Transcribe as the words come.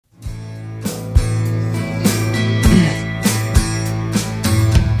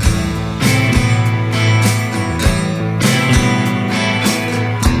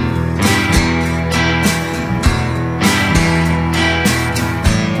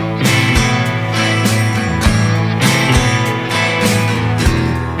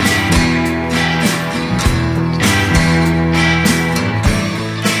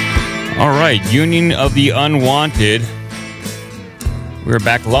right, Union of the Unwanted. We're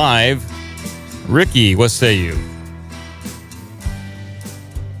back live. Ricky, what say you?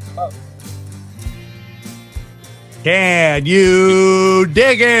 Can you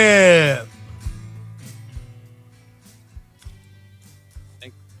dig it?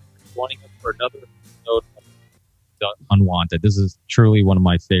 Thanks for joining us for another episode of The Unwanted. This is truly one of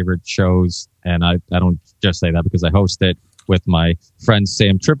my favorite shows, and I don't just say that because I host it with my friends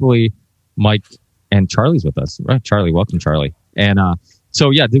Sam Tripoli, Mike, and Charlie's with us. Right, Charlie, welcome, Charlie. And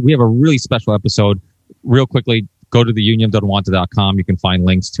so, yeah, we have a really special episode. Real quickly, go to the unionoftheunwanted.com. You can find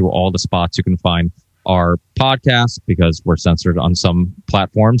links to all the spots. You can find our podcast because we're censored on some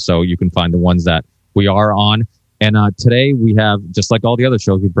platforms, so you can find the ones that we are on. And today we have, just like all the other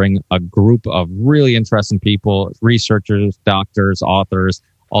shows, we bring a group of really interesting people, researchers, doctors, authors,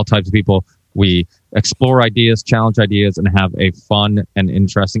 all types of people. We explore ideas, challenge ideas, and have a fun and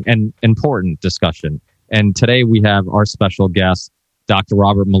interesting and important discussion. And today we have our special guest, Dr.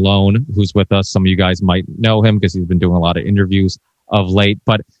 Robert Malone, who's with us. Some of you guys might know him because he's been doing a lot of interviews of late.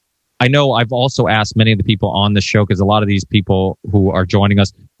 But I know I've also asked many of the people on the show, because a lot of these people who are joining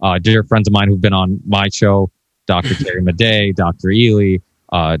us, dear friends of mine who've been on my show, Dr. Terry Madej, Dr. Ely,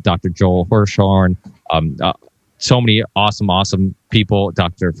 Dr. Joel Hirschhorn, so many awesome people,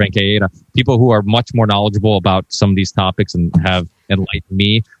 Dr. Frank Aida, people who are much more knowledgeable about some of these topics and have enlightened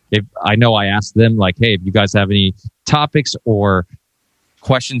me. If I know I asked them, like, hey, if you guys have any topics or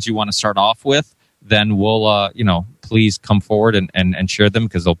questions you want to start off with, then we'll, please come forward and share them,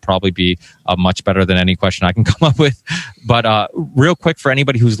 because they'll probably be much better than any question I can come up with. But real quick, for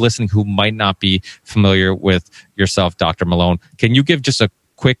anybody who's listening who might not be familiar with yourself, Dr. Malone, can you give just a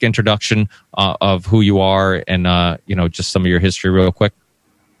quick introduction of who you are and, just some of your history real quick?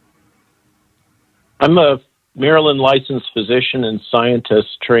 I'm a Maryland licensed physician and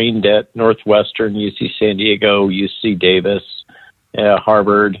scientist trained at Northwestern, UC San Diego, UC Davis,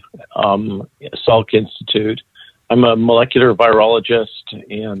 Harvard, Salk Institute. I'm a molecular virologist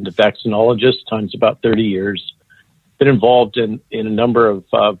and a vaccinologist, times about 30 years. Been involved in a number of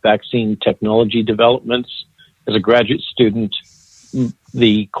vaccine technology developments. As a graduate student,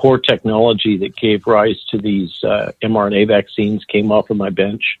 the core technology that gave rise to these mRNA vaccines came off of my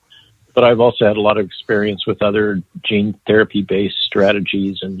bench. But I've also had a lot of experience with other gene therapy-based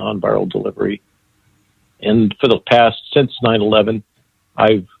strategies and non-viral delivery. And for the past, since 9/11,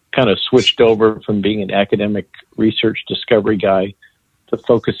 I've kind of switched over from being an academic research discovery guy to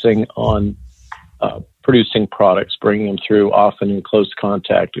focusing on producing products, bringing them through often in close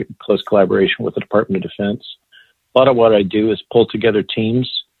contact, close collaboration with the Department of Defense. A lot of what I do is pull together teams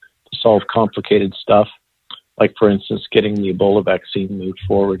to solve complicated stuff, like, for instance, getting the Ebola vaccine moved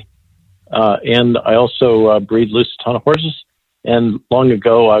forward. And I also breed loose a ton of horses. And long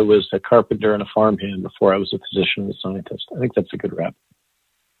ago, I was a carpenter and a farmhand before I was a physician and a scientist. I think that's a good wrap.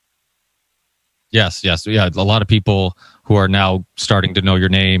 Yes. Yeah, a lot of people who are now starting to know your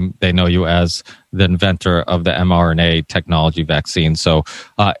name, they know you as the inventor of the mRNA technology vaccine. So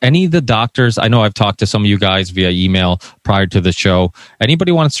any of the doctors, I know I've talked to some of you guys via email prior to the show.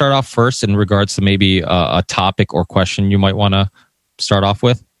 Anybody want to start off first in regards to maybe a topic or question you might want to start off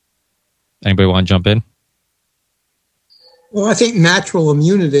with? Anybody want to jump in? Well, I think natural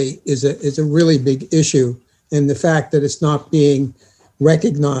immunity is a really big issue, and the fact that it's not being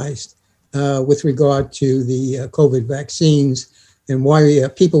recognized with regard to the COVID vaccines, and why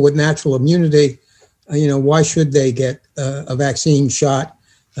people with natural immunity, why should they get a vaccine shot?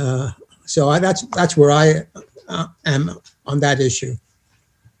 So that's where I am on that issue.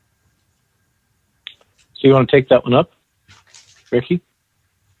 So you want to take that one up, Ricky?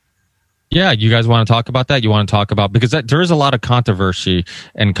 Yeah, you guys want to talk about that? You want to talk about, because there is a lot of controversy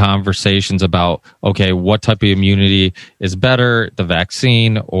and conversations about, okay, what type of immunity is better, the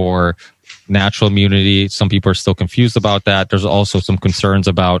vaccine or natural immunity? Some people are still confused about that. There's also some concerns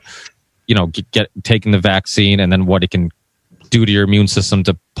about, taking the vaccine and then what it can do to your immune system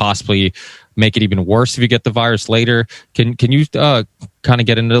to possibly make it even worse if you get the virus later. Can you kind of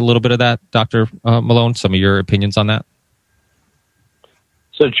get into a little bit of that, Dr. Malone? Some of your opinions on that?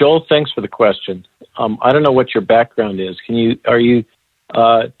 So, Joel, thanks for the question. I don't know what your background is. Are you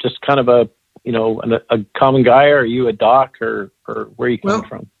just kind of a common guy, or are you a doc, or where are you coming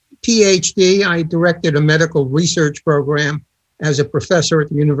from? PhD. I directed a medical research program as a professor at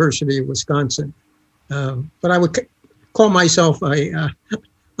the University of Wisconsin. But I would call myself a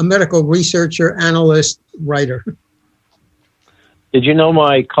medical researcher, analyst, writer. Did you know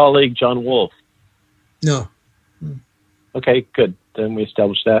my colleague, John Wolfe? No. Okay, good. Then we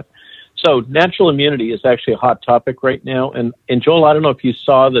established that. So natural immunity is actually a hot topic right now. And Joel, I don't know if you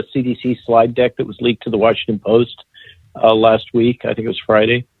saw the CDC slide deck that was leaked to the Washington Post last week. I think it was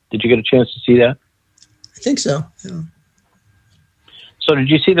Friday. Did you get a chance to see that? I think so. Yeah. So did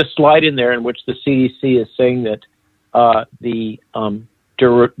you see the slide in there in which the CDC is saying that the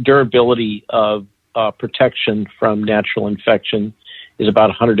durability of protection from natural infection is about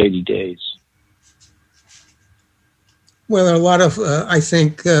 180 days? Well, there are a lot of, I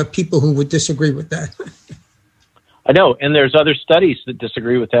think, people who would disagree with that. I know, and there's other studies that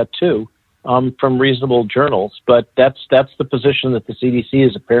disagree with that too, from reasonable journals. But that's the position that the CDC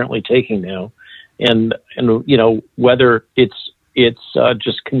is apparently taking now, and you know, whether it's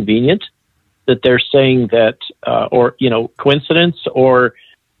just convenient that they're saying that, or you know, coincidence or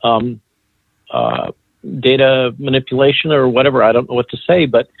data manipulation or whatever. I don't know what to say,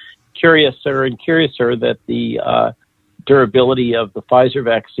 but curiouser that the durability of the Pfizer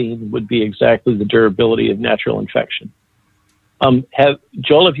vaccine would be exactly the durability of natural infection.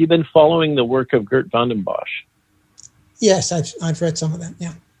 Joel, have you been following the work of Gert van den Bosch? Yes, I've read some of that.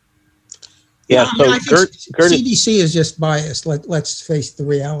 Yeah. Yeah. Well, I so think Gert CDC is just biased. Let's face the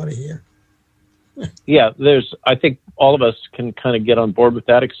reality here. Yeah, I think all of us can kind of get on board with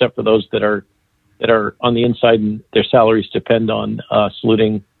that, except for those that are on the inside and their salaries depend on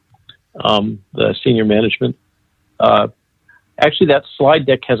saluting the senior management. Actually, that slide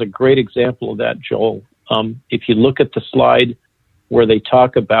deck has a great example of that, Joel. If you look at the slide where they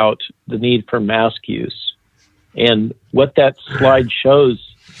talk about the need for mask use, and what that slide shows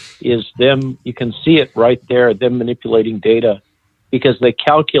is them, you can see it right there, them manipulating data, because they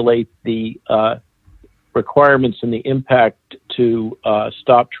calculate the requirements and the impact to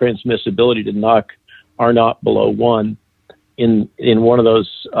stop transmissibility to knock R naught below 1 in one of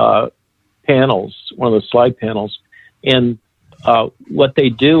those panels, one of those slide panels. And what they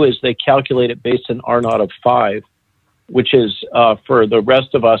do is they calculate it based on R naught of 5, which is for the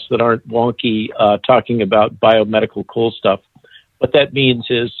rest of us that aren't wonky talking about biomedical cool stuff. What that means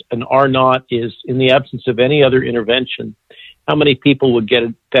is an R naught is, in the absence of any other intervention, how many people would get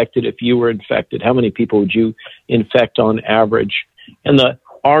infected if you were infected? How many people would you infect on average? And the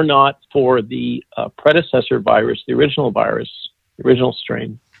R naught for the predecessor virus, the original virus, the original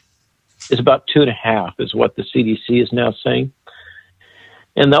strain, is about 2.5, is what the CDC is now saying.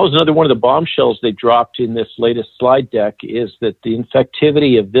 And that was another one of the bombshells they dropped in this latest slide deck, is that the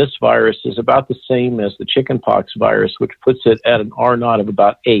infectivity of this virus is about the same as the chickenpox virus, which puts it at an R naught of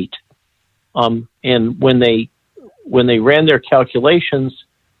about 8. And when they ran their calculations,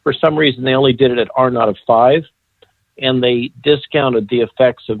 for some reason they only did it at R naught of 5, and they discounted the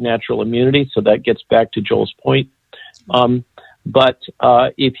effects of natural immunity. So that gets back to Joel's point. But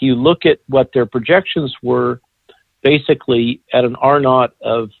if you look at what their projections were, basically at an R naught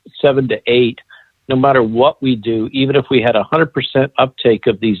of 7 to 8, no matter what we do, even if we had 100% uptake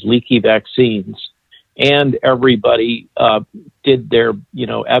of these leaky vaccines and everybody did their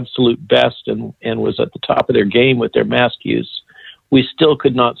absolute best and was at the top of their game with their mask use, we still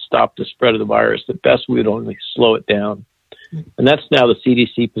could not stop the spread of the virus. At best, we would only slow it down. And that's now the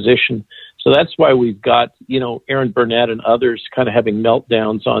CDC position. So that's why we've got, Aaron Burnett and others kind of having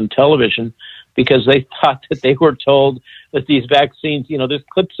meltdowns on television, because they thought that they were told that these vaccines, there's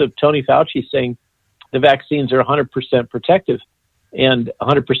clips of Tony Fauci saying the vaccines are 100% protective and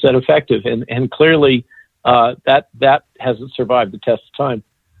 100% effective. And clearly that hasn't survived the test of time.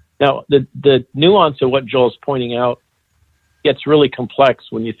 Now, the nuance of what Joel's pointing out gets really complex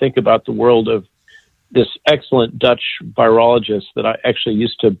when you think about the world of this excellent Dutch virologist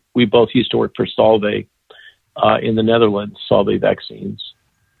that we both used to work for Solvay in the Netherlands, Solvay Vaccines.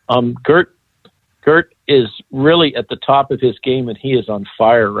 Gert is really at the top of his game, and he is on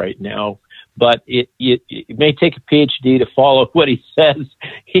fire right now. But it may take a PhD to follow what he says.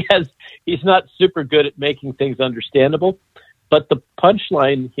 He's not super good at making things understandable. But the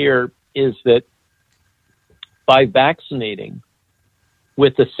punchline here is that by vaccinating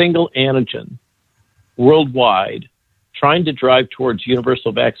with a single antigen worldwide, trying to drive towards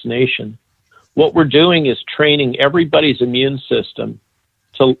universal vaccination, what we're doing is training everybody's immune system.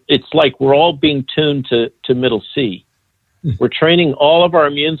 So it's like we're all being tuned to middle C. We're training all of our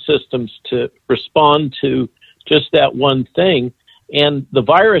immune systems to respond to just that one thing. And the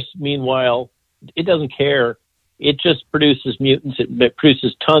virus, meanwhile, it doesn't care. It just produces mutants. It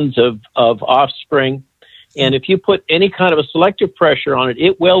produces tons of offspring. And if you put any kind of a selective pressure on it,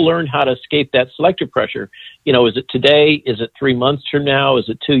 it will learn how to escape that selective pressure. Is it today? Is it 3 months from now? Is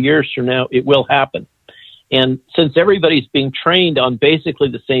it 2 years from now? It will happen. And since everybody's being trained on basically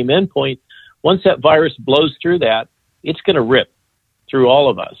the same endpoint, once that virus blows through that, it's going to rip through all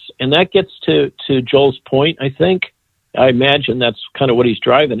of us. And that gets to Joel's point, I think. I imagine that's kind of what he's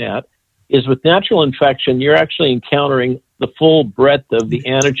driving at, is with natural infection, you're actually encountering the full breadth of the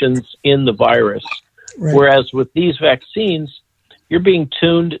antigens in the virus. Right. Whereas with these vaccines, you're being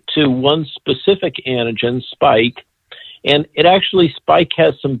tuned to one specific antigen, spike, and it actually, spike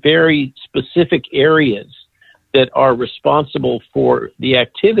has some very specific areas that are responsible for the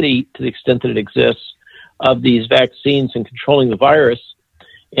activity, to the extent that it exists, of these vaccines and controlling the virus.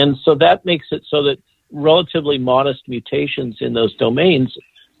 And so that makes it so that relatively modest mutations in those domains,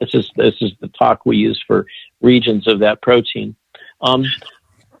 this is the talk we use for regions of that protein,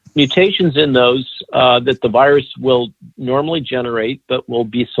 mutations in those that the virus will normally generate but will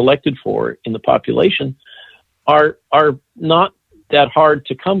be selected for in the population are not that hard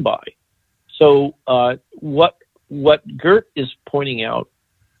to come by. So what Gert is pointing out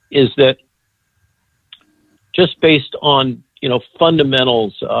is that just based on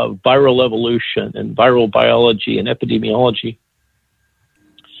fundamentals of viral evolution and viral biology and epidemiology,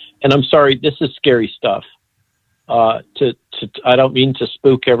 and I'm sorry, this is scary stuff. I don't mean to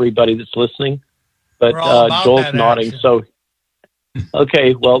spook everybody that's listening, but Joel's nodding. Action. So,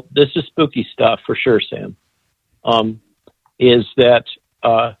 okay, well, this is spooky stuff for sure, Sam. Is that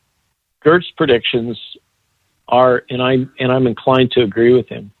Gert's predictions are, and I'm inclined to agree with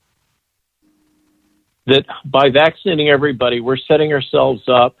him, that by vaccinating everybody, we're setting ourselves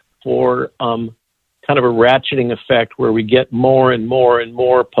up for kind of a ratcheting effect where we get more and more and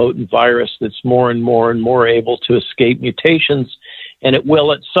more potent virus that's more and more able to escape mutations. And it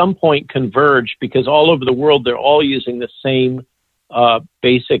will at some point converge, because all over the world, they're all using the same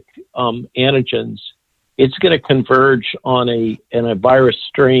basic antigens. It's going to converge on a virus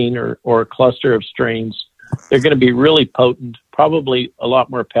strain or a cluster of strains. They're going to be really potent, probably a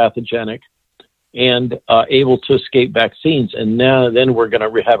lot more pathogenic, and able to escape vaccines. And then we're going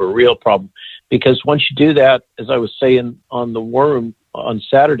to have a real problem. Because once you do that, as I was saying on the War Room on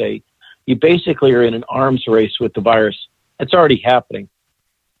Saturday, you basically are in an arms race with the virus. It's already happening.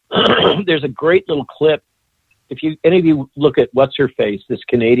 There's a great little clip. If any of you look at What's-Her-Face, this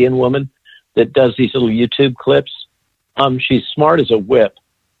Canadian woman that does these little YouTube clips, she's smart as a whip.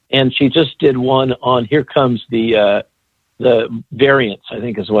 And she just did one on, here comes the variants, I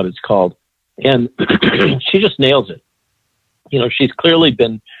think is what it's called. And she just nails it. She's clearly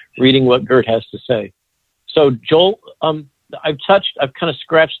been reading what Gert has to say. So Joel, I've kind of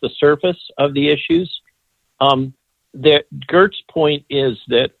scratched the surface of the issues. Gert's point is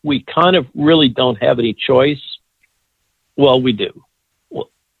that we kind of really don't have any choice. Well, we do.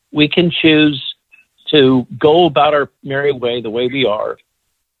 We can choose to go about our merry way the way we are,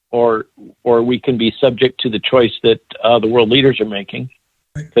 or we can be subject to the choice that the world leaders are making,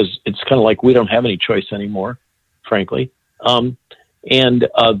 because it's kind of like we don't have any choice anymore, frankly. And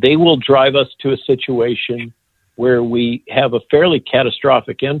they will drive us to a situation where we have a fairly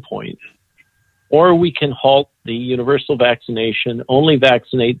catastrophic endpoint, or we can halt the universal vaccination, only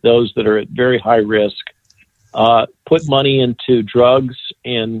vaccinate those that are at very high risk, put money into drugs,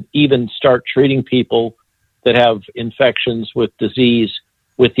 and even start treating people that have infections with disease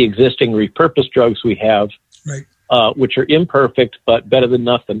with the existing repurposed drugs we have, right. Which are imperfect but better than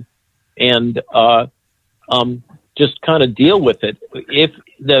nothing, and just kind of deal with it. If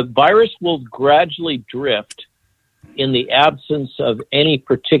the virus will gradually drift in the absence of any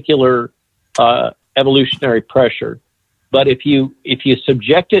particular evolutionary pressure, but if you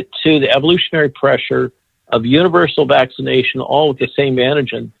subject it to the evolutionary pressure of universal vaccination, all with the same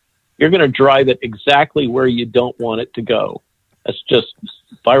antigen, you're going to drive it exactly where you don't want it to go. That's just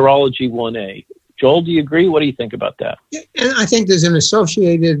virology 1A. Joel, do you agree? What do you think about that? Yeah, and I think there's an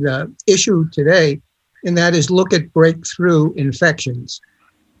associated issue today, and that is look at breakthrough infections.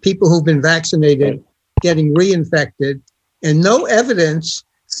 People who've been vaccinated getting reinfected, and no evidence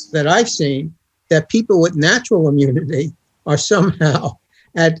that I've seen that people with natural immunity are somehow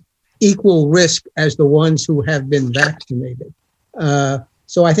at equal risk as the ones who have been vaccinated.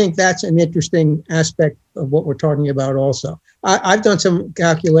 So I think that's an interesting aspect of what we're talking about also. I've done some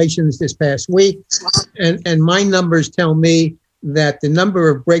calculations this past week, and my numbers tell me that the number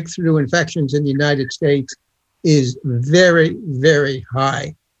of breakthrough infections in the United States is very, very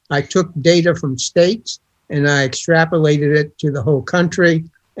high. I took data from states and I extrapolated it to the whole country,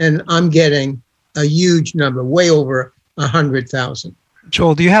 and I'm getting a huge number, way over 100,000.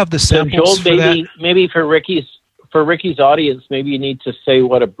 Joel, do you have the samples for that? Maybe for Ricky's audience, maybe you need to say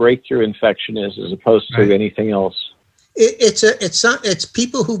what a breakthrough infection is as opposed to anything else. It's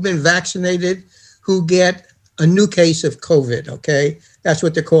people who've been vaccinated who get a new case of COVID, okay? That's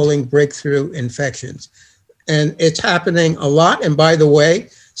what they're calling breakthrough infections. And it's happening a lot. And by the way,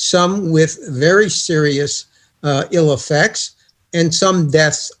 some with very serious ill effects and some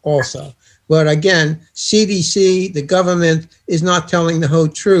deaths also. But again, CDC, the government, is not telling the whole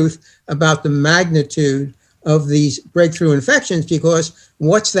truth about the magnitude of these breakthrough infections, because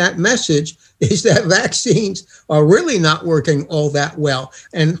what's that message is that vaccines are really not working all that well.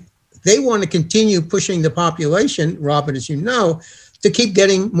 And they want to continue pushing the population, Robert, as you know, to keep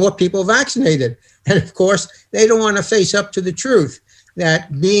getting more people vaccinated. And of course, they don't want to face up to the truth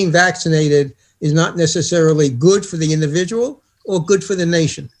that being vaccinated is not necessarily good for the individual or good for the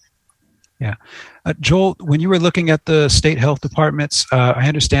nation. Yeah. Joel, when you were looking at the state health departments, I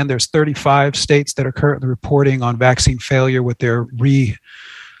understand there's 35 states that are currently reporting on vaccine failure, what they're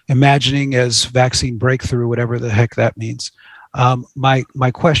reimagining as vaccine breakthrough, whatever the heck that means.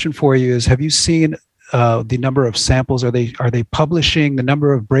 My question for you is, have you seen the number of samples? Are they publishing the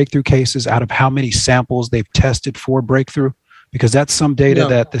number of breakthrough cases out of how many samples they've tested for breakthrough? Because that's some data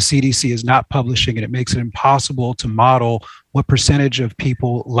that the CDC is not publishing, and it makes it impossible to model what percentage of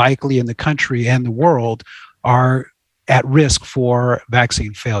people likely in the country and the world are at risk for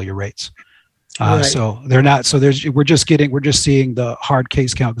vaccine failure rates. Right. So they're not. So we're just seeing the hard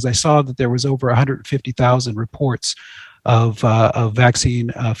case count, because I saw that there was over 150,000 reports of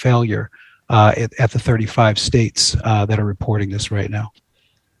vaccine failure at the 35 states that are reporting this right now.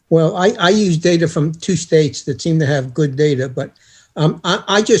 Well, I use data from 2 states that seem to have good data, but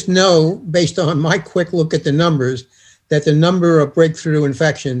I just know, based on my quick look at the numbers, that the number of breakthrough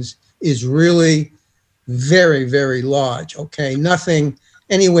infections is really very, very large. Okay, nothing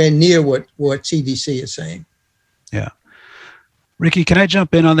anywhere near what CDC is saying. Yeah, Ricky, can I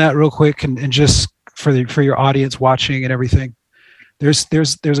jump in on that real quick and just for your audience watching and everything? There's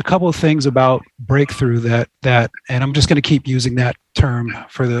a couple of things about breakthrough that and I'm just going to keep using that term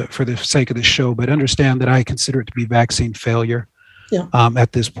for the sake of the show, but understand that I consider it to be vaccine failure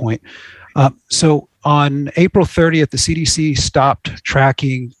at this point. So on April 30th, the CDC stopped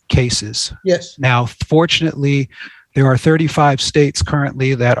tracking cases. Yes. Now, fortunately, there are 35 states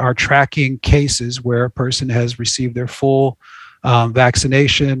currently that are tracking cases where a person has received their full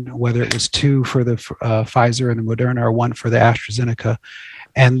vaccination, whether it was 2 for the Pfizer and the Moderna or 1 for the AstraZeneca,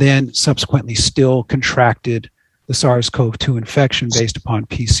 and then subsequently still contracted the SARS-CoV-2 infection based upon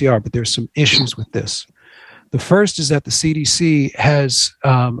PCR. But there's some issues with this. The first is that the CDC has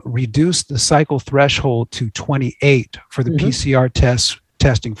reduced the cycle threshold to 28 for the PCR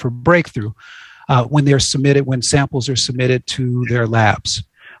testing for breakthrough when samples are submitted to their labs.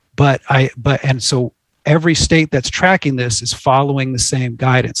 And so every state that's tracking this is following the same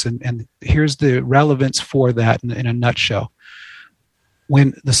guidance. And here's the relevance for that in a nutshell.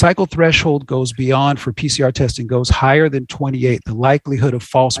 When the cycle threshold goes beyond for PCR testing, goes higher than 28, the likelihood of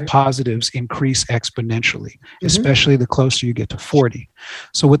false positives increase exponentially, especially the closer you get to 40.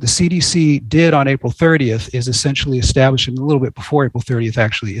 So what the CDC did on April 30th is essentially establish, and a little bit before April 30th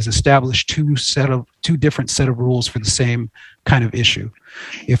actually, is establish two different set of rules for the same kind of issue.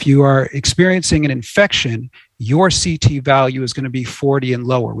 If you are experiencing an infection, your CT value is going to be 40 and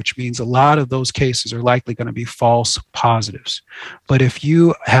lower, which means a lot of those cases are likely going to be false positives. But if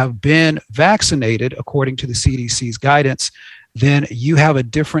you have been vaccinated, according to the CDC's guidance, then you have a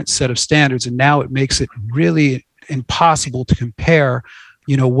different set of standards. And now it makes it really impossible to compare,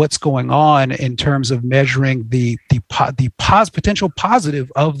 what's going on in terms of measuring the potential positive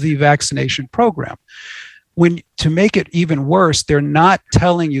of the vaccination program. To make it even worse, they're not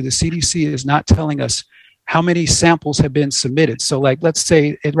telling you, the CDC is not telling us how many samples have been submitted. So let's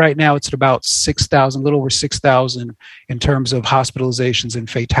say right now it's at about 6,000, a little over 6,000 in terms of hospitalizations and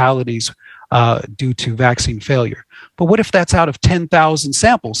fatalities due to vaccine failure. But what if that's out of 10,000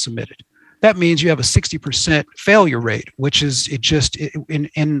 samples submitted? That means you have a 60% failure rate, which is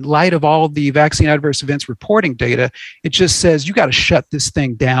in light of all of the vaccine adverse events reporting data, it just says you got to shut this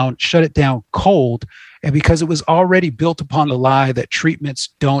thing down, shut it down cold. And because it was already built upon the lie that treatments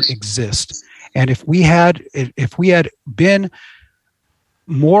don't exist. And if we had been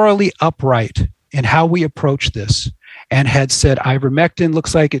morally upright in how we approach this and had said ivermectin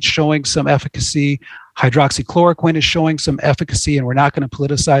looks like it's showing some efficacy, hydroxychloroquine is showing some efficacy, and we're not going to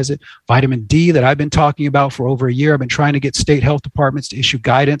politicize it. Vitamin D that I've been talking about for over a year. I've been trying to get state health departments to issue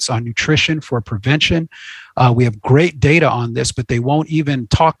guidance on nutrition for prevention. We have great data on this, but they won't even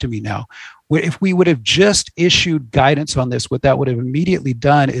talk to me now. If we would have just issued guidance on this, what that would have immediately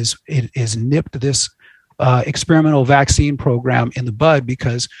done is nipped this experimental vaccine program in the bud,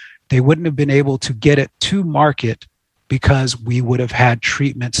 because they wouldn't have been able to get it to market because we would have had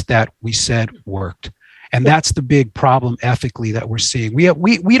treatments that we said worked. And that's the big problem ethically that we're seeing.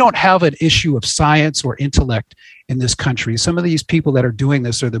 We don't have an issue of science or intellect in this country. Some of these people that are doing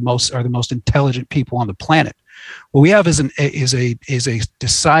this are the most intelligent people on the planet. What we have is a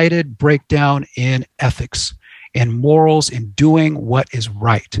decided breakdown in ethics and morals in doing what is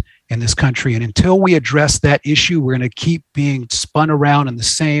right in this country. And until we address that issue, we're going to keep being spun around in the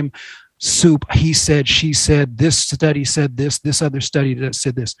same soup. He said, she said, this study said this other study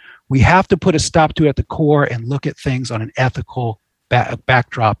said this. We have to put a stop to it at the core and look at things on an ethical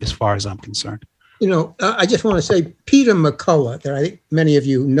backdrop as far as I'm concerned. I just want to say Peter McCullough, that I think many of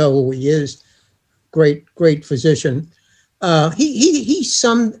you know who he is, great physician. He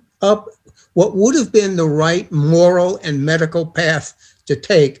summed up what would have been the right moral and medical path to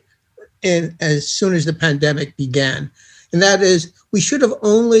take as soon as the pandemic began. And that is, we should have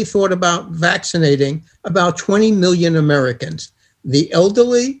only thought about vaccinating about 20 million Americans, the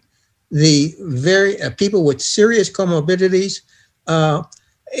elderly, the people with serious comorbidities. And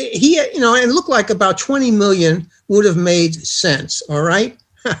it looked like about 20 million would have made sense, all right?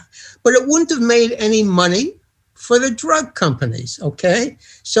 But it wouldn't have made any money for the drug companies, okay?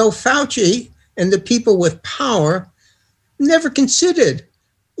 So Fauci and the people with power never considered,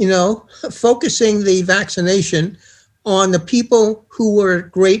 focusing the vaccination on the people who were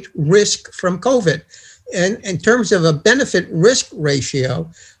at great risk from COVID. And in terms of a benefit-risk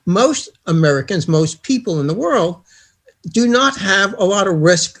ratio, most Americans, most people in the world, do not have a lot of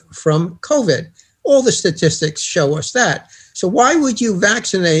risk from COVID. All the statistics show us that. So why would you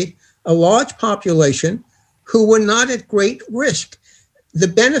vaccinate a large population who were not at great risk? The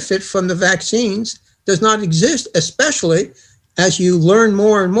benefit from the vaccines does not exist, especially as you learn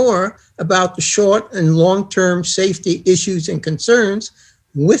more and more about the short and long-term safety issues and concerns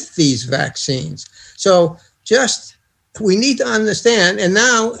with these vaccines. So we need to understand, and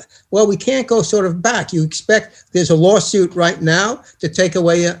now, we can't go sort of back. You expect there's a lawsuit right now to take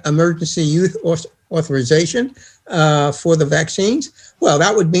away emergency use authorization for the vaccines. Well,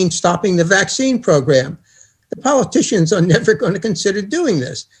 that would mean stopping the vaccine program. The politicians are never going to consider doing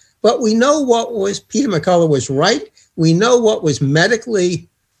this. But we know Peter McCullough was right. We know what was medically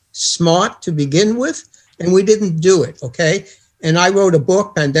smart to begin with, and we didn't do it, okay? And I wrote a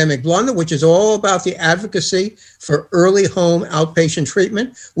book, Pandemic Blunder, which is all about the advocacy for early home outpatient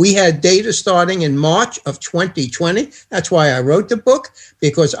treatment. We had data starting in March of 2020. That's why I wrote the book,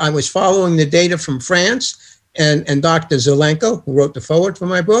 because I was following the data from France and Dr. Zelenko, who wrote the foreword for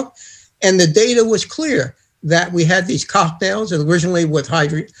my book. And the data was clear that we had these cocktails, originally with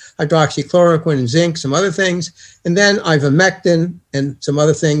hydroxychloroquine and zinc, some other things, and then ivermectin and some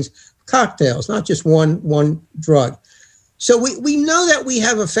other things, cocktails, not just one drug. So we know that we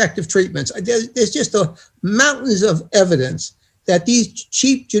have effective treatments. There's just mountains of evidence that these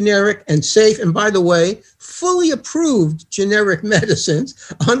cheap, generic, and safe, and by the way, fully approved generic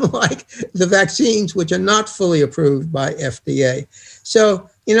medicines, unlike the vaccines, which are not fully approved by FDA. So,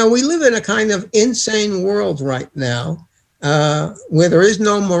 we live in a kind of insane world right now where there is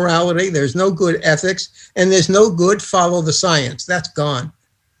no morality, there's no good ethics, and there's no good follow the science. That's gone.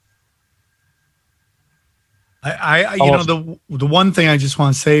 The one thing I just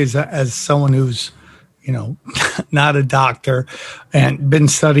want to say is that as someone who's, not a doctor and been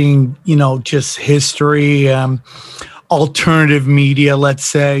studying, just history, alternative media, let's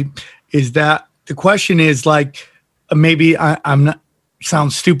say, is that the question is like, maybe I'm not,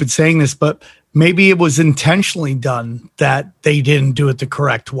 sounds stupid saying this, but maybe it was intentionally done that they didn't do it the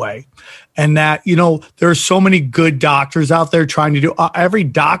correct way. And that, there are so many good doctors out there trying to do, every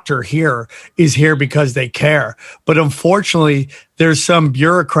doctor here is here because they care. But unfortunately, there's some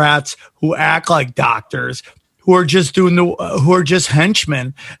bureaucrats who act like doctors who are just who are just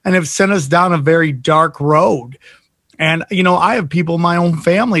henchmen and have sent us down a very dark road. And, I have people in my own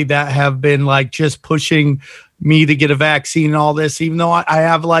family that have been like just pushing me to get a vaccine and all this, even though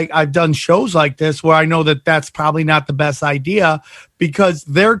I've done shows like this where I know that that's probably not the best idea because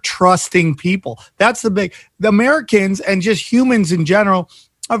they're trusting people. That's the Americans and just humans in general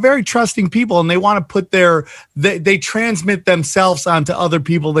are very trusting people, and they want to put they transmit themselves onto other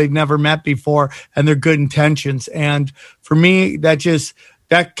people they've never met before and their good intentions. And for me,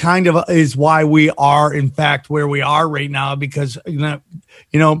 that kind of is why we are, in fact, where we are right now, because,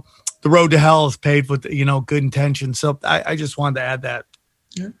 the road to hell is paved with, good intentions. So I just wanted to add that.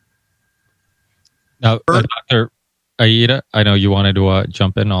 Yeah. Now, Dr. Aida, I know you wanted to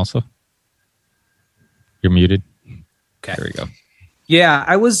jump in also. You're muted. Okay. There we go. Yeah,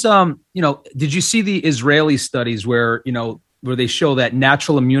 I was, did you see the Israeli studies where they show that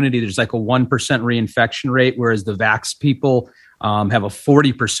natural immunity, there's like a 1% reinfection rate, whereas the vax people have a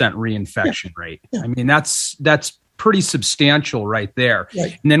 40% reinfection rate. I mean, that's pretty substantial right there.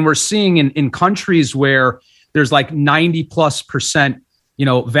 Right. And then we're seeing in countries where there's like 90+%,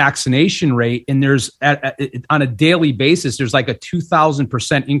 vaccination rate, and there's on a daily basis, there's like a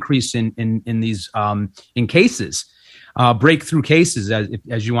 2,000% increase in these in cases. Breakthrough cases,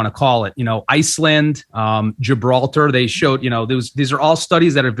 as you want to call it, Iceland, Gibraltar, they showed, these are all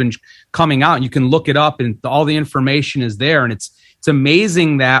studies that have been coming out, and you can look it up and all the information is there. And it's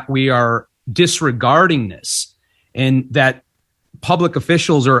amazing that we are disregarding this, and that public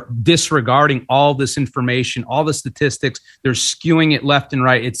officials are disregarding all this information, all the statistics. They're skewing it left and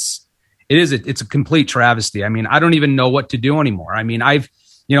right. It's a complete travesty. I mean, I don't even know what to do anymore. I mean,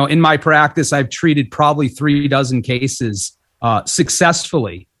 in my practice, I've treated probably 36 cases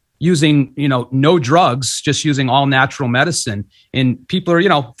successfully using, no drugs, just using all natural medicine. And people are,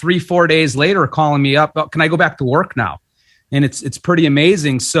 3-4 days later calling me up, can I go back to work now? And it's pretty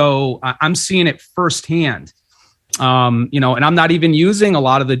amazing. So I'm seeing it firsthand. And I'm not even using a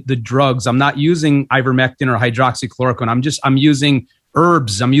lot of the drugs. I'm not using ivermectin or hydroxychloroquine. I'm using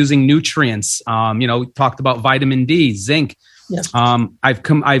herbs. I'm using nutrients. We talked about vitamin D, zinc. Yes.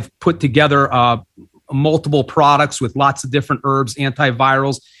 I've put together multiple products with lots of different herbs,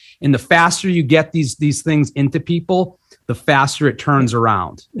 antivirals, and the faster you get these things into people, the faster it turns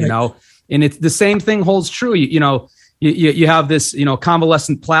around. Right. And it's the same thing holds true. You have this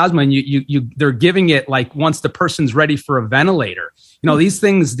convalescent plasma, and they're giving it like once the person's ready for a ventilator. These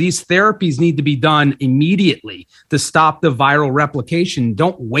therapies need to be done immediately to stop the viral replication.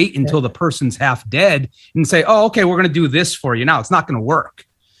 Don't wait until the person's half dead and say, oh, okay, we're going to do this for you now. It's not going to work.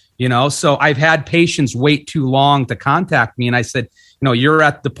 So I've had patients wait too long to contact me. And I said, you're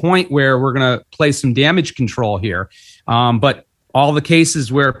at the point where we're going to play some damage control here. But all the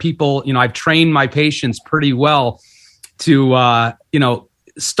cases where people, I've trained my patients pretty well to,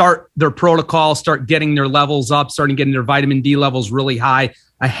 start their protocol, start getting their levels up, starting getting their vitamin D levels really high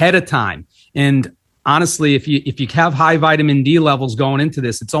ahead of time. And honestly, if you have high vitamin D levels going into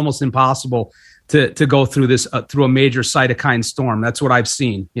this, it's almost impossible to go through this through a major cytokine storm. That's what I've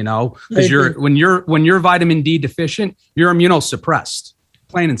seen, because when you're vitamin D deficient, you're immunosuppressed,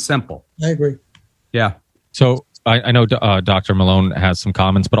 plain and simple. I agree. Yeah. So I know Dr. Malone has some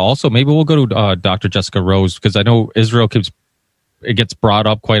comments, but also maybe we'll go to Dr. Jessica Rose, because I know Israel gets brought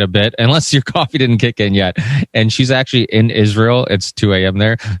up quite a bit, unless your coffee didn't kick in yet. And she's actually in Israel. It's 2 a.m.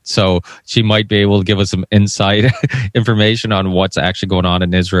 there. So she might be able to give us some inside information on what's actually going on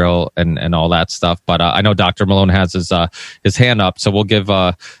in Israel and all that stuff. But I know Dr. Malone has his hand up. So we'll give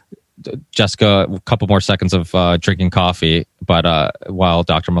Jessica a couple more seconds of drinking coffee. But while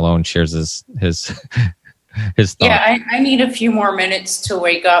Dr. Malone shares his thought. Yeah, I need a few more minutes to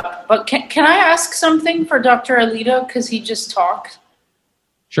wake up. But can I ask something for Dr. Alito, because he just talked?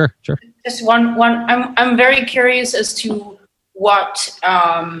 Sure. Just one. I'm very curious as to what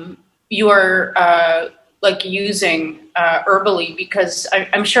you are using herbally, because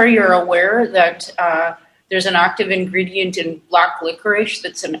I'm sure you're aware that there's an active ingredient in black licorice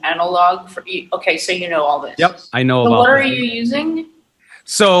that's an analog for. Okay, so you know all this. Yep, I know so about. What are that. you using?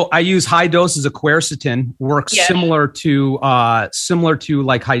 So I use high doses of quercetin, works similar to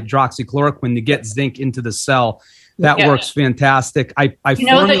like hydroxychloroquine to get zinc into the cell. That works fantastic. I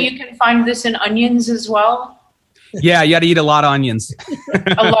know that you can find this in onions as well. Yeah, you got to eat a lot of onions.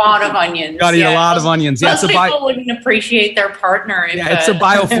 A lot of onions. Got to eat a lot of onions. Most people wouldn't appreciate their partner. It's a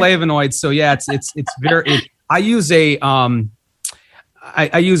bioflavonoid. So it's very. I use a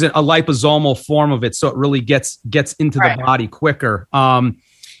I use a liposomal form of it, so it really gets into the body quicker.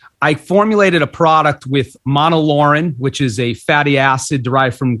 I formulated a product with monolaurin, which is a fatty acid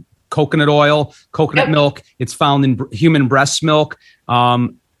derived from coconut oil, coconut milk. It's found in human breast milk.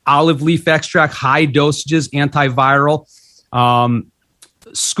 Olive leaf extract, high dosages, antiviral.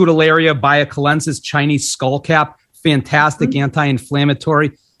 Scutellaria biacalensis, Chinese skullcap, fantastic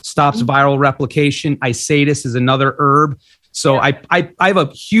anti-inflammatory, stops viral replication. Isatis is another herb. So I have a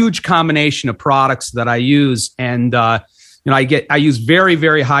huge combination of products that I use, and I use very,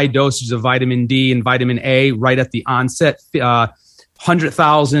 very high dosages of vitamin D and vitamin A right at the onset.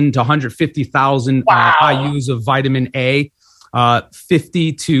 100,000 to 150,000 IUs of vitamin A,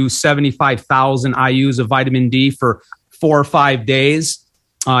 50 to 75,000 IUs of vitamin D for 4 or 5 days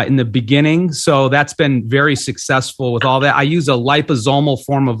in the beginning. So that's been very successful with all that. I use a liposomal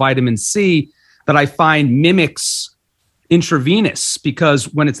form of vitamin C that I find mimics intravenous, because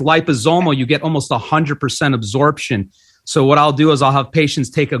when it's liposomal, you get almost 100% absorption. So what I'll do is I'll have patients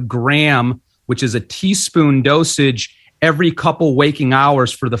take a gram, which is a teaspoon dosage, every couple waking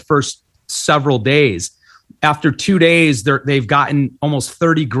hours for the first several days. after 2 days, they've gotten almost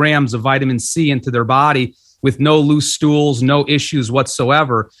 30 grams of vitamin C into their body with no loose stools, no issues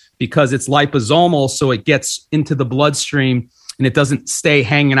whatsoever, because it's liposomal, so it gets into the bloodstream and it doesn't stay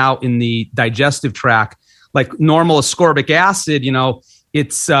hanging out in the digestive tract. Like normal ascorbic acid,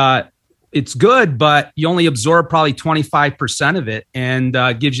 it's good, but you only absorb probably 25% of it, and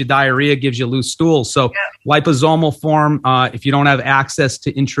gives you diarrhea, gives you loose stools. So liposomal form, if you don't have access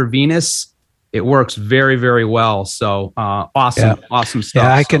to intravenous, it works very, very well. So awesome stuff.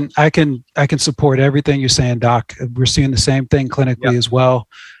 Yeah, I can support everything you're saying, Doc. We're seeing the same thing clinically as well.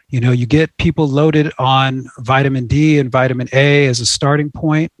 You get people loaded on vitamin D and vitamin A as a starting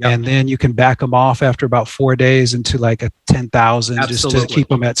point, and then you can back them off after about 4 days into like a 10,000 just to keep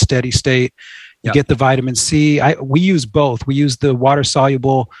them at steady state. You get the vitamin C. We use both. We use the water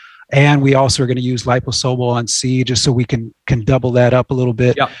soluble, and we also are going to use liposomal on C just so we can double that up a little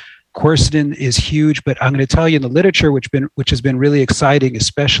bit. Quercetin is huge, but I'm going to tell you in the literature, which has been really exciting,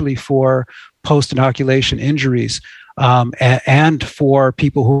 especially for post-inoculation injuries and for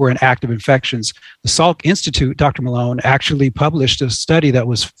people who are in active infections. The Salk Institute, Dr. Malone, actually published a study that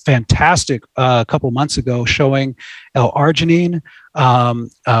was fantastic a couple months ago showing L-arginine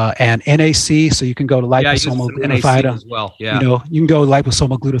and NAC. So you can go to liposomal glutathione as well. You can go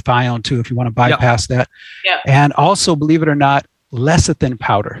liposomal glutathione too if you want to bypass that. And also, believe it or not, lecithin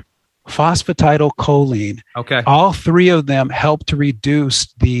powder, phosphatidylcholine. Okay. All three of them help to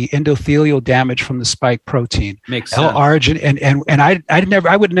reduce the endothelial damage from the spike protein. Makes sense. L-arginine, and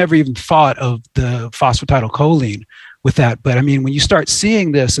I would never even thought of the phosphatidylcholine with that. But I mean, when you start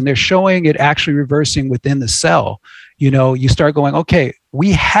seeing this and they're showing it actually reversing within the cell, you start going, okay,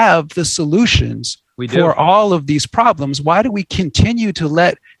 we have the solutions for all of these problems. Why do we continue to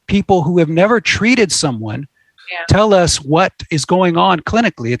let people who have never treated someone tell us what is going on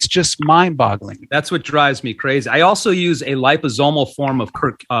clinically? It's just mind-boggling. That's what drives me crazy. I also use a liposomal form of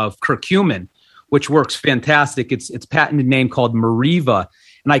curcumin, which works fantastic. It's patented name called Mariva,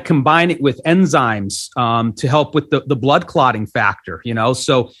 and I combine it with enzymes to help with the blood clotting factor.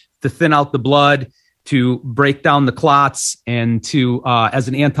 So to thin out the blood, to break down the clots, and to as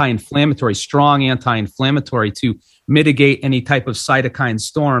an anti-inflammatory, strong anti-inflammatory, to mitigate any type of cytokine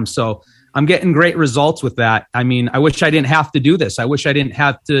storm. So I'm getting great results with that. I mean, I wish I didn't have to do this. I wish I didn't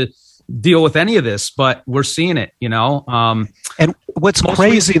have to deal with any of this, but we're seeing it, And what's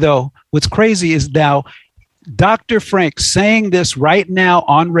crazy is now Dr. Frank saying this right now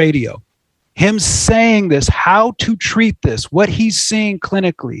on radio, him saying this, how to treat this, what he's seeing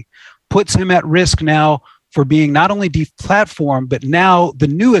clinically, puts him at risk now for being not only deplatformed, but now the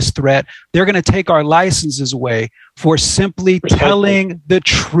newest threat, they're going to take our licenses away for simply telling the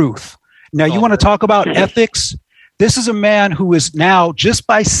truth. Now, you want to talk about ethics? This is a man who is now, just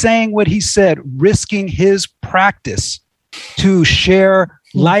by saying what he said, risking his practice to share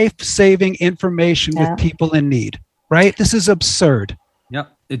life-saving information with people in need, right? This is absurd.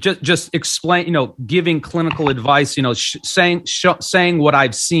 Yep. It just explain, giving clinical advice, saying what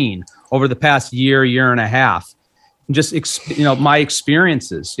I've seen over the past year and a half. Just, my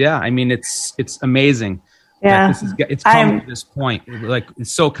experiences. Yeah. I mean, it's amazing. Yeah, it's come to this point. Like,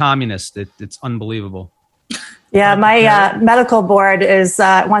 it's so communist. It's unbelievable. Yeah, my medical board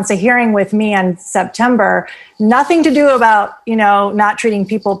wants a hearing with me in September. Nothing to do about not treating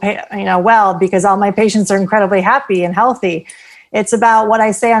people well, because all my patients are incredibly happy and healthy. It's about what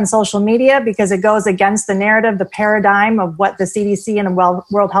I say on social media, because it goes against the narrative, the paradigm of what the CDC and the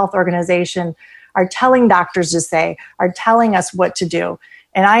World Health Organization are telling doctors to say, are telling us what to do.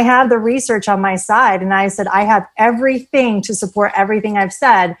 And I have the research on my side, and I said, I have everything to support everything I've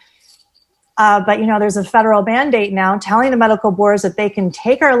said. But, there's a federal mandate now telling the medical boards that they can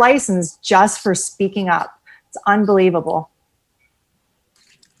take our license just for speaking up. It's unbelievable.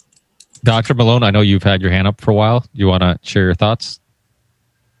 Dr. Malone, I know you've had your hand up for a while. You want to share your thoughts?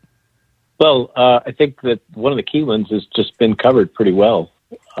 Well, I think that one of the key ones has just been covered pretty well.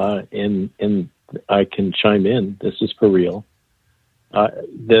 And I can chime in. This is for real.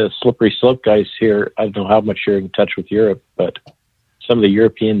 The slippery slope guys here, I don't know how much you're in touch with Europe, but some of the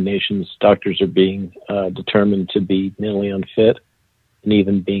European nations, doctors are being determined to be mentally unfit and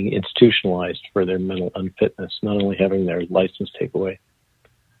even being institutionalized for their mental unfitness, not only having their license taken away.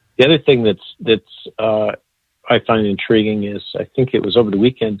 The other thing that's I find intriguing is, I think it was over the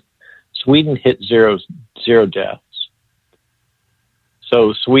weekend, Sweden hit zero deaths.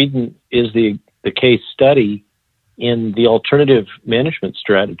 So Sweden is the case study in the alternative management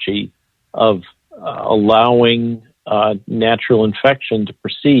strategy of allowing natural infection to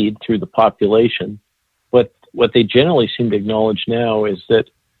proceed through the population. What they generally seem to acknowledge now is that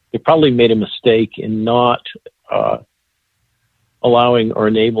they probably made a mistake in not allowing or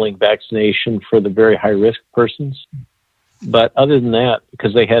enabling vaccination for the very high risk persons. But other than that,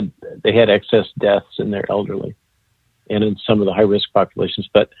 because they had excess deaths in their elderly and in some of the high risk populations,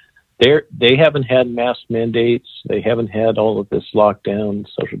 but they haven't had mask mandates. They haven't had all of this lockdown,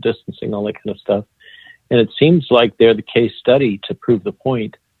 social distancing, all that kind of stuff. And it seems like they're the case study to prove the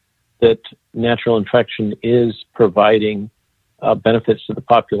point that natural infection is providing benefits to the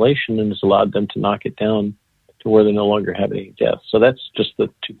population and has allowed them to knock it down to where they no longer have any deaths. So that's just the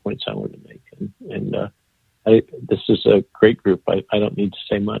 2 points I wanted to make. And this is a great group. I don't need to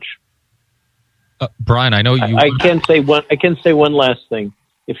say much. Brian, I know you. I can say one last thing,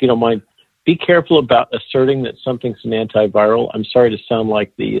 if you don't mind. Be careful about asserting that something's an antiviral. I'm sorry to sound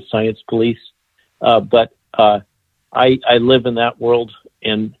like the science police, but I live in that world,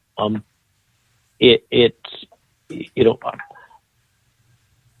 and it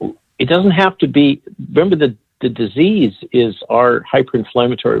doesn't have to be. Remember, the disease is our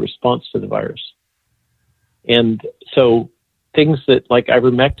hyperinflammatory response to the virus, and so things that like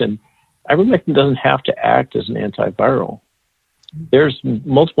ivermectin doesn't have to act as an antiviral. There's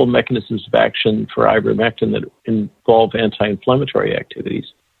multiple mechanisms of action for ivermectin that involve anti-inflammatory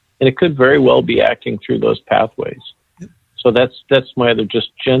activities, and it could very well be acting through those pathways. So that's my other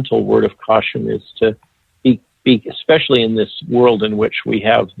just gentle word of caution, is to be especially in this world in which we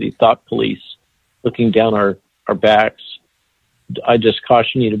have the thought police looking down our backs. I just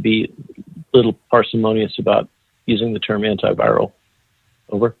caution you to be a little parsimonious about using the term antiviral.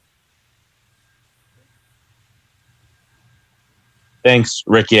 Over. Thanks,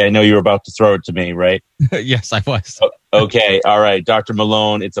 Ricky. I know you were about to throw it to me, right? Yes, I was. Okay. All right. Dr.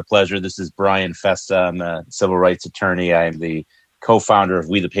 Malone, it's a pleasure. This is Brian Festa. I'm a civil rights attorney. I am the co-founder of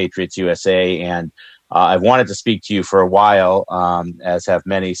We the Patriots USA, and I've wanted to speak to you for a while, as have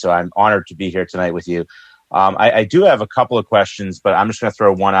many, so I'm honored to be here tonight with you. I do have a couple of questions, but I'm just going to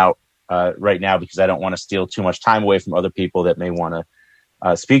throw one out right now because I don't want to steal too much time away from other people that may want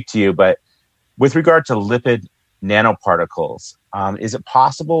to speak to you. But with regard to lipid nanoparticles, is it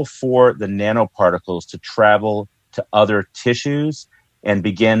possible for the nanoparticles to travel to other tissues and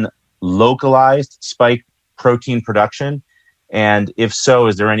begin localized spike protein production? And if so,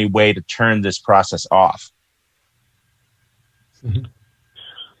 is there any way to turn this process off? Mm-hmm.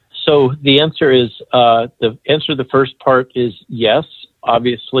 So the answer is, the answer to the first part is yes.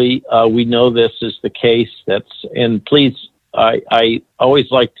 Obviously, we know this is the case. And please, I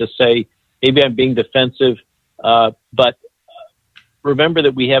always like to say, maybe I'm being defensive, but remember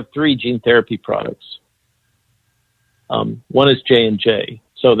that we have 3 gene therapy products. One is J&J,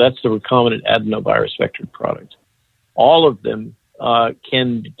 so that's the recombinant adenovirus vector product. All of them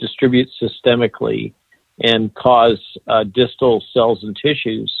can distribute systemically and cause distal cells and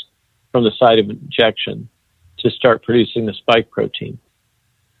tissues from the site of injection to start producing the spike protein.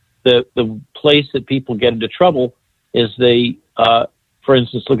 The place that people get into trouble is they, for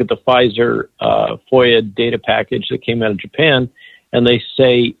instance, look at the Pfizer FOIA data package that came out of Japan, and they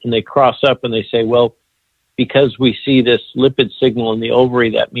say, and they cross up and they say, well, because we see this lipid signal in the ovary,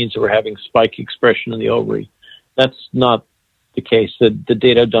 that means that we're having spike expression in the ovary. That's not the case. The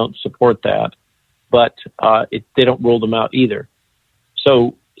data don't support that, but they don't rule them out either.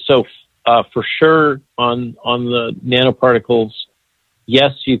 So for sure on the nanoparticles,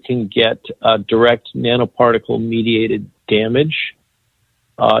 yes, you can get direct nanoparticle mediated damage.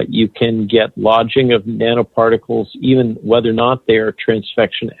 You can get lodging of nanoparticles, even whether or not they are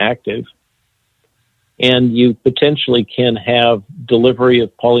transfection active. And you potentially can have delivery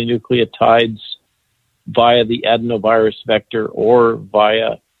of polynucleotides via the adenovirus vector or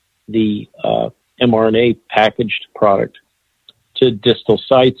via the mRNA packaged product to distal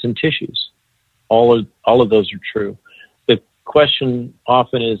sites and tissues. All of those are true. The question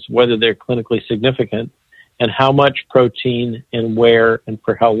often is whether they're clinically significant and how much protein and where and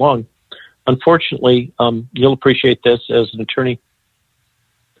for how long. Unfortunately, you'll appreciate this as an attorney.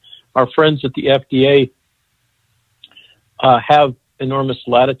 Our friends at the FDA have enormous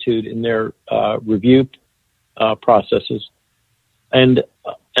latitude in their review processes. And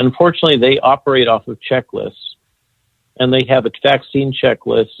unfortunately, they operate off of checklists. And they have a vaccine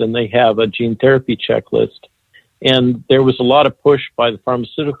checklist and they have a gene therapy checklist. And there was a lot of push by the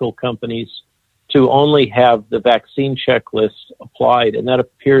pharmaceutical companies to only have the vaccine checklist applied, and that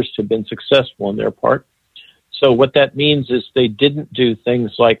appears to have been successful on their part. So what that means is they didn't do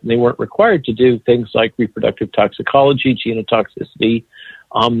things like, they weren't required to do things like reproductive toxicology, genotoxicity,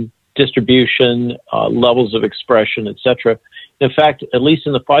 distribution, levels of expression, etc. In fact, at least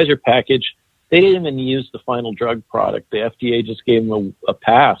in the Pfizer package, They didn't even use the final drug product. The FDA just gave them a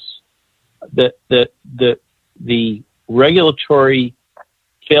pass. The regulatory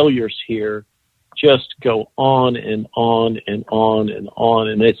failures here just go on and on and on and on.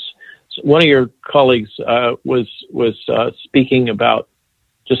 And it's one of your colleagues was speaking about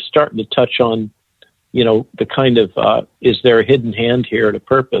just starting to touch on, the kind of is there a hidden hand here at a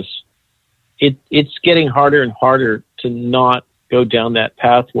purpose? It's getting harder and harder to not go down that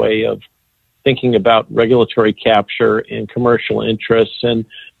pathway of thinking about regulatory capture and commercial interests. And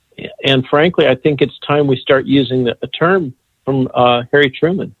frankly, I think it's time we start using a term from Harry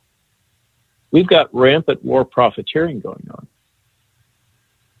Truman. We've got rampant war profiteering going on.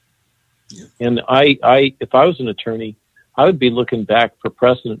 Yeah. And if I was an attorney, I would be looking back for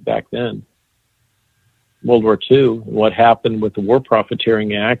precedent back then, World War II, and what happened with the War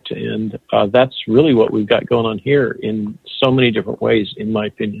Profiteering Act. And that's really what we've got going on here in so many different ways, in my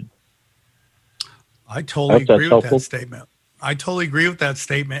opinion. I totally agree with that statement. I totally agree with that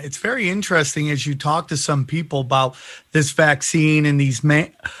statement. It's very interesting as you talk to some people about this vaccine and these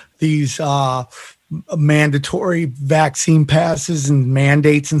mandatory vaccine passes and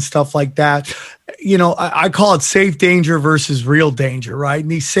mandates and stuff like that. I call it safe danger versus real danger, right? And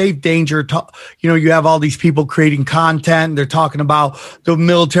these safe danger, you have all these people creating content. They're talking about the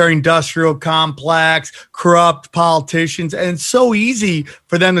military industrial complex, corrupt politicians, and it's so easy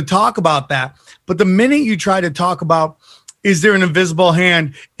for them to talk about that. But the minute you try to talk about, is there an invisible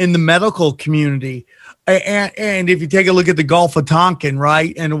hand in the medical community? And if you take a look at the Gulf of Tonkin,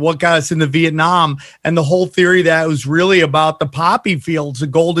 right, and what got us into Vietnam, and the whole theory that was really about the poppy fields, the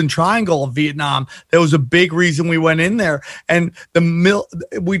Golden Triangle of Vietnam, that was a big reason we went in there. And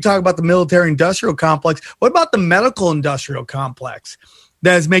we talk about the military-industrial complex. What about the medical-industrial complex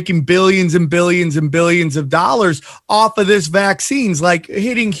that is making billions and billions and billions of dollars off of this vaccines, like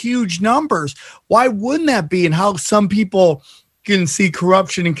hitting huge numbers? Why wouldn't that be? And how some people can see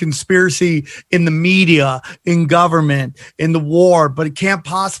corruption and conspiracy in the media, in government, in the war, but it can't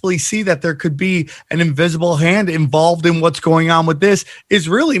possibly see that there could be an invisible hand involved in what's going on with this is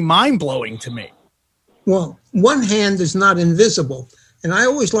really mind-blowing to me. Well, one hand is not invisible. And I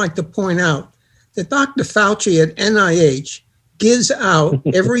always like to point out that Dr. Fauci at NIH gives out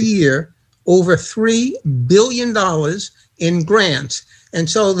every year over $3 billion in grants. And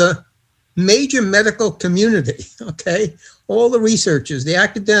so the major medical community, okay, all the researchers, the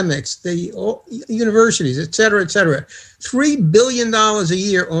academics, the universities, et cetera, $3 billion a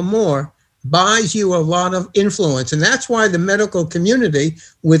year or more buys you a lot of influence. And that's why the medical community,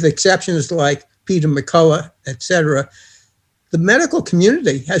 with exceptions like Peter McCullough, et cetera, the medical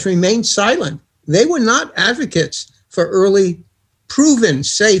community has remained silent. They were not advocates for early, proven,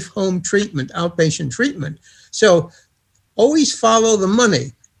 safe home treatment, outpatient treatment. So always follow the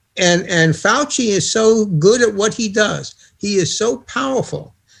money. And Fauci is so good at what he does. He is so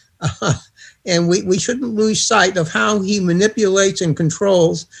powerful. And we shouldn't lose sight of how he manipulates and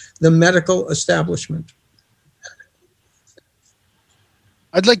controls the medical establishment.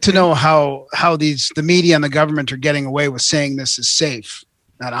 I'd like to know how the media and the government are getting away with saying this is safe,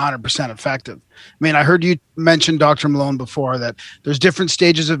 not 100% effective. I mean, I heard you mention, Dr. Malone, before that there's different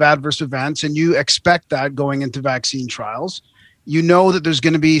stages of adverse events, and you expect that going into vaccine trials. You know that there's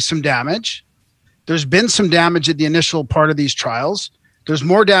going to be some damage. There's been some damage at the initial part of these trials. There's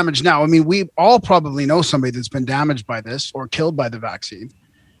more damage now. I mean, we all probably know somebody that's been damaged by this or killed by the vaccine.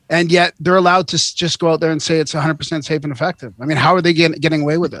 And yet they're allowed to just go out there and say it's 100% safe and effective. I mean, how are they getting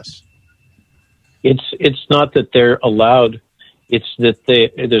away with this? It's not that they're allowed. It's that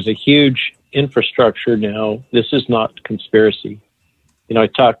there's a huge infrastructure now. This is not conspiracy. I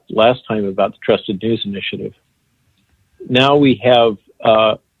talked last time about the Trusted News Initiative. Now we have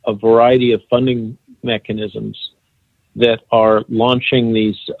a variety of funding mechanisms that are launching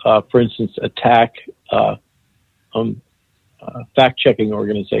these, for instance, fact-checking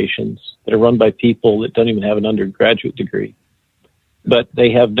organizations that are run by people that don't even have an undergraduate degree. But they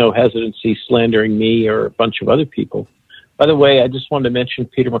have no hesitancy slandering me or a bunch of other people. By the way, I just wanted to mention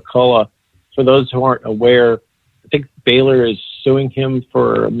Peter McCullough. For those who aren't aware, I think Baylor is suing him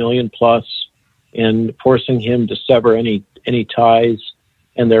for $1 million+ and forcing him to sever any ties.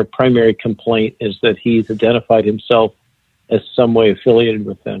 And their primary complaint is that he's identified himself as some way affiliated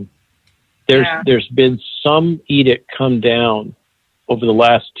with them. There's been some edict come down over the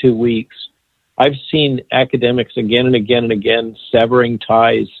last 2 weeks. I've seen academics again and again and again severing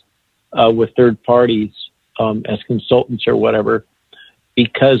ties with third parties as consultants or whatever,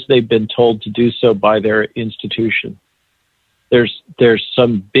 because they've been told to do so by their institution. There's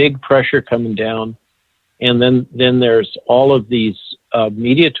some big pressure coming down, and then there's all of these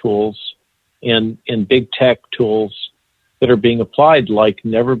media tools and big tech tools that are being applied like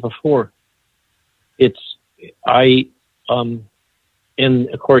never before. And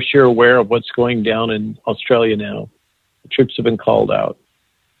of course you're aware of what's going down in Australia now. The troops have been called out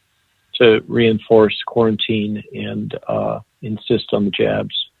to reinforce quarantine and insist on the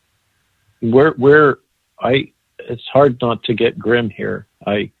jabs. It's hard not to get grim here.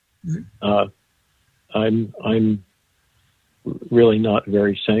 I'm really not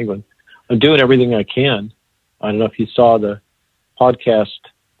very sanguine. I'm doing everything I can. I don't know if you saw the podcast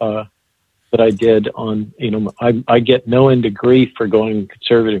that I did on, I get no end of grief for going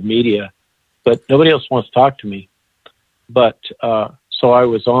conservative media, but nobody else wants to talk to me. But so I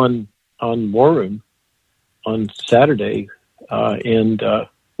was on War Room on Saturday and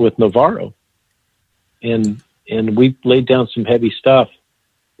with Navarro, and we laid down some heavy stuff.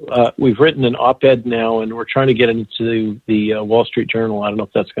 We've written an op-ed now, and we're trying to get into the Wall Street Journal. I don't know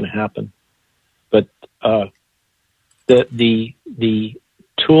if that's going to happen, but the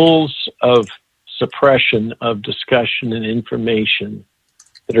tools of suppression of discussion and information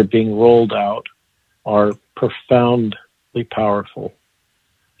that are being rolled out are profoundly powerful,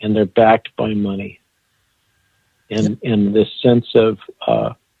 and they're backed by money. And this sense of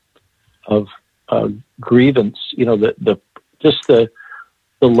grievance, the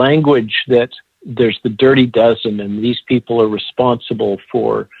language that there's the dirty dozen and these people are responsible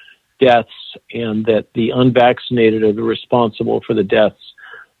for deaths, and that the unvaccinated are the responsible for the deaths.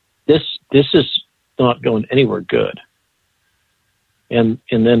 This is not going anywhere good. And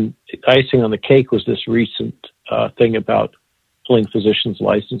then icing on the cake was this recent thing about pulling physicians'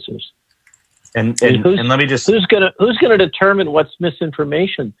 licenses. And let me just who's gonna determine what's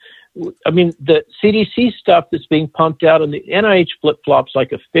misinformation? I mean, the CDC stuff that's being pumped out, and the NIH flip flops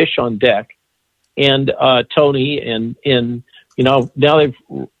like a fish on deck. And Tony and now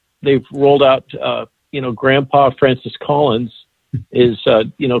they've rolled out Grandpa Francis Collins is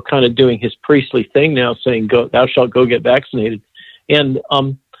kind of doing his priestly thing now, saying go, thou shalt go get vaccinated. And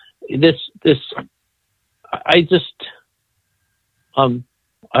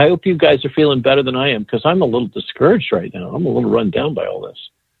I hope you guys are feeling better than I am, because I'm a little discouraged right now. I'm a little run down by all this.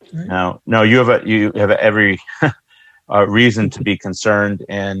 No, you have every reason to be concerned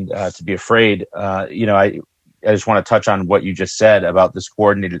and to be afraid. I just want to touch on what you just said about this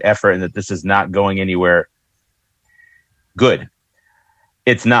coordinated effort, and that this is not going anywhere good.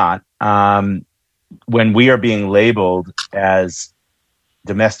 It's not. When we are being labeled as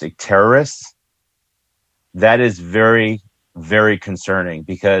domestic terrorists, that is very, very concerning,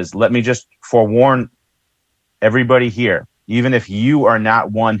 because let me just forewarn everybody here, even if you are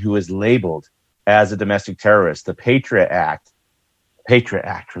not one who is labeled as a domestic terrorist, the Patriot Act,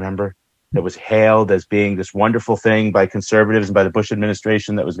 remember, that was hailed as being this wonderful thing by conservatives and by the Bush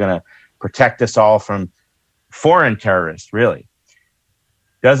administration that was going to protect us all from foreign terrorists, really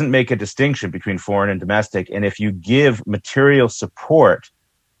doesn't make a distinction between foreign and domestic. And if you give material support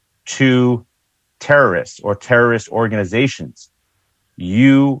to terrorists or terrorist organizations,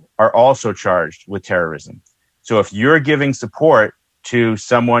 you are also charged with terrorism. So if you're giving support to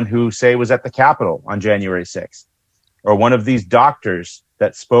someone who, say, was at the Capitol on January 6th, or one of these doctors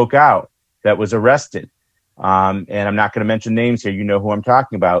that spoke out that was arrested, and I'm not going to mention names here, you know who I'm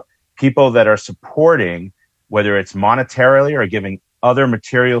talking about, people that are supporting, whether it's monetarily or giving other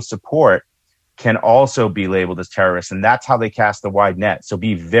material support, can also be labeled as terrorists. And that's how they cast the wide net. So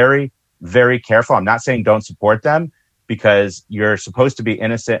be very, very careful. I'm not saying don't support them, because you're supposed to be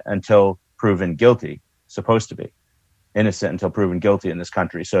innocent until proven guilty. Supposed to be innocent until proven guilty in this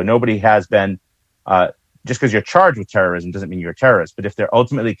country. So nobody has been, just because you're charged with terrorism doesn't mean you're a terrorist. But if they're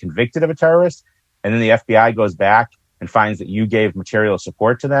ultimately convicted of a terrorist, and then the FBI goes back and finds that you gave material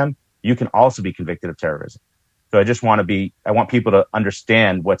support to them, you can also be convicted of terrorism. So I want people to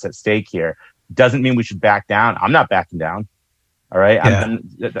understand what's at stake here. Doesn't mean we should back down. I'm not backing down. All right. Yeah.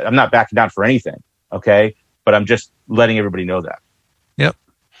 I'm not backing down for anything. Okay. But I'm just letting everybody know that. Yep.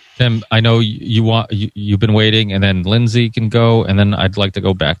 Tim, I know you've been waiting, and then Lindsay can go, and then I'd like to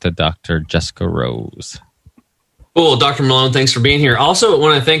go back to Dr. Jessica Rose. Cool. Dr. Malone, thanks for being here. Also, I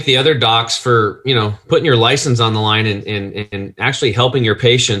want to thank the other docs for, putting your license on the line and actually helping your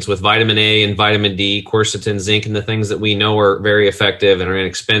patients with vitamin A and vitamin D, quercetin, zinc, and the things that we know are very effective and are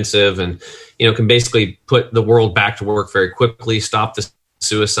inexpensive and, can basically put the world back to work very quickly, stop the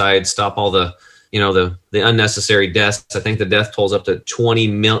suicide, stop all the unnecessary deaths. I think the death toll's up to 20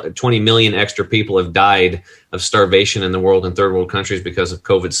 million extra people have died of starvation in the world in third world countries because of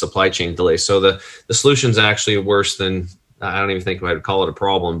COVID supply chain delays. So the solution's actually worse than, I don't even think I would call it a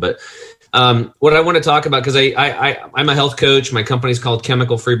problem. But What I want to talk about, because I'm a health coach. My company's called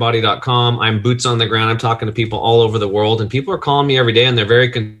chemicalfreebody.com. I'm boots on the ground. I'm talking to people all over the world, and people are calling me every day, and they're very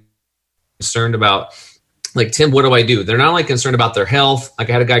concerned about, like, Tim, what do I do? They're not only concerned about their health. Like,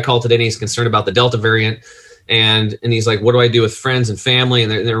 I had a guy call today, and he's concerned about the Delta variant, and he's like, what do I do with friends and family?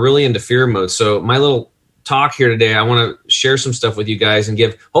 And they're really into fear mode. So my little talk here today, I want to share some stuff with you guys and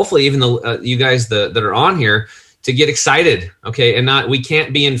give, hopefully, even you guys that are on here, to get excited, okay? And we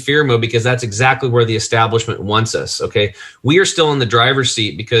can't be in fear mode, because that's exactly where the establishment wants us, okay? We are still in the driver's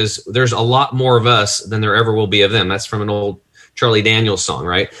seat because there's a lot more of us than there ever will be of them. That's from an old Charlie Daniels song,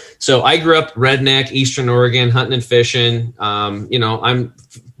 right? So I grew up redneck, Eastern Oregon, hunting and fishing. I'm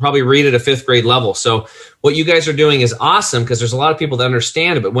probably read at a 5th grade level. So what you guys are doing is awesome, because there's a lot of people that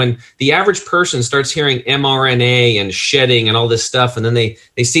understand it. But when the average person starts hearing mRNA and shedding and all this stuff, and then they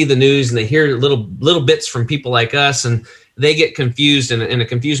see the news and they hear little bits from people like us, and they get confused, and a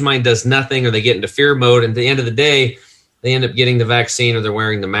confused mind does nothing, or they get into fear mode. And at the end of the day, they end up getting the vaccine, or they're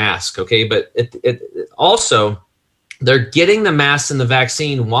wearing the mask. Okay. But it also, they're getting the mask and the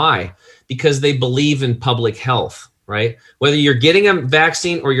vaccine. Why? Because they believe in public health. Right? Whether you're getting a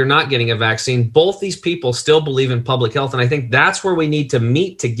vaccine or you're not getting a vaccine, both these people still believe in public health. And I think that's where we need to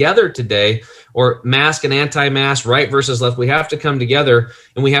meet together today, or mask and anti-mask, right versus left. We have to come together,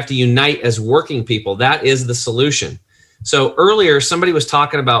 and we have to unite as working people. That is the solution. So earlier, somebody was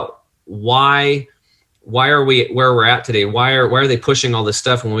talking about why are we where we're at today? Why are they pushing all this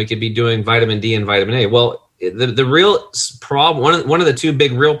stuff when we could be doing vitamin D and vitamin A? Well, the real problem, one of the two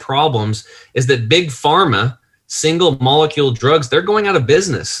big real problems, is that big pharma, single molecule drugs, they're going out of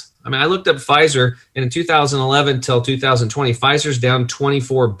business. I mean, I looked up Pfizer, and in 2011 till 2020, Pfizer's down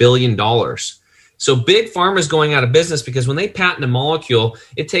 $24 billion. So big pharma is going out of business, because when they patent a molecule,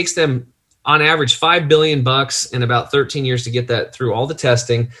 it takes them on average $5 billion and about 13 years to get that through all the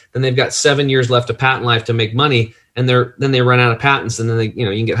testing. Then they've got 7 years left of patent life to make money, and then they run out of patents, and then you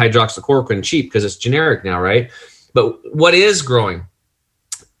can get hydroxychloroquine cheap because it's generic now, right? But what is growing?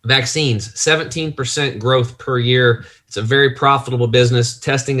 Vaccines, 17% growth per year. It's a very profitable business.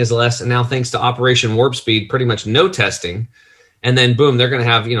 Testing is less. And now, thanks to Operation Warp Speed, pretty much no testing. And then boom, they're going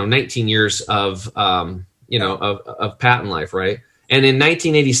to have, 19 years of patent life. Right. And in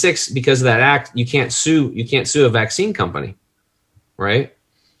 1986, because of that act, you can't sue a vaccine company. Right.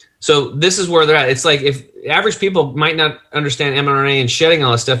 So this is where they're at. It's like, if average people might not understand mRNA and shedding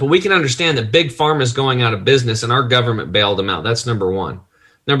all this stuff, but we can understand that big pharma is going out of business, and our government bailed them out. That's number one.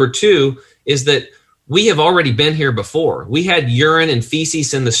 Number two is that we have already been here before. We had urine and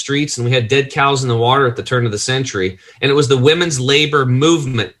feces in the streets, and we had dead cows in the water at the turn of the century. And it was the women's labor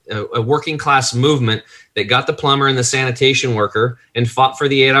movement, a working class movement, that got the plumber and the sanitation worker and fought for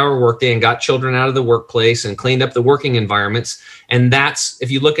the 8-hour workday and got children out of the workplace and cleaned up the working environments. And that's, if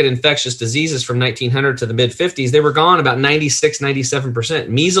you look at infectious diseases from 1900 to the mid-50s, they were gone about 96, 97%.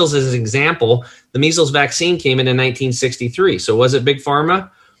 Measles is an example. The measles vaccine came in 1963. So was it big pharma?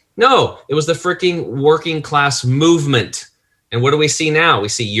 No, it was the freaking working class movement. And what do we see now? We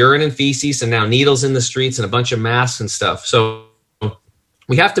see urine and feces, and now needles in the streets, and a bunch of masks and stuff. So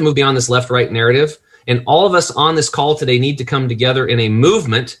we have to move beyond this left-right narrative. And all of us on this call today need to come together in a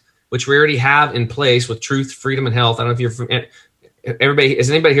movement, which we already have in place with Truth, Freedom, and Health. I don't know if is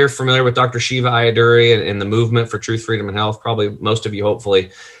anybody here familiar with Dr. Shiva Ayyadurai and the movement for Truth, Freedom, and Health? Probably most of you,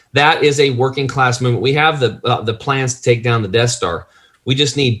 hopefully. That is a working class movement. We have the plans to take down the Death Star. We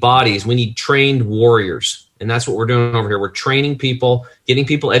just need bodies. We need trained warriors. And that's what we're doing over here. We're training people, getting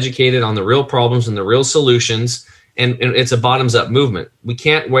people educated on the real problems and the real solutions. And it's a bottoms-up movement. We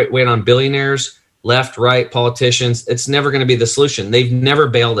can't wait on billionaires, left, right, politicians. It's never going to be the solution. They've never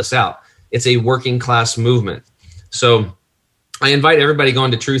bailed us out. It's a working class movement. So I invite everybody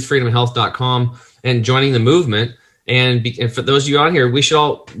going to truthfreedomhealth.com and joining the movement. And for those of you on here,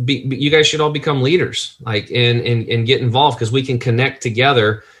 you guys should all become leaders, and get involved, because we can connect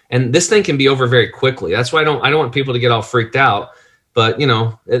together. And this thing can be over very quickly. That's why I don't want people to get all freaked out. But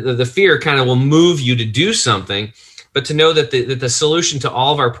the fear kind of will move you to do something. But to know that the solution to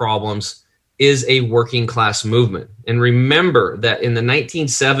all of our problems is a working class movement. And remember that in the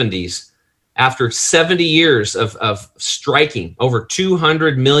 1970s, after 70 years of striking, over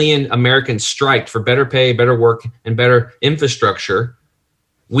 200 million Americans striked for better pay, better work, and better infrastructure,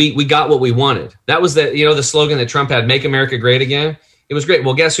 we got what we wanted. That was the slogan that Trump had, "Make America Great Again." It was great.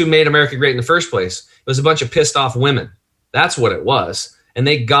 Well, guess who made America great in the first place? It was a bunch of pissed off women. That's what it was. And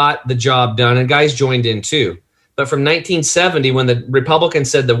they got the job done, and guys joined in too. But from 1970, when the Republicans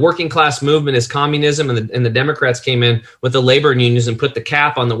said the working class movement is communism, and the Democrats came in with the labor unions and put the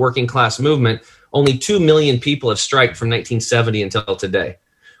cap on the working class movement, only 2 million people have striked from 1970 until today.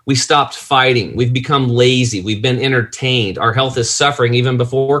 We stopped fighting. We've become lazy. We've been entertained. Our health is suffering even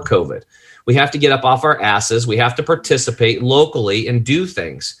before COVID. We have to get up off our asses. We have to participate locally and do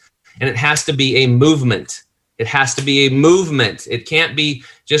things. And it has to be a movement. It has to be a movement. It can't be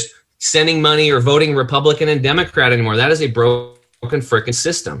just sending money or voting Republican and Democrat anymore. That is a broken frickin'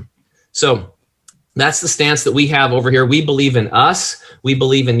 system. So that's the stance that we have over here. We believe in us. We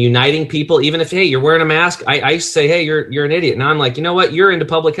believe in uniting people. Even if, hey, you're wearing a mask, I say, hey, you're an idiot. Now I'm like, you know what? You're into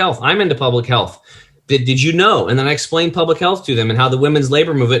public health. I'm into public health. Did you know? And then I explained public health to them and how the women's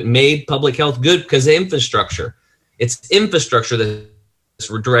labor movement made public health good because of infrastructure. It's infrastructure that's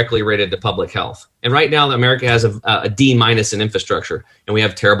directly related to public health. And right now, America has a D- in infrastructure, and we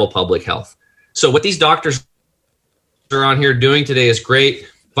have terrible public health. So what these doctors are on here doing today is great.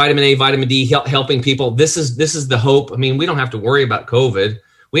 Vitamin A, vitamin D, helping people. This is the hope. I mean, we don't have to worry about COVID.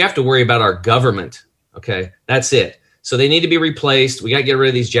 We have to worry about our government. Okay, that's it. So they need to be replaced. We got to get rid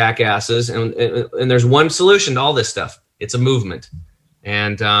of these jackasses. And there's one solution to all this stuff. It's a movement.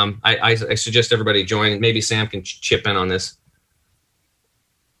 And I suggest everybody join. Maybe Sam can chip in on this.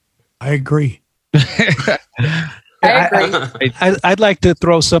 I agree. I'd like to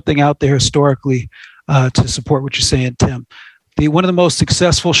throw something out there historically to support what you're saying, Tim. One of the most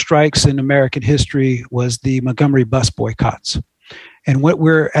successful strikes in American history was the Montgomery bus boycotts. And what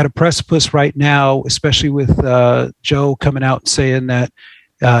we're at a precipice right now, especially with Joe coming out and saying that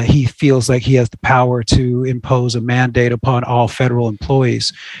he feels like he has the power to impose a mandate upon all federal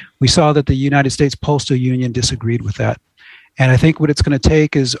employees. We saw that the United States Postal Union disagreed with that. And I think what it's going to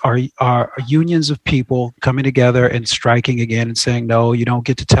take is our unions of people coming together and striking again and saying, no, you don't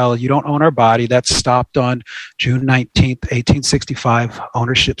get to tell, you don't own our body. That's stopped on June 19th, 1865.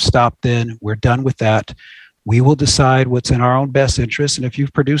 Ownership stopped then. We're done with that. We will decide what's in our own best interest. And if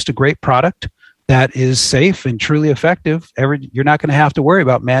you've produced a great product that is safe and truly effective, you're not going to have to worry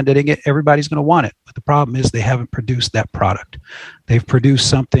about mandating it. Everybody's going to want it. But the problem is they haven't produced that product. They've produced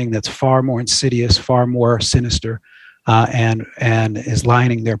something that's far more insidious, far more sinister, and is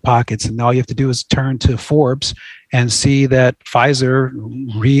lining their pockets. And all you have to do is turn to Forbes and see that Pfizer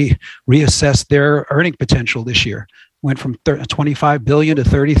reassessed their earning potential this year. Went from $25 billion to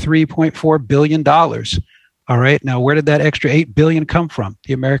 $33.4 billion. All right. Now, where did that extra $8 billion come from?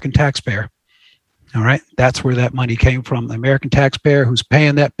 The American taxpayer. All right. That's where that money came from. The American taxpayer who's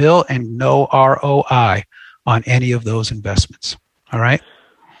paying that bill and no ROI on any of those investments. All right.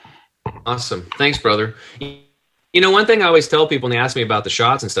 Awesome. Thanks, brother. You know, one thing I always tell people when they ask me about the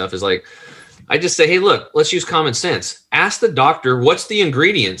shots and stuff is like, I just say, hey, look, let's use common sense. Ask the doctor, what's the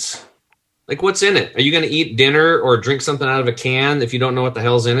ingredients? Like, what's in it? Are you going to eat dinner or drink something out of a can if you don't know what the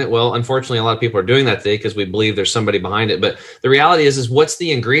hell's in it? Well, unfortunately, a lot of people are doing that today because we believe there's somebody behind it. But the reality is what's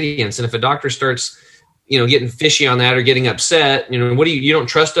the ingredients? And if a doctor starts, getting fishy on that or getting upset, what do you don't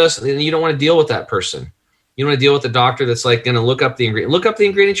trust us? Then you don't want to deal with that person. You want to deal with the doctor that's like going to look up the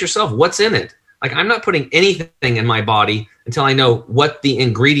ingredients yourself. What's in it? Like, I'm not putting anything in my body until I know what the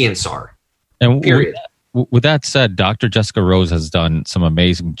ingredients are. And period. With that said, Dr. Jessica Rose has done some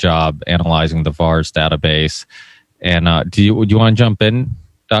amazing job analyzing the VAERS database. And would you want to jump in,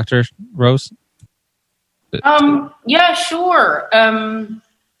 Dr. Rose? Yeah, sure. I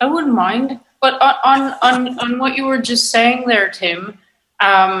wouldn't mind. But on what you were just saying there, Tim,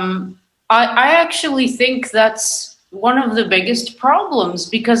 I actually think that's one of the biggest problems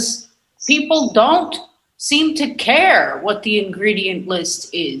because people don't seem to care what the ingredient list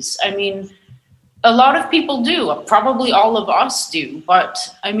is. I mean, a lot of people do. Probably all of us do. But,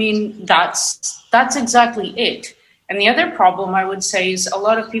 I mean, that's exactly it. And the other problem, I would say, is a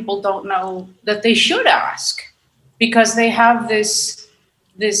lot of people don't know that they should ask because they have this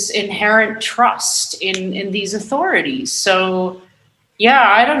inherent trust in these authorities. So, yeah,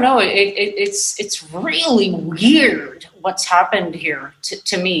 I don't know. It's really weird what's happened here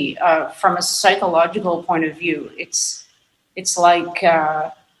to me from a psychological point of view. It's like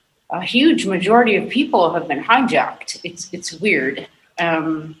a huge majority of people have been hijacked. It's weird.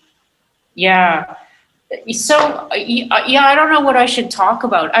 Yeah. So I don't know what I should talk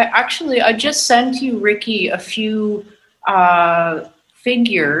about. I just sent you, Ricky, a few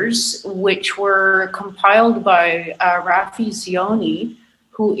figures which were compiled by Rafi Zioni,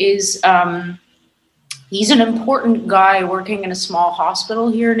 who is he's an important guy working in a small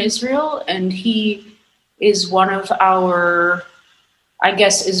hospital here in Israel, and he is one of our, I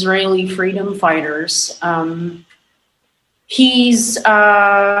guess, Israeli freedom fighters. He's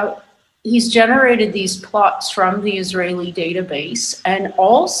generated these plots from the Israeli database and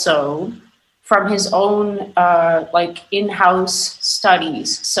also from his own in-house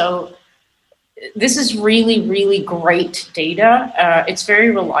studies. So this is really, really great data. It's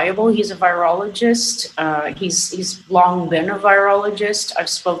very reliable. He's a virologist. He's long been a virologist. I've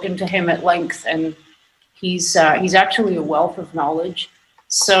spoken to him at length, and he's actually a wealth of knowledge.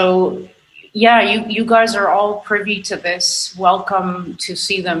 So, yeah, you guys are all privy to this. Welcome to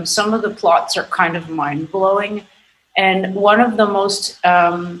see them. Some of the plots are kind of mind-blowing. And one of the most,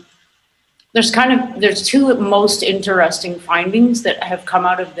 there's two most interesting findings that have come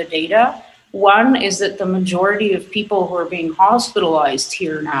out of the data. One is that the majority of people who are being hospitalized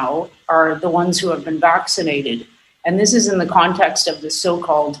here now are the ones who have been vaccinated. And this is in the context of the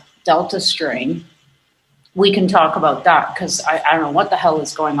so-called Delta strain. We can talk about that because I don't know what the hell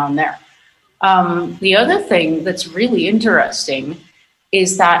is going on there. The other thing that's really interesting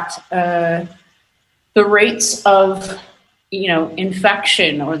is that the rates of,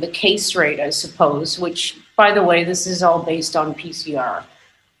 infection, or the case rate, I suppose, which, by the way, this is all based on PCR,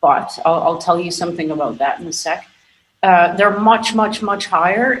 but I'll tell you something about that in a sec. They're much, much, much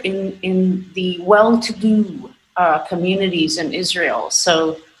higher in the well-to-do communities in Israel.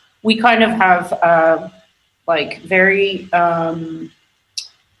 So we kind of have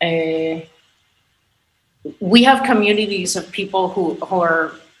we have communities of people who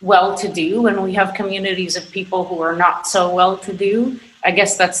are well-to-do, and we have communities of people who are not so well-to-do. I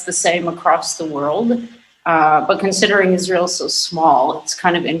guess that's the same across the world. But considering Israel is so small, it's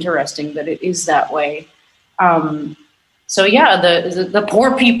kind of interesting that it is that way. So yeah, the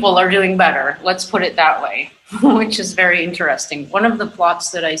poor people are doing better. Let's put it that way, which is very interesting. One of the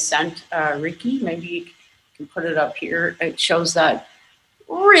plots that I sent Ricky, maybe you can put it up here. It shows that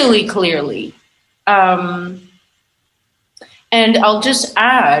really clearly. And I'll just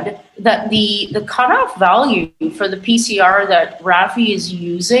add that the cutoff value for the PCR that Rafi is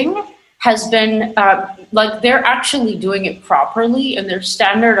using has been, they're actually doing it properly, and they're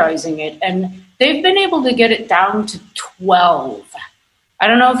standardizing it, and they've been able to get it down to 12. I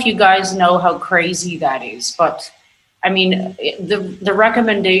don't know if you guys know how crazy that is, but I mean, the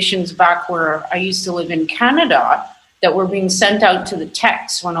recommendations back where I used to live in Canada that were being sent out to the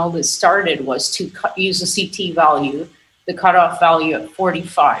techs when all this started was to use a CT value, the cutoff value at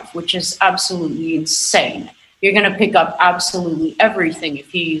 45, which is absolutely insane. You're going to pick up absolutely everything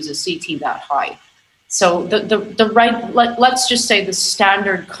if you use a CT that high. So let's just say the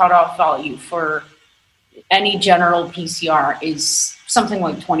standard cutoff value for any general PCR is something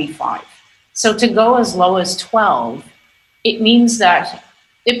like 25. So to go as low as 12,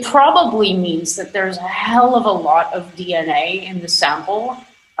 it probably means that there's a hell of a lot of DNA in the sample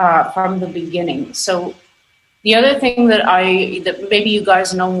from the beginning. So the other thing that maybe you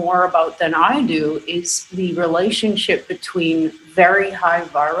guys know more about than I do is the relationship between very high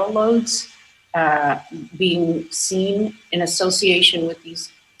viral loads being seen in association with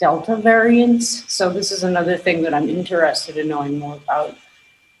these Delta variants. So this is another thing that I'm interested in knowing more about.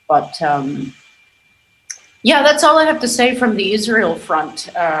 But yeah, that's all I have to say from the Israel front.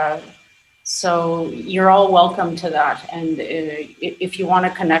 So you're all welcome to that. And if you want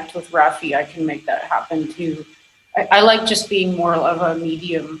to connect with Rafi, I can make that happen too. I like just being more of a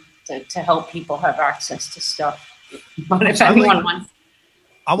medium to help people have access to stuff. But if anyone wants...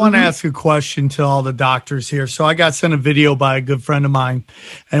 I want to ask a question to all the doctors here. So I got sent a video by a good friend of mine,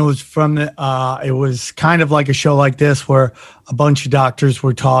 and it was it was kind of like a show like this where a bunch of doctors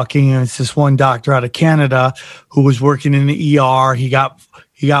were talking, and it's this one doctor out of Canada who was working in the ER. He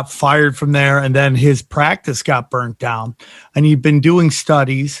got fired from there, and then his practice got burnt down. And he'd been doing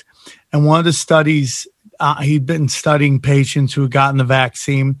studies, and one of the studies, he'd been studying patients who had gotten the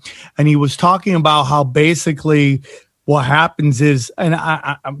vaccine, and he was talking about how basically what happens is, and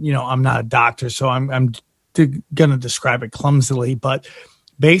I'm not a doctor, so I'm going to describe it clumsily, but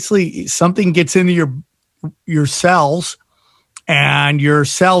basically something gets into your cells, and your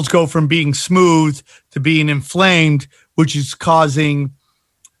cells go from being smooth to being inflamed, which is causing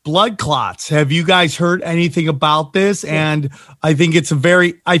blood clots. Have you guys heard anything about this? And I think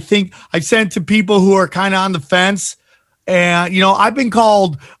I think I've sent to people who are kind of on the fence. And, I've been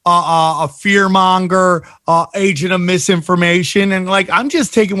called a fearmonger, agent of misinformation. And I'm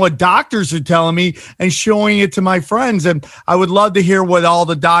just taking what doctors are telling me and showing it to my friends. And I would love to hear what all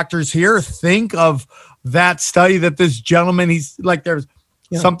the doctors here think of that study that this gentleman, he's like, there's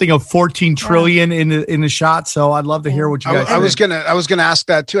something of 14 trillion in the shot. So I'd love to hear what you guys think. I was gonna ask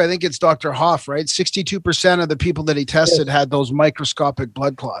that too. I think it's Dr. Hoff, right? 62% of the people that he tested had those microscopic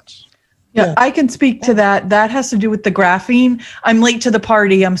blood clots. Yeah, I can speak to that. That has to do with the graphene. I'm late to the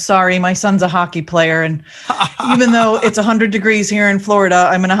party. I'm sorry. My son's a hockey player. And even though it's 100 degrees here in Florida,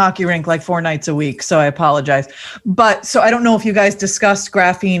 I'm in a hockey rink 4 nights a week. So I apologize. But so I don't know if you guys discussed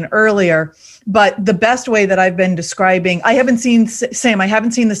graphene earlier. But the best way that I've been describing, I haven't seen, Sam, I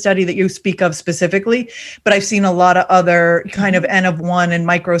haven't seen the study that you speak of specifically, but I've seen a lot of other kind of N of 1 and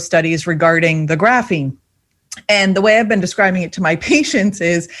micro studies regarding the graphene. And the way I've been describing it to my patients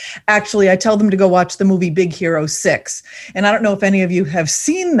is actually I tell them to go watch the movie Big Hero 6. And I don't know if any of you have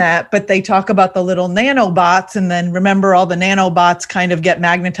seen that, but they talk about the little nanobots, and then remember all the nanobots kind of get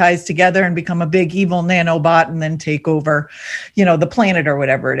magnetized together and become a big evil nanobot and then take over, the planet or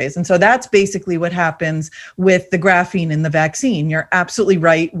whatever it is. And so that's basically what happens with the graphene in the vaccine. You're absolutely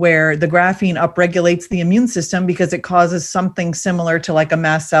right, where the graphene upregulates the immune system because it causes something similar to like a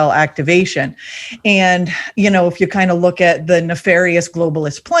mast cell activation. And if you kind of look at the nefarious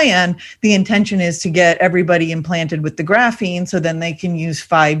globalist plan, the intention is to get everybody implanted with the graphene so then they can use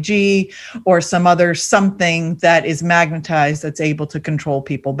 5G or some other something that is magnetized that's able to control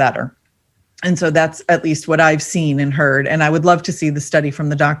people better. And so that's at least what I've seen and heard. And I would love to see the study from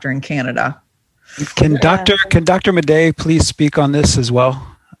the doctor in Canada. Can Dr. Madej please speak on this as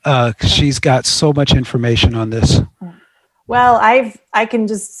well? She's got so much information on this. Well, I can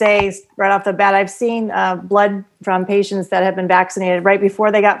just say right off the bat, I've seen blood from patients that have been vaccinated right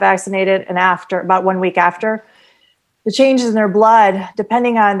before they got vaccinated and after, about 1 week after. The changes in their blood,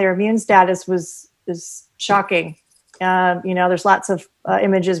 depending on their immune status, is shocking. There's lots of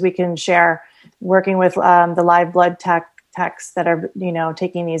images we can share working with the live blood techs that are,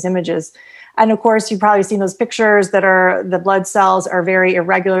 taking these images. And of course, you've probably seen those pictures that are the blood cells are very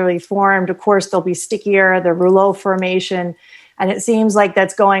irregularly formed. Of course, they'll be stickier, the rouleau formation. And it seems like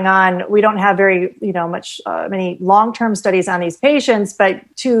that's going on. We don't have very, many long-term studies on these patients, but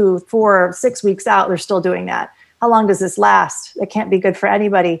 2, 4, 6 weeks out, they're still doing that. How long does this last? It can't be good for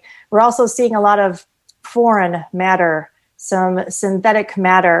anybody. We're also seeing a lot of foreign matter, some synthetic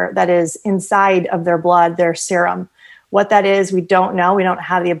matter that is inside of their blood, their serum. What that is, we don't know. We don't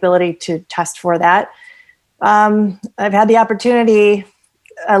have the ability to test for that. I've had the opportunity,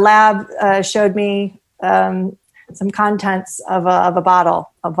 a lab showed me some contents of a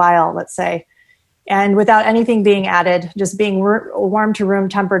bottle, a vial, let's say, and without anything being added, just being warm to room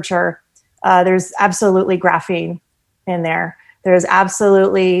temperature, there's absolutely graphene in there. There's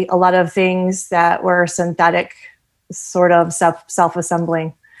absolutely a lot of things that were synthetic, sort of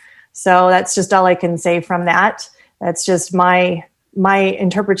self-assembling. So that's just all I can say from that. That's just my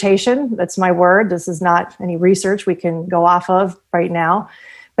interpretation. That's my word. This is not any research we can go off of right now,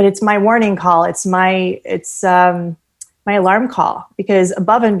 but it's my warning call. It's my alarm call, because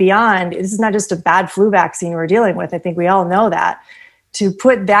above and beyond, this is not just a bad flu vaccine we're dealing with. I think we all know that. To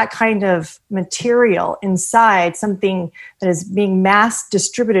put that kind of material inside something that is being mass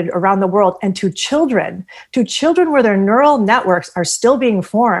distributed around the world and to children where their neural networks are still being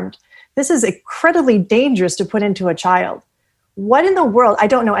formed, this is incredibly dangerous to put into a child. What in the world? I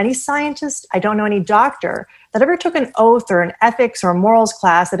don't know any scientist, I don't know any doctor that ever took an oath or an ethics or morals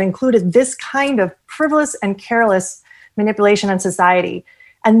class that included this kind of frivolous and careless manipulation in society.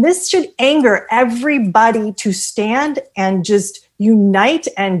 And this should anger everybody to stand and just unite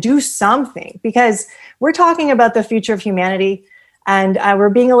and do something, because we're talking about the future of humanity. And we're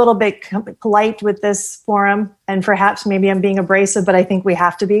being a little bit polite with this forum, and perhaps maybe I'm being abrasive, but I think we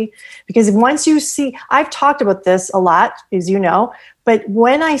have to be, because once you see, I've talked about this a lot, as you know, but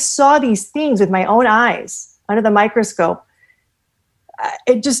when I saw these things with my own eyes under the microscope,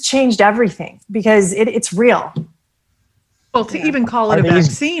 it just changed everything, because it's real. Well, to even call it a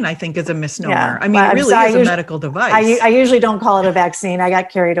vaccine, I think, is a misnomer. Yeah, I mean, it really is a medical device. I usually don't call it a vaccine. I got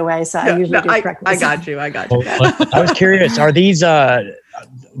carried away, so I usually do correct myself. I got you. Well, I was curious, are these the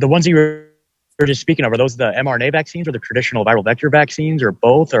ones you were just speaking of, are those the mRNA vaccines or the traditional viral vector vaccines, or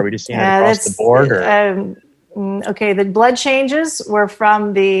both? Or are we just seeing it across the board? Okay, the blood changes were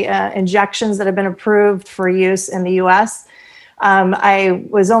from the injections that have been approved for use in the U.S., I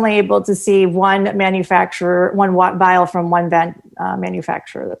was only able to see one manufacturer, one vial from one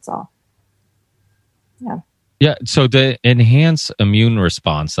manufacturer. That's all. Yeah. Yeah. So the enhanced immune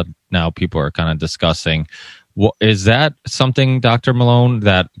response that now people are kind of discussing, is that something, Dr. Malone,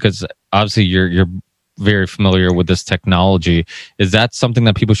 that, because obviously you're very familiar with this technology, is that something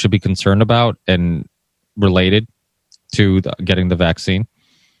that people should be concerned about and related to getting the vaccine?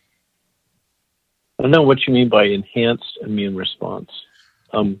 I don't know what you mean by enhanced immune response.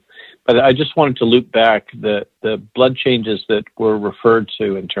 But I just wanted to loop back the blood changes that were referred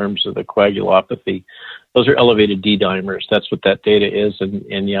to in terms of the coagulopathy. Those are elevated D dimers. That's what that data is.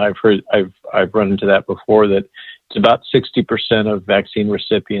 And yeah, I've run into that before, that it's about 60% of vaccine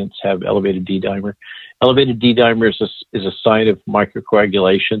recipients have elevated D dimer. Elevated D dimer is a sign of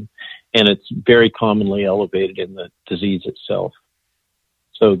microcoagulation, and it's very commonly elevated in the disease itself.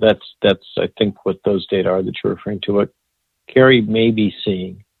 So that's I think what those data are that you're referring to. What Carrie may be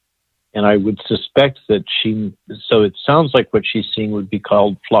seeing, and I would suspect that so it sounds like what she's seeing would be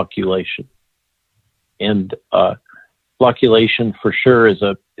called flocculation. And flocculation for sure is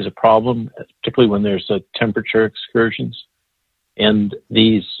a problem, particularly when there's temperature excursions. And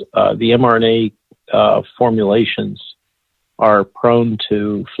these the mRNA formulations are prone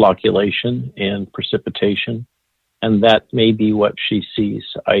to flocculation and precipitation, and that may be what she sees.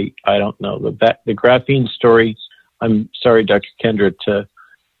 I don't know. The graphene story, I'm sorry, Dr. Kendra,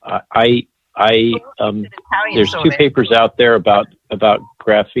 there's two papers out there about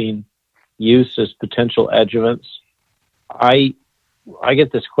graphene use as potential adjuvants. I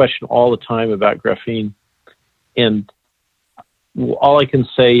get this question all the time about graphene, and all I can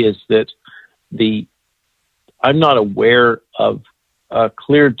say is that I'm not aware of a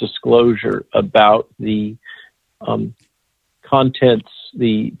clear disclosure about the contents,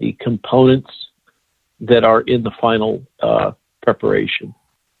 the components that are in the final preparation.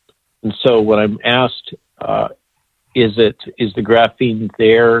 And so when I'm asked, is the graphene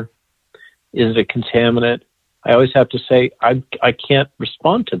there? Is it a contaminant? I always have to say I can't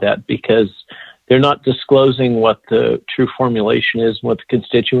respond to that because they're not disclosing what the true formulation is, what the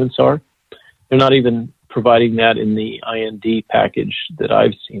constituents are. They're not even providing that in the IND package that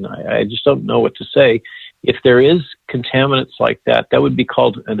I've seen. I just don't know what to say. If there is contaminants like that, that would be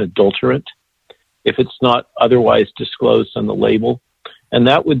called an adulterant if it's not otherwise disclosed on the label. And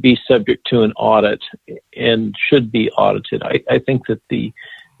that would be subject to an audit and should be audited. I think that this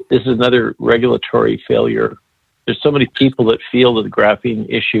is another regulatory failure. There's so many people that feel that the graphene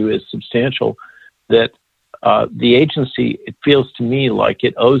issue is substantial that the agency, it feels to me like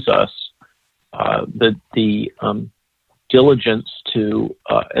it owes us the diligence to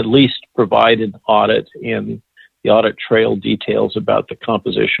at least provide an audit and the audit trail details about the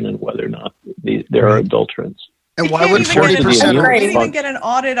composition and whether or not there are adulterants. And why would 40%? We can't even get an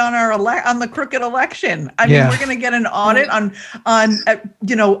audit on on the crooked election. I mean, we're going to get an audit on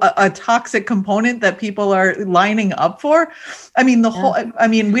a toxic component that people are lining up for. I mean,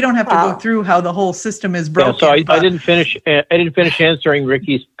 we don't have to go through how the whole system is broken. Yeah, so I didn't finish answering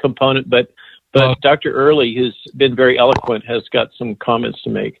Ricky's component, but Dr. Early, who's been very eloquent, has got some comments to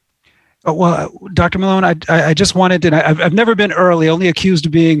make. Oh, well, Dr. Malone, I just wanted to. I've never been early, only accused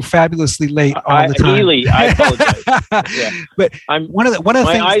of being fabulously late all the time. Ely, I apologize. Yeah. But one of the my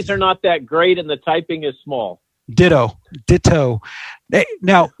things, eyes are not that great, and the typing is small. Ditto.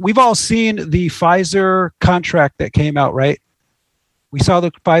 Now we've all seen the Pfizer contract that came out, right? We saw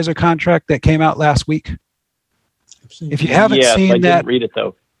the Pfizer contract that came out last week. If you haven't seen I that, didn't read it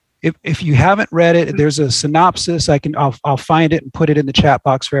though. If you haven't read it, there's a synopsis. I'll find it and put it in the chat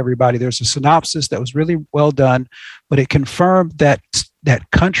box for everybody. There's a synopsis that was really well done, but it confirmed that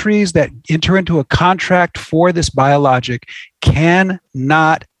countries that enter into a contract for this biologic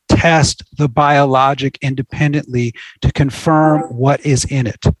cannot test the biologic independently to confirm what is in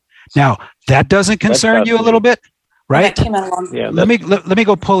it. Now, that doesn't concern you a little bit, right? Let me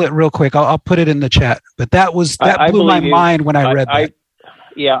go pull it real quick. I'll put it in the chat. But that blew my mind when I read that.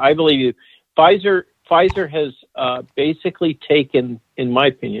 Yeah, I believe you. Pfizer has basically taken, in my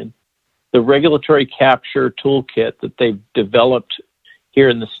opinion, the regulatory capture toolkit that they've developed here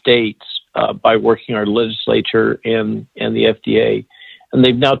in the States by working our legislature and the FDA, and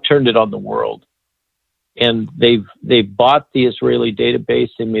they've now turned it on the world. And they've bought the Israeli database.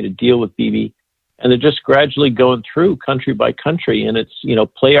 They made a deal with BB, and they're just gradually going through country by country. And it's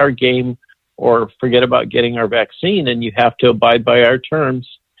play our game or forget about getting our vaccine, and you have to abide by our terms.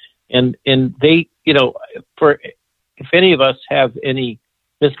 And they, if any of us have any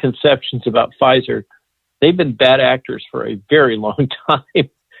misconceptions about Pfizer, they've been bad actors for a very long time.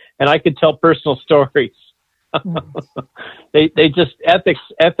 And I could tell personal stories. They just,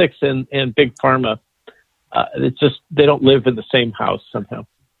 ethics and big pharma, it's just, they don't live in the same house somehow.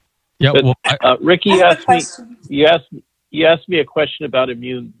 Yeah. But, Ricky, you asked me a question about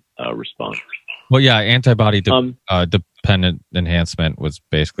immune response. Well, yeah, antibody dependent enhancement was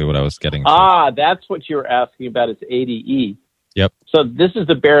basically what I was getting to. That's what you were asking about, is ADE. Yep. So this is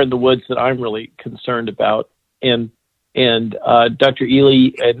the bear in the woods that I'm really concerned about. And Dr.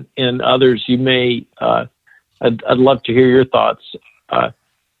 Ely and others, you may, I'd love to hear your thoughts.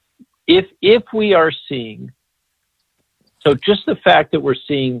 If we are seeing, so just the fact that we're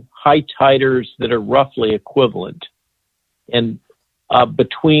seeing high titers that are roughly equivalent, and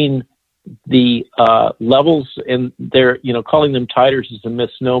between the levels, and they're, calling them titers is a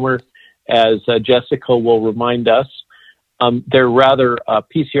misnomer, as Jessica will remind us. They're rather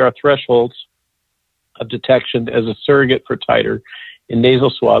PCR thresholds of detection as a surrogate for titer. in nasal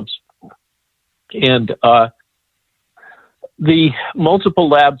swabs. And the multiple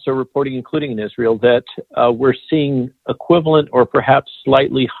labs are reporting, including in Israel, that we're seeing equivalent or perhaps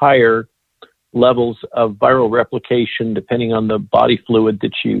slightly higher levels of viral replication, depending on the body fluid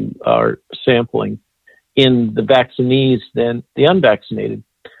that you are sampling, in the vaccinees than the unvaccinated.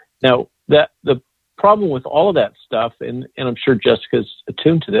 Now, the problem with all of that stuff, and I'm sure Jessica's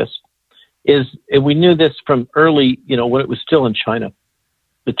attuned to this, is, and we knew this from early, when it was still in China.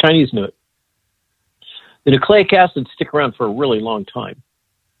 The Chinese knew it. The nucleic acids stick around for a really long time.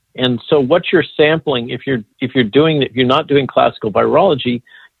 And so what you're sampling, if you're not doing classical virology,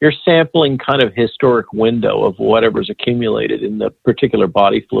 you're sampling kind of historic window of whatever's accumulated in the particular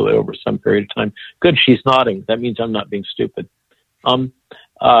body fluid over some period of time. Good, she's nodding. That means I'm not being stupid.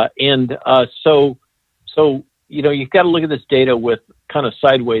 So you've got to look at this data with kind of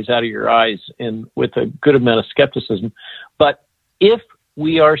sideways out of your eyes and with a good amount of skepticism. But if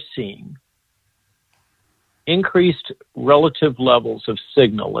we are seeing increased relative levels of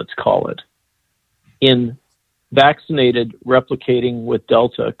signal, let's call it, in vaccinated replicating with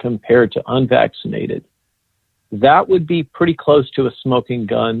Delta compared to unvaccinated, that would be pretty close to a smoking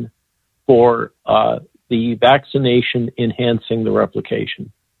gun for the vaccination enhancing the replication.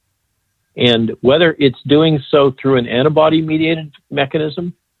 And whether it's doing so through an antibody-mediated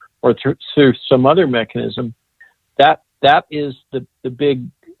mechanism or through some other mechanism, that is the big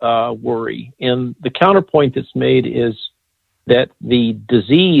worry. And the counterpoint that's made is that the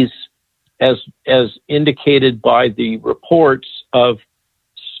disease, as indicated by the reports of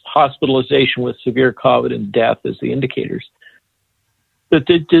hospitalization with severe COVID and death as the indicators, that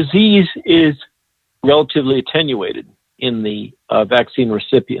the disease is relatively attenuated in the vaccine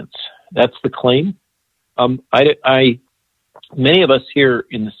recipients. That's the claim. Many of us here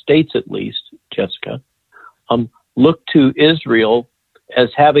in the States, at least, Jessica, look to Israel as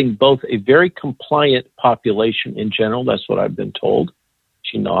having both a very compliant population in general. That's what I've been told.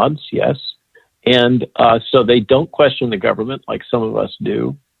 She nods, yes. And so they don't question the government like some of us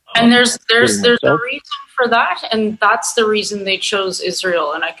do. And there's a reason for that, and that's the reason they chose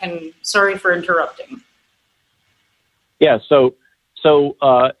Israel. And sorry for interrupting. Yeah, so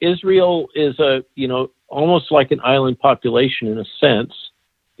Israel is almost like an island population in a sense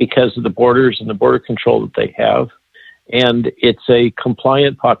because of the borders and the border control that they have. And it's a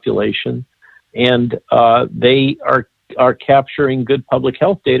compliant population, and they are capturing good public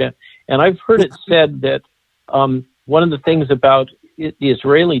health data. And I've heard it said that one of the things about the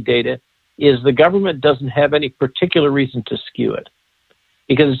Israeli data is the government doesn't have any particular reason to skew it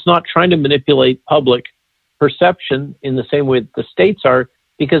because it's not trying to manipulate public perception in the same way that the states are,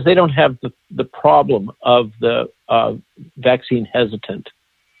 because they don't have the problem of the vaccine hesitant.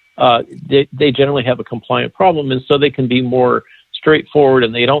 They generally have a compliant problem, and so they can be more straightforward,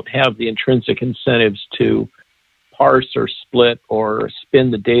 and they don't have the intrinsic incentives to parse or split or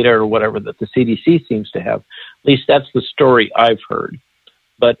spin the data or whatever that the CDC seems to have. At least that's the story I've heard.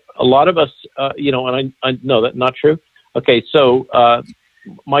 But a lot of us, and I know that's not true. Okay, so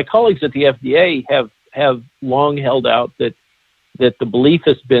my colleagues at the FDA have long held out that the belief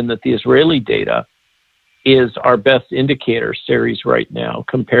has been that the Israeli data is our best indicator series right now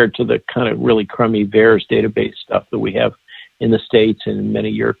compared to the kind of really crummy VAERS database stuff that we have in the States and in many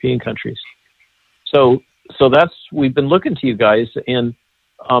European countries. So we've been looking to you guys, and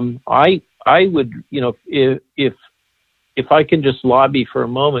I would, if I can just lobby for a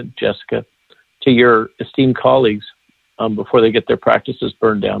moment, Jessica, to your esteemed colleagues before they get their practices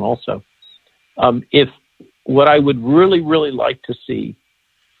burned down also. If what I would really, really like to see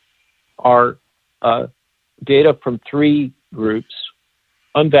are data from 3 groups: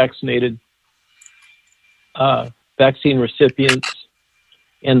 unvaccinated, vaccine recipients,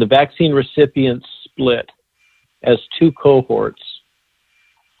 and the vaccine recipients split as 2 cohorts.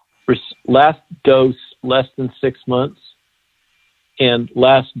 Last dose less than 6 months, and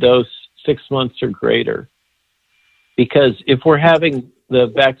last dose 6 months or greater. Because if we're having the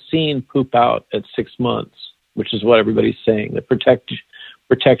vaccine poop out at 6 months, which is what everybody's saying, the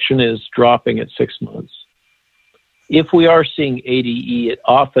protection is dropping at 6 months. If we are seeing ADE, it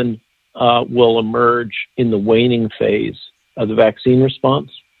often will emerge in the waning phase of the vaccine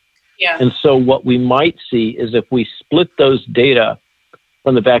response. Yeah. And so what we might see is if we split those data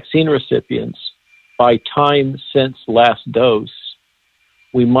from the vaccine recipients by time since last dose,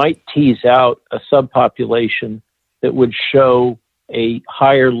 we might tease out a subpopulation that would show a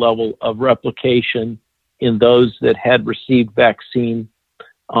higher level of replication in those that had received vaccine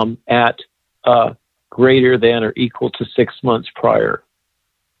at greater than or equal to 6 months prior.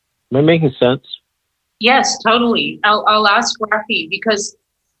 Am I making sense? Yes, totally. I'll ask Rafi because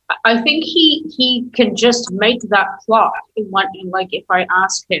I think he can just make that plot like if I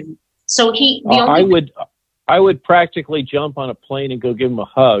ask him. So I would practically jump on a plane and go give him a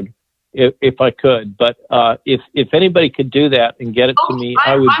hug if I could. But if anybody could do that and get it to me,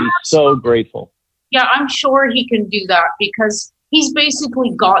 I would be so grateful. Yeah, I'm sure he can do that because he's basically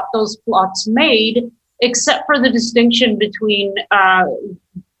got those plots made, except for the distinction between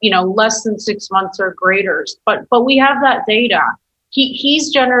less than 6 months or graders. But we have that data.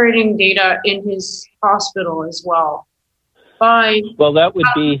 He's generating data in his hospital as well. Well, that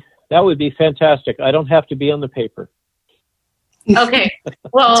would be fantastic. I don't have to be on the paper. Okay.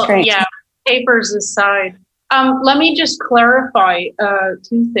 Well, yeah, papers aside. Let me just clarify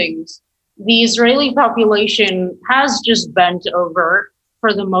 2 things. The Israeli population has just bent over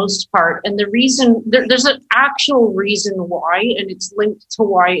for the most part. And the reason, there's an actual reason why, and it's linked to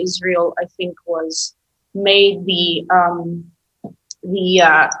why Israel, I think, was made the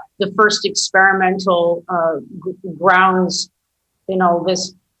first experimental grounds in all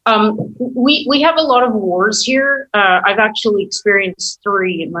this. We have a lot of wars here. I've actually experienced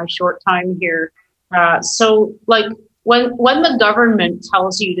 3 in my short time here. So like when the government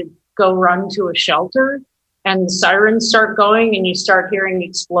tells you to go run to a shelter and the sirens start going and you start hearing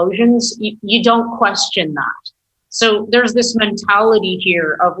explosions, you don't question that. So there's this mentality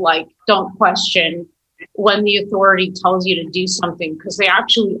here of like, don't question when the authority tells you to do something because they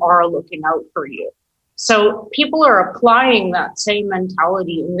actually are looking out for you. So people are applying that same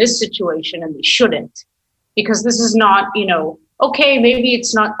mentality in this situation, and they shouldn't, because this is not, okay, maybe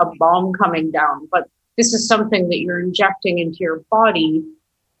it's not a bomb coming down, but this is something that you're injecting into your body.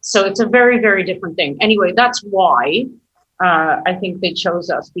 So it's a very, very different thing. Anyway, that's why I think they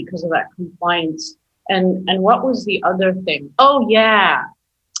chose us, because of that compliance. And what was the other thing? Oh, yeah.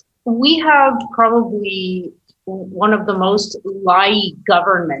 We have probably one of the most lie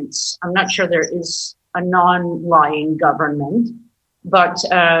governments. I'm not sure there is a non-lying government, but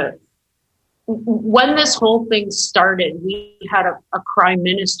when this whole thing started, we had a prime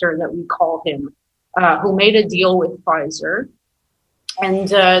minister that we call him, who made a deal with Pfizer. And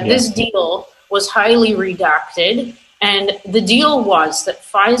this deal was highly redacted. And the deal was that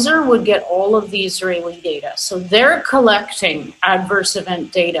Pfizer would get all of the Israeli data. So they're collecting adverse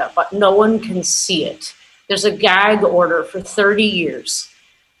event data, but no one can see it. There's a gag order for 30 years.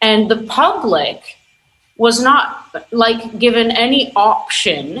 And the public was not given any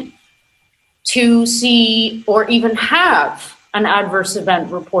option to see or even have an adverse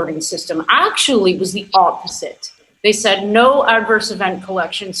event reporting system. Actually, it was the opposite. They said no adverse event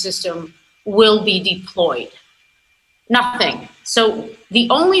collection system will be deployed. Nothing. So the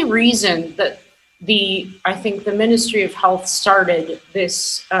only reason that I think the Ministry of Health started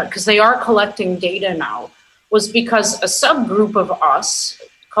this, because they are collecting data now, was because a subgroup of us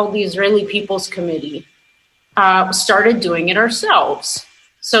called the Israeli People's Committee started doing it ourselves.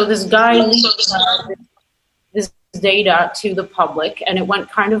 So this guy leaked this data to the public, and it went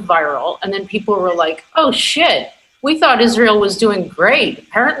kind of viral. And then people were like, oh, shit, we thought Israel was doing great.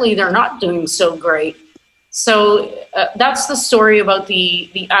 Apparently, they're not doing so great. So that's the story about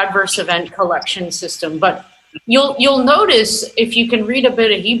the adverse event collection system. But you'll notice, if you can read a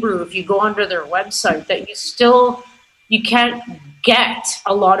bit of Hebrew, if you go onto their website, that you can't get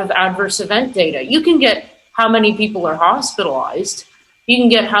a lot of adverse event data. You can get how many people are hospitalized. You can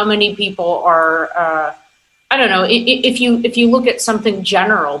get how many people are, I don't know, if you look at something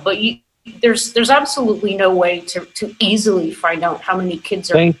general, but there's absolutely no way to easily find out how many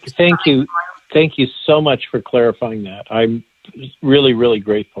kids are. Thank you so much for clarifying that. I'm really, really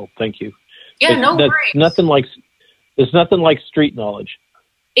grateful. Thank you. Yeah, no worries. There's nothing like street knowledge.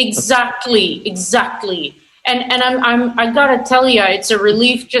 Exactly. And I gotta tell you, it's a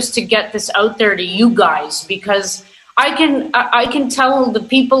relief just to get this out there to you guys, because I can tell the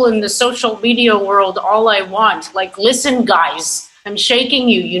people in the social media world all I want. Like, listen, guys, I'm shaking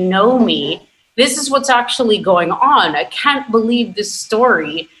you. You know me. This is what's actually going on. I can't believe this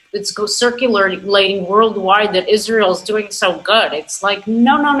story that's circulating worldwide that Israel's doing so good. It's like,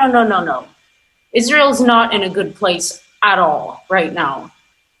 no. Israel's not in a good place at all right now.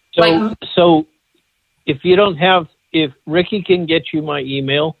 So if Ricky can get you my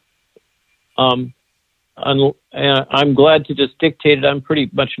email, I'm glad to just dictate it. I'm pretty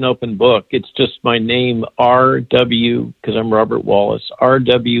much an open book. It's just my name, RW, because I'm Robert Wallace,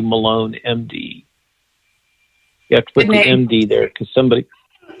 RW Malone, MD. You have to put the MD there because somebody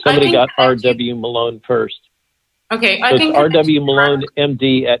got RW Malone first. Okay, so it's RW Malone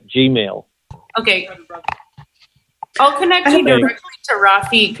MD at Gmail. Okay. I'll connect you directly to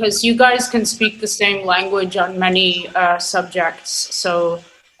Rafi because you guys can speak the same language on many subjects. So,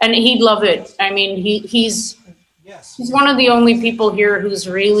 and he'd love it. I mean, he's one of the only people here who's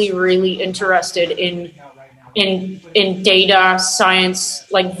really, really interested in data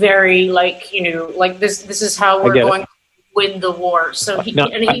science, like very, like, you know, like this is how we're going to win the war. So he knows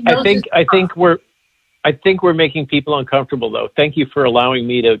I think we're making people uncomfortable, though. Thank you for allowing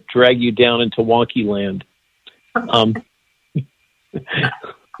me to drag you down into wonky land.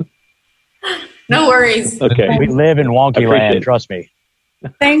 No worries. Okay. We live in wonky land, trust me.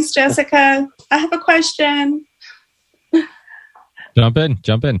 Thanks, Jessica. I have a question. Jump in.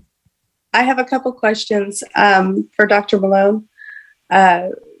 I have a couple questions for Dr. Malone.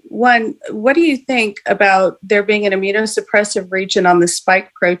 One, what do you think about there being an immunosuppressive region on the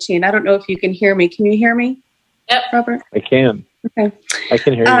spike protein? I don't know if you can hear me. Can you hear me? Yep. Robert? I can. Okay. I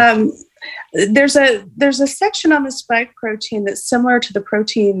can hear you. There's a section on the spike protein that's similar to the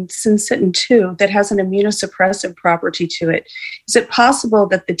protein syncytin-2 that has an immunosuppressive property to it. Is it possible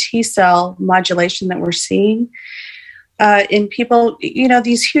that the T cell modulation that we're seeing in people, you know,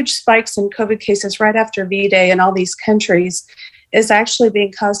 these huge spikes in COVID cases right after V-Day in all these countries is actually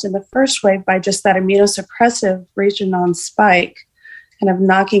being caused in the first wave by just that immunosuppressive region on spike, kind of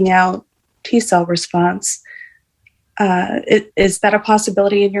knocking out T cell response? Is that a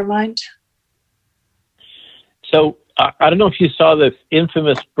possibility in your mind? So I don't know if you saw the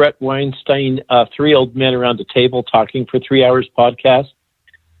infamous Brett Weinstein, Three Old Men Around a Table Talking for 3 Hours podcast,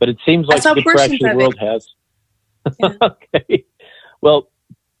 but it seems like the fraction the world has. Yeah. Okay. Well,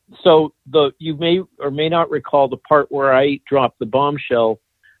 so you may or may not recall the part where I dropped the bombshell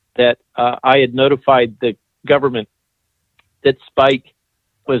that I had notified the government that spike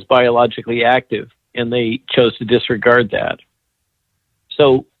was biologically active, and they chose to disregard that.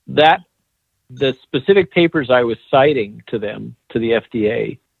 So that the specific papers I was citing to them, to the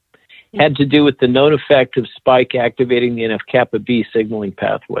FDA, had to do with the known effect of spike activating the NF-kappa B signaling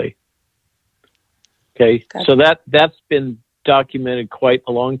pathway. Okay, so that's been documented quite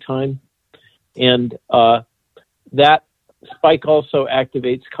a long time, and that spike also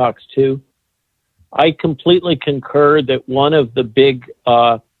activates COX-2. I completely concur that one of the big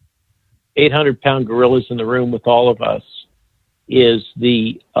 800-pound gorillas in the room with all of us is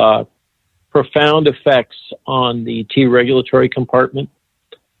the profound effects on the T regulatory compartment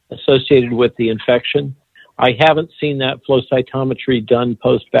associated with the infection. I haven't seen that flow cytometry done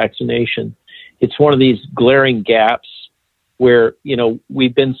post-vaccination. It's one of these glaring gaps where, you know,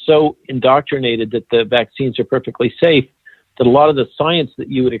 we've been so indoctrinated that the vaccines are perfectly safe that a lot of the science that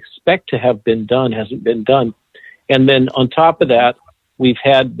you would expect to have been done hasn't been done. And then on top of that, we've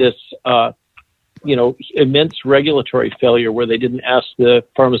had this, immense regulatory failure where they didn't ask the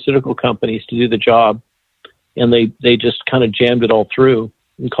pharmaceutical companies to do the job, and they just kind of jammed it all through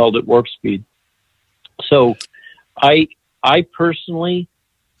and called it warp speed. So I personally,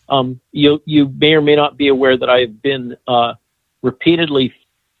 you may or may not be aware that I've been repeatedly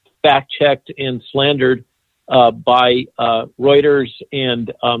fact-checked and slandered by Reuters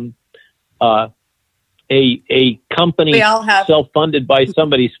and a company self-funded by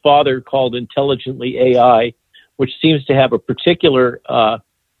somebody's father called Intelligently AI, which seems to have a particular,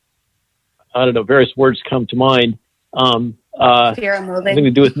 various words come to mind, something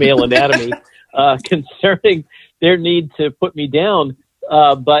to do with male anatomy, concerning their need to put me down.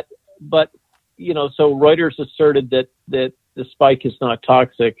 But so Reuters asserted that the spike is not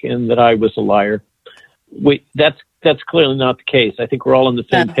toxic and that I was a liar. That's clearly not the case. I think we're all on the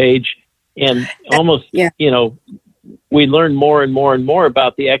same page. And almost, we learn more and more and more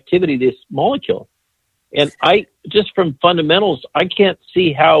about the activity of this molecule. And just from fundamentals, I can't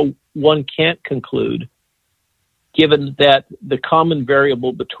see how one can't conclude, given that the common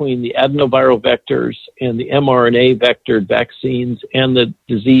variable between the adenoviral vectors and the mRNA vectored vaccines and the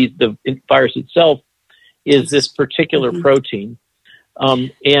disease, the virus itself, is this particular protein.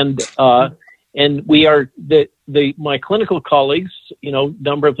 And we are my clinical colleagues,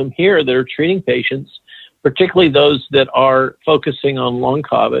 number of them here that are treating patients, particularly those that are focusing on long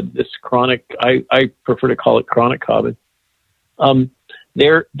COVID, this chronic, I prefer to call it chronic COVID.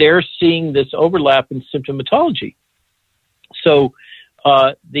 They're seeing this overlap in symptomatology. So,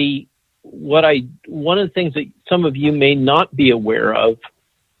 one of the things that some of you may not be aware of,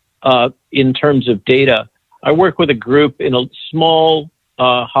 in terms of data, I work with a group in a small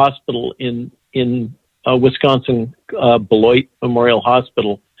hospital in Wisconsin, Beloit Memorial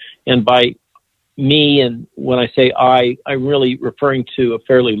Hospital. And by me, and when I say I'm really referring to a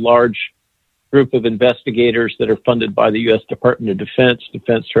fairly large group of investigators that are funded by the U.S. Department of Defense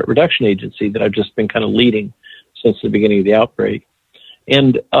Threat Reduction Agency that I've just been kind of leading. since the beginning of the outbreak.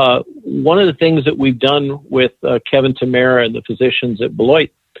 And one of the things that we've done with Kevin Tamara and the physicians at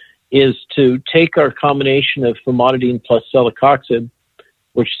Beloit is to take our combination of famotidine plus celecoxib,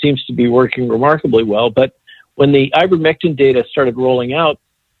 which seems to be working remarkably well. But when the ivermectin data started rolling out,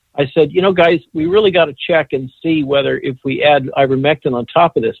 I said, guys, we really got to check and see whether if we add ivermectin on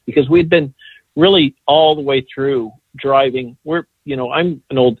top of this, because we'd been really all the way through driving. I'm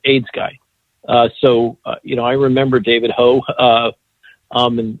an old AIDS guy. So I remember David Ho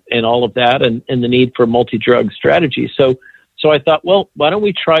and all of that and the need for multi-drug strategy. So I thought, well, why don't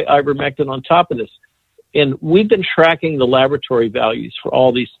we try ivermectin on top of this? And we've been tracking the laboratory values for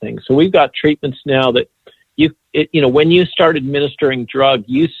all these things. So we've got treatments now that when you start administering drug,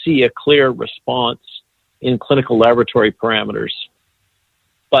 you see a clear response in clinical laboratory parameters.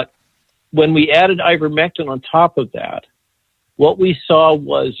 But when we added ivermectin on top of that, what we saw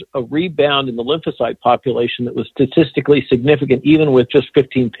was a rebound in the lymphocyte population that was statistically significant, even with just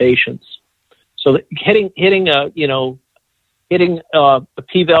 15 patients. So hitting a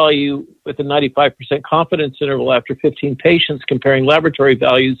p-value with a 95% confidence interval after 15 patients, comparing laboratory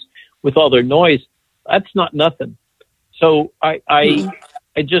values with all their noise, that's not nothing. So the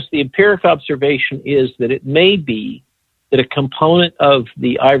empiric observation is that it may be that a component of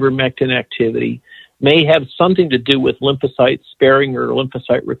the ivermectin activity may have something to do with lymphocyte sparing or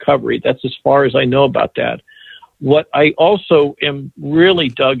lymphocyte recovery. That's as far as I know about that. What I also am really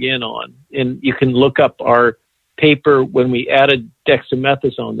dug in on, and you can look up our paper when we added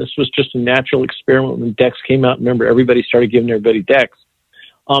dexamethasone. This was just a natural experiment when Dex came out. Remember, everybody started giving everybody Dex.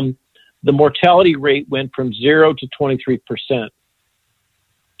 The mortality rate went from 0 to 23%.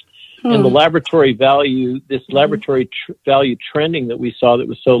 And the laboratory value, this laboratory value trending that we saw that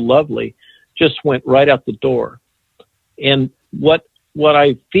was so lovely, just went right out the door. And what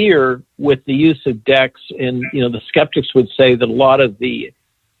I fear with the use of Dex, and the skeptics would say that a lot of the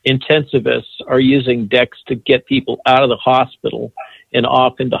intensivists are using Dex to get people out of the hospital and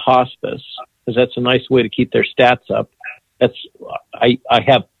off into hospice, because that's a nice way to keep their stats up. I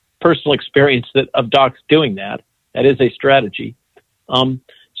have personal experience of docs doing that. That is a strategy.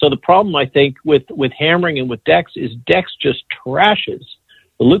 So the problem, I think, with hammering and with Dex is Dex just trashes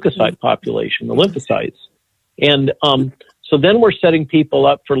the leukocyte population, the lymphocytes. And so then we're setting people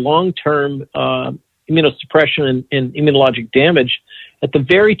up for long-term immunosuppression and immunologic damage at the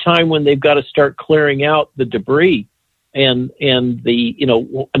very time when they've got to start clearing out the debris. And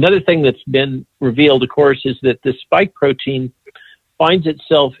another thing that's been revealed, of course, is that the spike protein finds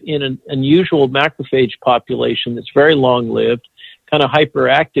itself in an unusual macrophage population that's very long-lived, kind of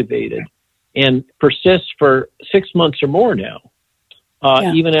hyperactivated, and persists for 6 months or more now,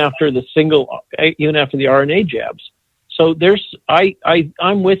 even after the RNA jabs. So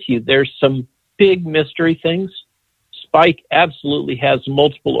I'm with you. There's some big mystery things. Spike absolutely has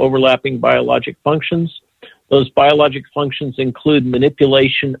multiple overlapping biologic functions. Those biologic functions include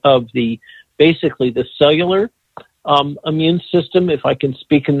manipulation of basically the cellular immune system, if I can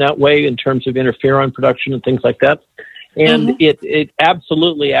speak in that way, in terms of interferon production and things like that. And it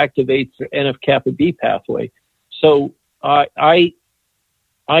absolutely activates the NF-kappa B pathway. So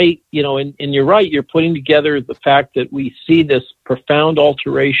and you're right, you're putting together the fact that we see this profound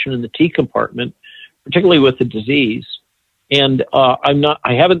alteration in the T compartment, particularly with the disease. And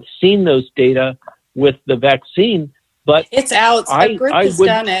I haven't seen those data with the vaccine, but it's out. A group has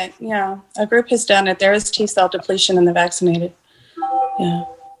done it. Yeah, a group has done it. There is T cell depletion in the vaccinated.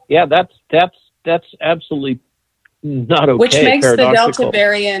 Yeah, that's absolutely not okay. Which makes the Delta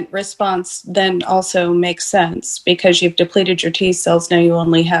variant response then also make sense, because you've depleted your T cells. Now you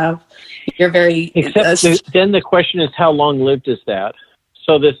only have your very. Then the question is, how long lived is that?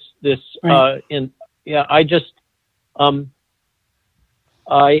 So right.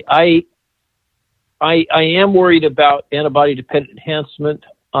 I am worried about antibody dependent enhancement.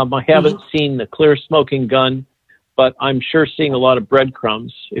 I haven't seen the clear smoking gun, but I'm sure seeing a lot of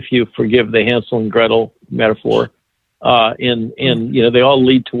breadcrumbs, if you forgive the Hansel and Gretel metaphor. They all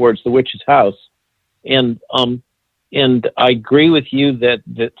lead towards the witch's house. And I agree with you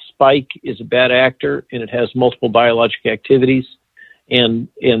that spike is a bad actor, and it has multiple biologic activities, and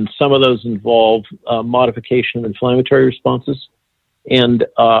some of those involve modification of inflammatory responses. And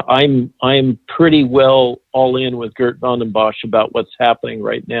I'm pretty well all in with Gert van den Bosch about what's happening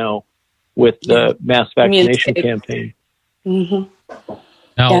right now with the mass vaccination campaign.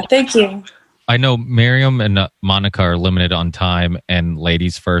 Now, thank you. I know Miriam and Monica are limited on time, and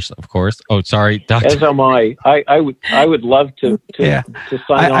ladies first, of course. Oh, sorry, Doctor. As am I. I would love to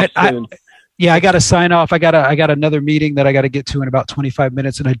sign off soon. Yeah, I got to sign off. I got another meeting that I got to get to in about 25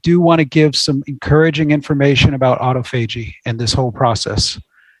 minutes, and I do want to give some encouraging information about autophagy and this whole process,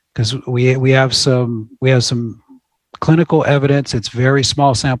 because we have some clinical evidence. It's very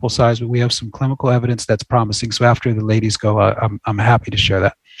small sample size, but we have some clinical evidence that's promising. So after the ladies go, I'm happy to share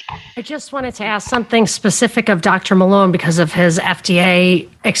that. I just wanted to ask something specific of Dr. Malone because of his FDA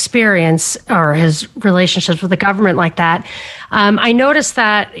experience or his relationships with the government like that. I noticed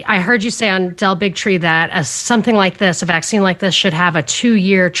that I heard you say on Del Bigtree that something like this, a vaccine like this, should have a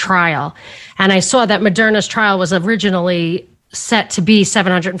 2-year trial. And I saw that Moderna's trial was originally set to be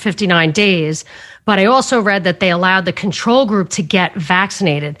 759 days. But I also read that they allowed the control group to get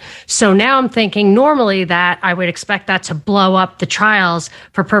vaccinated. So now I'm thinking normally that I would expect that to blow up the trials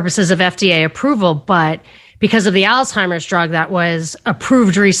for purposes of FDA approval. But because of the Alzheimer's drug that was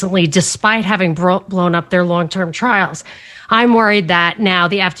approved recently, despite having blown up their long-term trials, I'm worried that now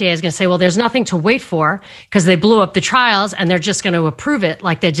the FDA is going to say, well, there's nothing to wait for because they blew up the trials and they're just going to approve it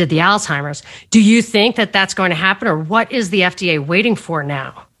like they did the Alzheimer's. Do you think that that's going to happen, or what is the FDA waiting for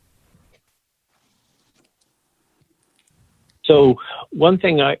now? So one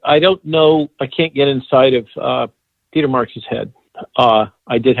thing I don't know, I can't get inside of Peter Marks's head.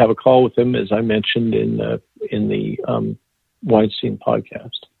 I did have a call with him, as I mentioned in the Weinstein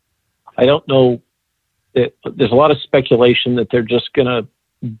podcast. I don't know that there's a lot of speculation that they're just going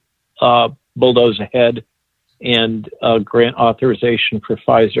to bulldoze ahead and grant authorization for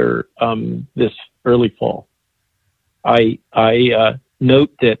Pfizer this early fall. I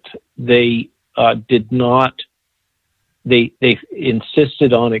note that they did not. They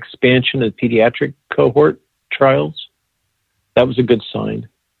insisted on expansion of the pediatric cohort trials. That was a good sign.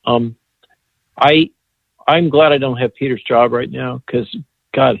 I'm glad I don't have Peter's job right now because,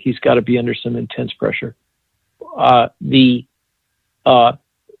 God, he's got to be under some intense pressure. The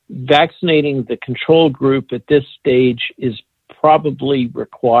vaccinating the control group at this stage is probably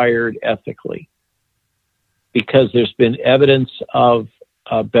required ethically because there's been evidence of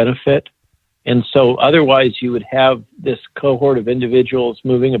benefit. And so otherwise you would have this cohort of individuals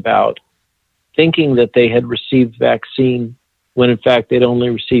moving about thinking that they had received vaccine when in fact they'd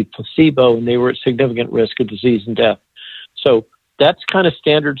only received placebo and they were at significant risk of disease and death. So that's kind of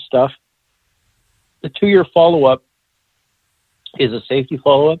standard stuff. The 2-year follow-up is a safety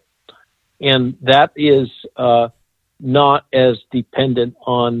follow-up, and that is not as dependent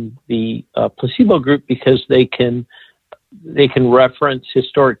on the placebo group because they can reference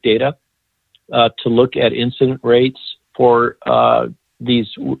historic data to look at incident rates for these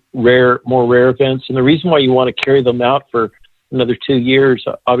more rare events. And the reason why you want to carry them out for another 2 years,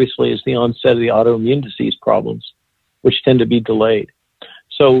 obviously, is the onset of the autoimmune disease problems, which tend to be delayed.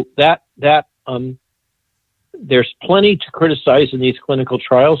 So there's plenty to criticize in these clinical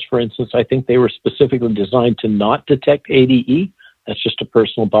trials. For instance, I think they were specifically designed to not detect ADE. That's just a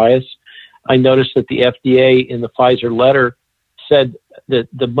personal bias. I noticed that the FDA in the Pfizer letter said that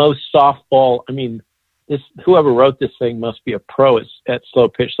the most softball, whoever wrote this thing must be a pro at slow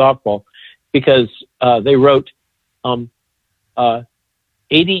pitch softball, because they wrote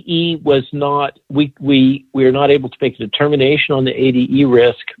ADE was not, we are not able to make a determination on the ADE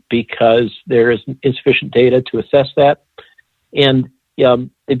risk because there is insufficient data to assess that. And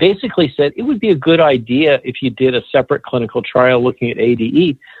they basically said it would be a good idea if you did a separate clinical trial looking at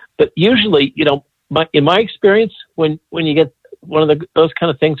ADE. But usually, in my experience, when you get one of those kind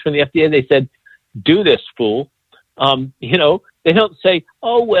of things from the FDA, they said, do this, fool. They don't say,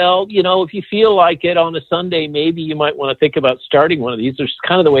 oh, well, if you feel like it on a Sunday, maybe you might want to think about starting one of these. It's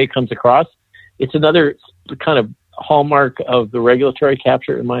kind of the way it comes across. It's another kind of hallmark of the regulatory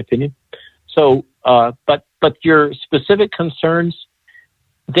capture, in my opinion. So, but your specific concerns,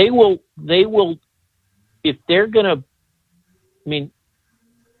 they will, if they're going to,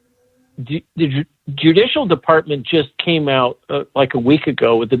 the Judicial Department just came out like a week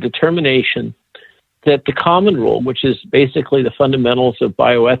ago with the determination that the common rule, which is basically the fundamentals of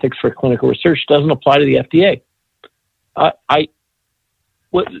bioethics for clinical research, doesn't apply to the FDA.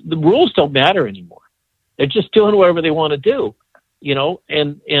 The rules don't matter anymore. They're just doing whatever they want to do,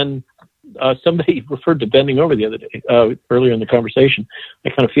 and somebody referred to bending over the other day, earlier in the conversation. I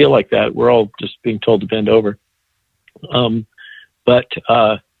kind of feel like that. We're all just being told to bend over. But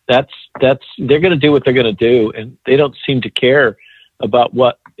they're going to do what they're going to do, and they don't seem to care about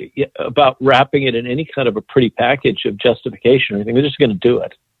wrapping it in any kind of a pretty package of justification or anything. They're just going to do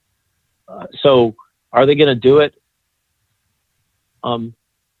it. So are they going to do it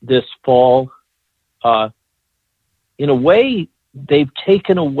this fall? In a way, they've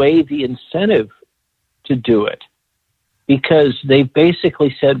taken away the incentive to do it because they've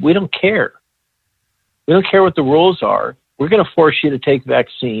basically said, we don't care. We don't care what the rules are. We're going to force you to take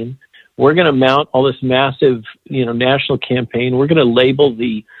vaccine. We're going to mount all this massive, national campaign. We're going to label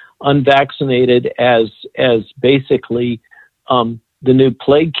the unvaccinated as basically the new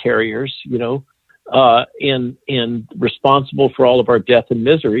plague carriers, and responsible for all of our death and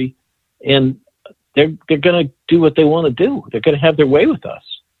misery. And they're going to do what they want to do. They're going to have their way with us.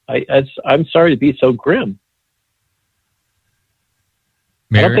 I'm sorry to be so grim.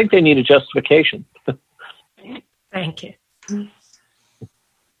 I don't think they need a justification. Thank you.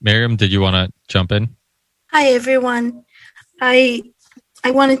 Miriam, did you want to jump in? Hi, everyone. I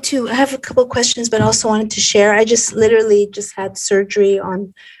have a couple questions, but also wanted to share. I literally had surgery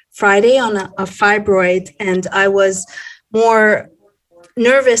on Friday on a fibroid, and I was more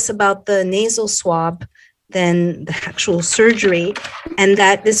nervous about the nasal swab than the actual surgery, and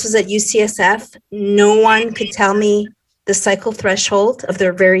that this was at UCSF. No one could tell me the cycle threshold of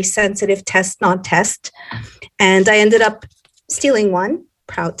their very sensitive test, non-test. And I ended up stealing one,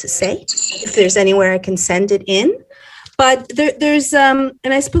 proud to say, if there's anywhere I can send it in. But there's, and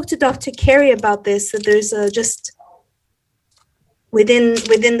I spoke to Dr. Carey about this, that there's just within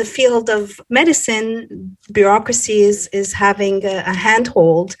the field of medicine, bureaucracy is having a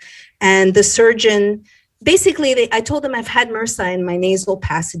handhold, and the surgeon, basically, I told them I've had MRSA in my nasal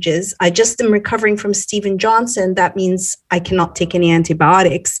passages. I just am recovering from Stephen Johnson. That means I cannot take any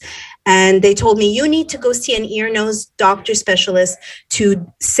antibiotics. And they told me, you need to go see an ear, nose doctor specialist to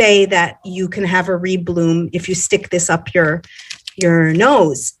say that you can have a rebloom if you stick this up your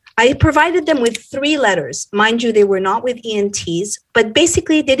nose. I provided them with 3 letters. Mind you, they were not with ENTs, but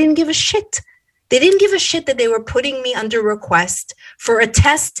basically they didn't give a shit. They didn't give a shit that they were putting me under request for a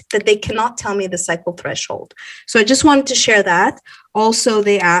test that they cannot tell me the cycle threshold. So I just wanted to share that. Also,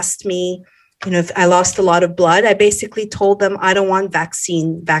 they asked me, if I lost a lot of blood. I basically told them I don't want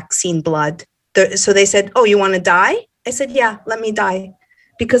vaccine blood. So they said, oh, you want to die? I said, yeah, let me die.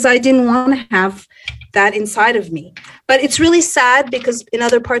 Because I didn't want to have that inside of me. But it's really sad because in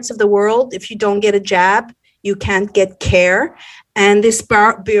other parts of the world, if you don't get a jab, you can't get care. And this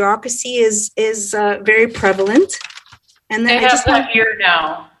bureaucracy is very prevalent. And they have that here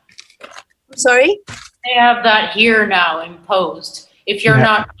now. Sorry? They have that here now imposed. If you're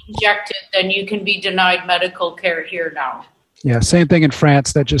not injected, then you can be denied medical care here now. Yeah, same thing in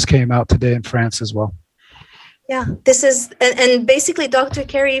France. That just came out today in France as well. Yeah, this is, and basically Dr.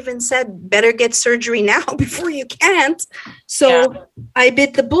 Carey even said, better get surgery now before you can't. So I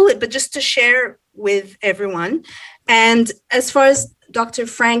bit the bullet, but just to share with everyone. And as far as Dr.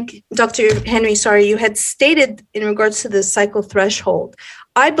 Henry, you had stated in regards to the cycle threshold,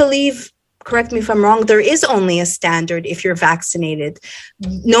 I believe, correct me if I'm wrong, there is only a standard if you're vaccinated.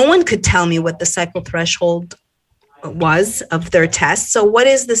 No one could tell me what the cycle threshold was of their test. So what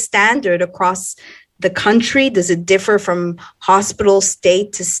is the standard across the country? Does it differ from hospital,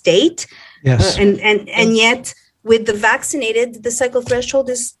 state to state? Yes. And yet with the vaccinated, the cycle threshold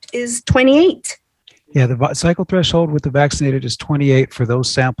is 28. Yeah, the cycle threshold with the vaccinated is 28 for those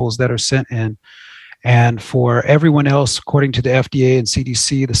samples that are sent in. And for everyone else, according to the FDA and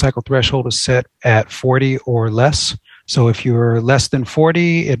CDC, the cycle threshold is set at 40 or less. So if you're less than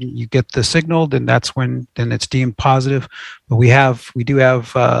 40 and you get the signal, then then it's deemed positive. But we do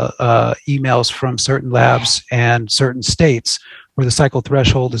have emails from certain labs and certain states where the cycle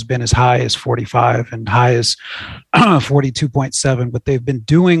threshold has been as high as 45 and high as 42.7. What they've been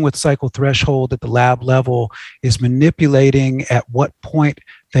doing with cycle threshold at the lab level is manipulating at what point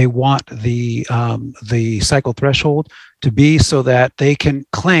they want the cycle threshold to be so that they can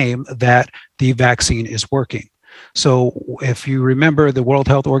claim that the vaccine is working. So if you remember, the World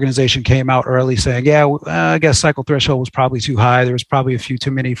Health Organization came out early saying, I guess cycle threshold was probably too high. There was probably a few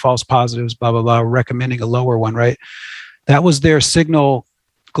too many false positives, blah, blah, blah, recommending a lower one, right? That was their signal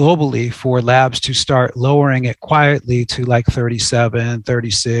globally for labs to start lowering it quietly to like 37,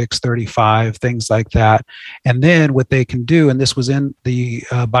 36, 35, things like that. And then what they can do, and this was in the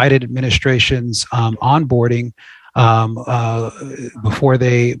Biden administration's onboarding before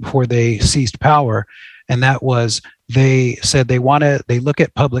they seized power, and that was they said they look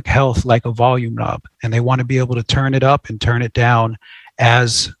at public health like a volume knob, and they want to be able to turn it up and turn it down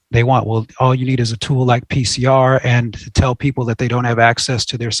as they want. Well, all you need is a tool like PCR and to tell people that they don't have access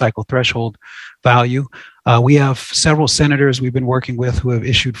to their cycle threshold value. We have several senators we've been working with who have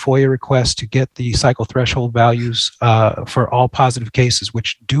issued FOIA requests to get the cycle threshold values for all positive cases,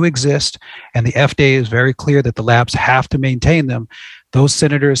 which do exist. And the FDA is very clear that the labs have to maintain them. Those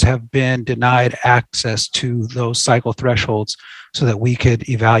senators have been denied access to those cycle thresholds so that we could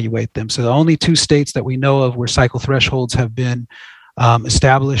evaluate them. So the only 2 states that we know of where cycle thresholds have been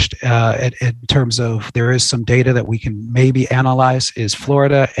established in terms of there is some data that we can maybe analyze is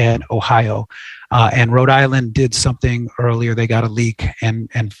Florida and Ohio. And Rhode Island did something earlier. They got a leak and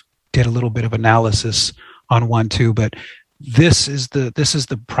did a little bit of analysis on one too. But this is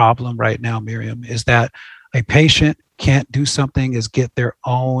the problem right now, Miriam, is that a patient can't do something is get their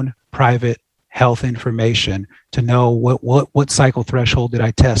own private health information to know what cycle threshold did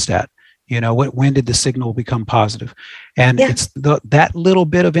I test at? When did the signal become positive? And it's that little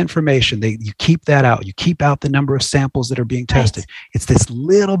bit of information, you keep that out. You keep out the number of samples that are being tested. Right. It's this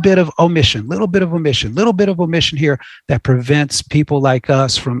little bit of omission here that prevents people like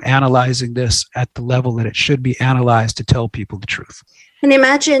us from analyzing this at the level that it should be analyzed to tell people the truth. And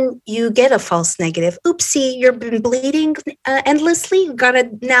imagine you get a false negative. Oopsie, you've been bleeding endlessly. You've got to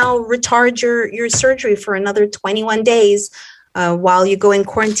now retard your surgery for another 21 days. While you go in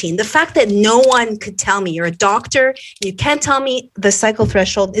quarantine. The fact that no one could tell me, you're a doctor, you can't tell me the cycle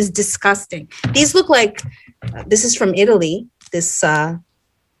threshold is disgusting. These look like, this is from Italy, this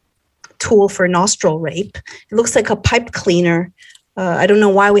tool for nostril rape. It looks like a pipe cleaner. I don't know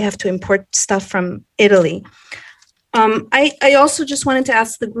why we have to import stuff from Italy. I also just wanted to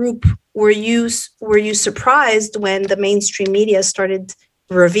ask the group, were you surprised when the mainstream media started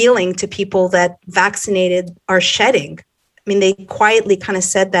revealing to people that vaccinated are shedding? I mean, they quietly kind of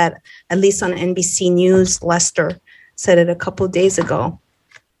said that, at least on NBC News. Lester said it a couple of days ago.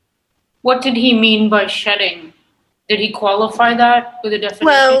 What did he mean by shedding? Did he qualify that with a definition?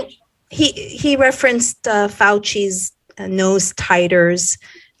 Well, he referenced Fauci's nose titers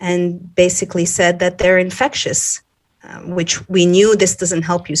and basically said that they're infectious, which we knew this doesn't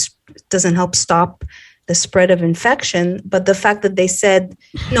help stop the spread of infection. But the fact that they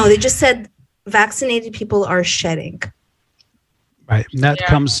just said vaccinated people are shedding. Right. And that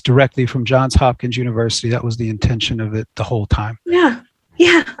comes directly from Johns Hopkins University. That was the intention of it the whole time. Yeah.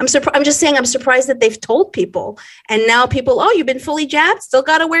 I'm just saying, I'm surprised that they've told people. And now people, you've been fully jabbed, still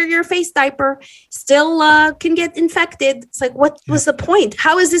got to wear your face diaper, still can get infected. It's like, what was the point?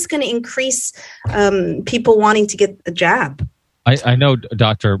 How is this going to increase people wanting to get a jab? I know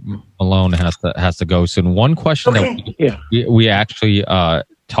Dr. Malone has to go soon. One question that we actually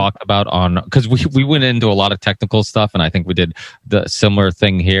talked about because we went into a lot of technical stuff, and I think we did the similar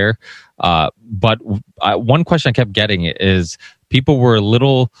thing here. But one question I kept getting is people were a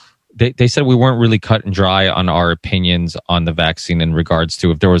little. They said we weren't really cut and dry on our opinions on the vaccine in regards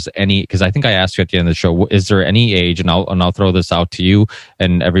to if there was any. Because I think I asked you at the end of the show, is there any age? And I'll throw this out to you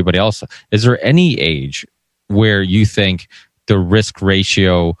and everybody else. Is there any age where you think the risk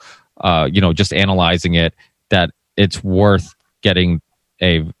ratio, just analyzing it, that it's worth getting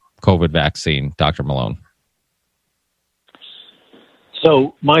a COVID vaccine, Dr. Malone?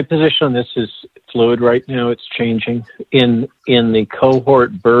 So my position on this is fluid right now. It's changing. In the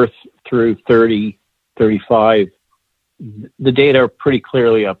cohort birth through 30, 35, the data are pretty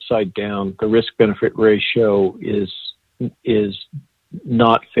clearly upside down. The risk-benefit ratio is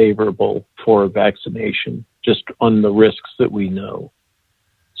not favorable for vaccination, just on the risks that we know.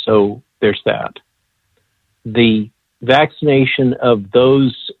 So there's that. The vaccination of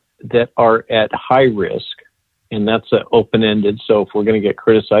those that are at high risk, and that's open-ended. So if we're going to get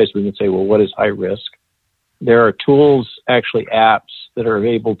criticized, we can say, well, what is high risk? There are tools, actually apps, that are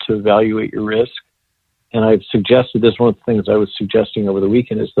able to evaluate your risk. And I've suggested this, one of the things I was suggesting over the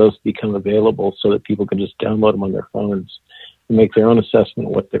weekend is those become available so that people can just download them on their phones and make their own assessment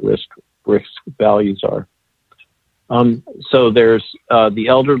of what the risk values are. So there's the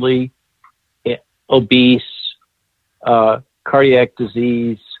elderly, obese, cardiac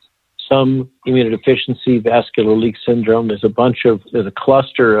disease, some immunodeficiency, vascular leak syndrome. There's a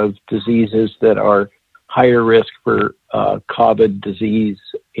cluster of diseases that are higher risk for COVID disease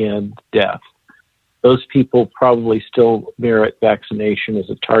and death. Those people probably still merit vaccination as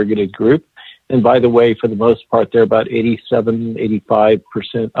a targeted group. And by the way, for the most part, they're about 87,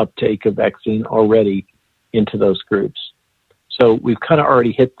 85% uptake of vaccine already into those groups. So we've kind of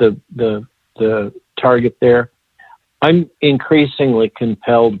already hit the target there. I'm increasingly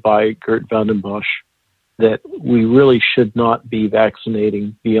compelled by Gert van den Bosch that we really should not be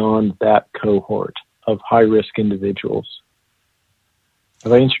vaccinating beyond that cohort of high-risk individuals.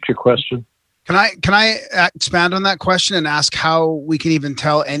 Have I answered your question? Can I expand on that question and ask how we can even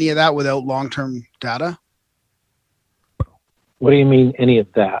tell any of that without long-term data? What do you mean, any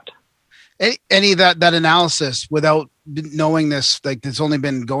of that? Any of that analysis without knowing this, like it's only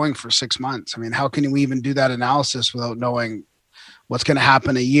been going for 6 months. I mean, how can we even do that analysis without knowing what's going to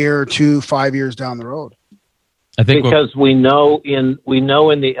happen a year, 2, 5 years down the road? I think because we know in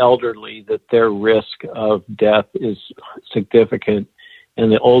the elderly that their risk of death is significant,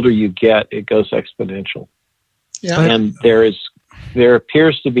 and the older you get, it goes exponential. Yeah. And there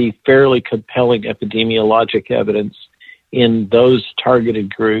appears to be fairly compelling epidemiologic evidence in those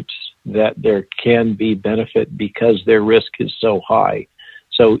targeted groups that there can be benefit because their risk is so high.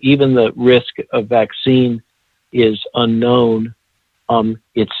 So even the risk of vaccine is unknown.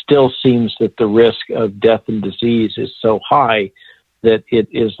 It still seems that the risk of death and disease is so high that it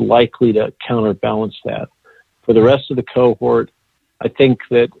is likely to counterbalance that. For the rest of the cohort, I think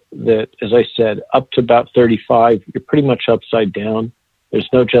that, as I said, up to about 35, you're pretty much upside down. There's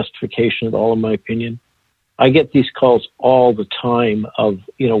no justification at all, in my opinion. I get these calls all the time of,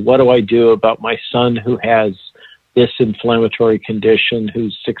 what do I do about my son who has this inflammatory condition,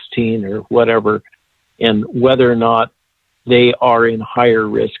 who's 16 or whatever, and whether or not they are in higher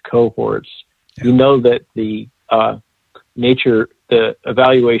risk cohorts. Yeah. You know that the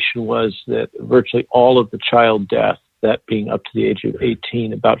evaluation was that virtually all of the child death, that being up to the age of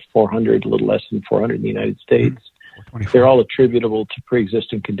 18, about 400, a little less than 400 in the United States, they're all attributable to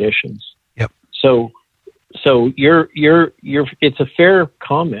pre-existing conditions. Yep. So it's a fair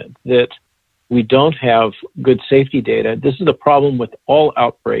comment that we don't have good safety data. This is the problem with all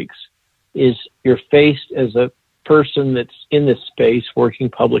outbreaks, is you're faced as a person that's in this space, working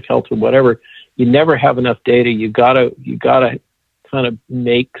public health or whatever, you never have enough data. You gotta kind of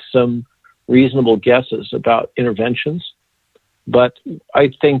make some reasonable guesses about interventions. But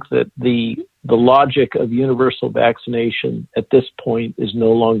I think that the logic of universal vaccination at this point is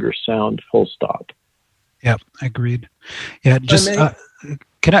no longer sound, full stop. Yep, agreed. Yeah, just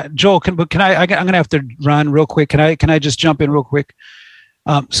can I, Joel? I'm going to have to run real quick. Can I just jump in real quick?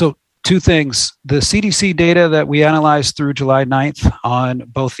 So two things: the CDC data that we analyzed through July 9th on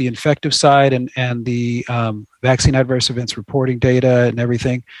both the infective side and the vaccine adverse events reporting data and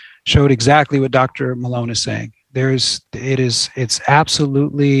everything showed exactly what Dr. Malone is saying. It's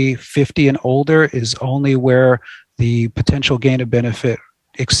absolutely 50 and older is only where the potential gain of benefit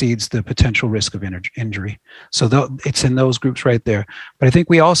exceeds the potential risk of injury. So it's in those groups right there. But I think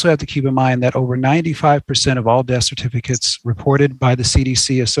we also have to keep in mind that over 95% of all death certificates reported by the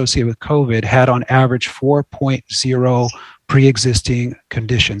CDC associated with COVID had on average 4.0 pre-existing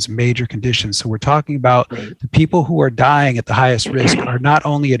conditions, major conditions. So we're talking about the people who are dying at the highest risk are not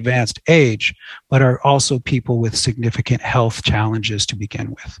only advanced age, but are also people with significant health challenges to begin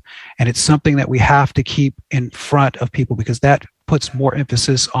with. And it's something that we have to keep in front of people, because that puts more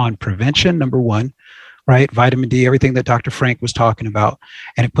emphasis on prevention, number one, right? Vitamin D, everything that Dr. Frank was talking about.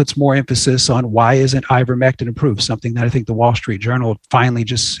 And it puts more emphasis on why isn't ivermectin approved, something that I think the Wall Street Journal finally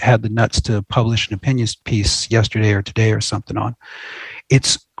just had the nuts to publish an opinion piece yesterday or today or something on.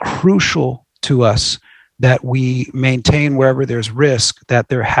 It's crucial to us that we maintain, wherever there's risk, that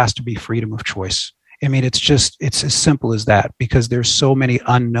there has to be freedom of choice. I mean, it's as simple as that, because there's so many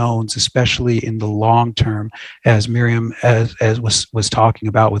unknowns, especially in the long term, as Miriam as was talking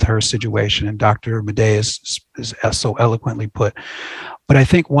about with her situation, and Dr. Medeiros is so eloquently put. But I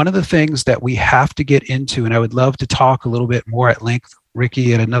think one of the things that we have to get into, and I would love to talk a little bit more at length,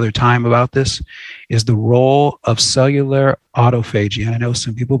 Ricky, at another time about this, is the role of cellular autophagy. And I know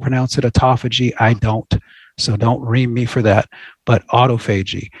some people pronounce it autophagy. I don't. So don't ream me for that. But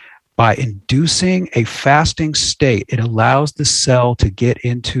autophagy. By inducing a fasting state, it allows the cell to get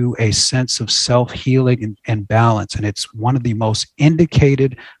into a sense of self-healing and balance. And it's one of the most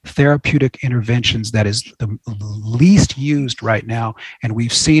indicated therapeutic interventions that is the least used right now. And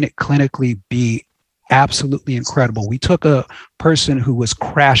we've seen it clinically be absolutely incredible. We took a person who was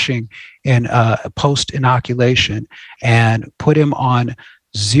crashing in post-inoculation and put him on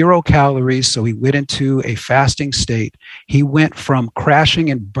 0 calories. So he went into a fasting state. He went from crashing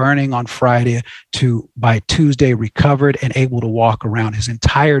and burning on Friday to, by Tuesday, recovered and able to walk around. His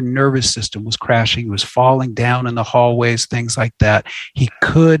entire nervous system was crashing. He was falling down in the hallways, things like that. He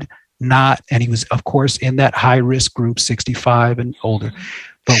could not, and he was, of course, in that high risk group, 65 and older.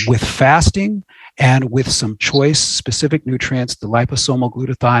 But with fasting and with some choice specific nutrients, the liposomal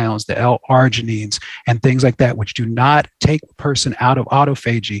glutathiones, the L-arginines, and things like that, which do not take a person out of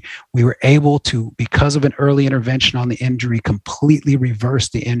autophagy, we were able to, because of an early intervention on the injury, completely reverse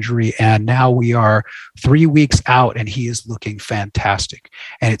the injury. And now we are 3 weeks out and he is looking fantastic.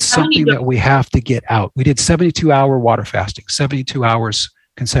 And it's something that we have to get out. We did 72-hour water fasting, 72 hours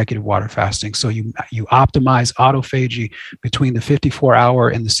consecutive water fasting. So you optimize autophagy between the 54-hour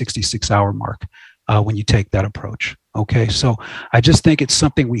and the 66-hour mark when you take that approach. Okay, so I just think it's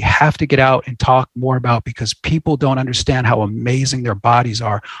something we have to get out and talk more about, because people don't understand how amazing their bodies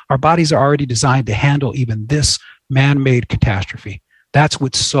are. Our bodies are already designed to handle even this man-made catastrophe. That's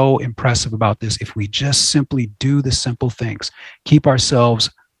what's so impressive about this. If we just simply do the simple things, keep ourselves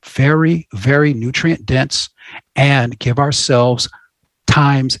very, very nutrient dense, and give ourselves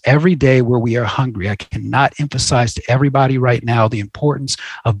times every day where we are hungry. I cannot emphasize to everybody right now the importance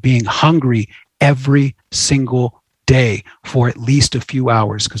of being hungry every single day for at least a few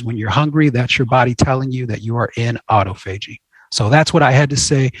hours, because when you're hungry, that's your body telling you that you are in autophagy. So that's what I had to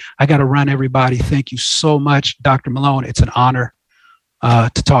say. I got to run, everybody. Thank you so much, Dr. Malone. It's an honor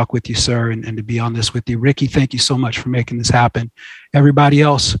to talk with you, sir, and to be on this with you. Ricky, thank you so much for making this happen. Everybody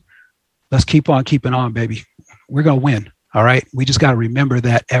else, let's keep on keeping on, baby. We're going to win, all right? We just got to remember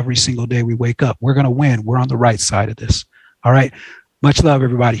that every single day we wake up. We're going to win. We're on the right side of this, all right? Much love,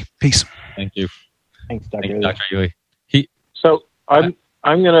 everybody. Peace. Thank you. Thanks, Dr. Thank you, Dr. Ely. So I'm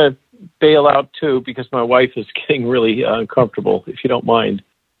going to bail out too, because my wife is getting really uncomfortable, if you don't mind.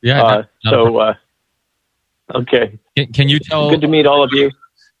 Yeah. Okay. Can you tell? Good to meet all of you.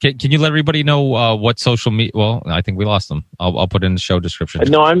 Can you let everybody know what social media? Well, I think we lost them. I'll put it in the show description.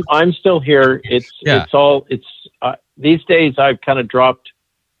 No, I'm still here. It's these days I've kind of dropped.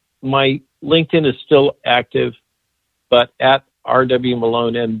 My LinkedIn is still active, but at RW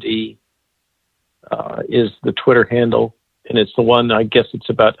Malone MD is the Twitter handle, and it's the one. I guess it's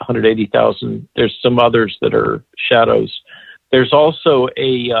about 180,000. There's some others that are shadows. There's also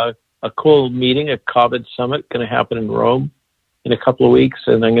a cool meeting, a COVID summit, going to happen in Rome in a couple of weeks,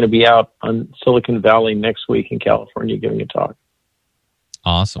 and I'm going to be out on Silicon Valley next week in California giving a talk.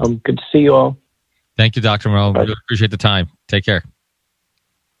 Awesome. Good to see you all. Thank you, Dr. Malone. Really appreciate the time. Take care.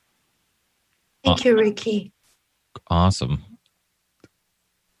 Thank you, Ricky. Awesome.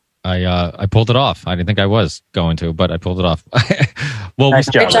 I pulled it off. I didn't think I was going to, but I pulled it off. Well, nice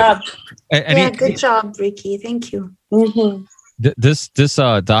job. Good job. Good job, Ricky. Thank you. Mm-hmm.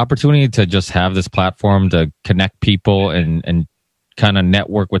 The opportunity to just have this platform to connect people and kind of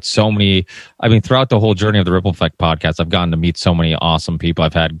network with so many. I mean, throughout the whole journey of the Ripple Effect podcast, I've gotten to meet so many awesome people.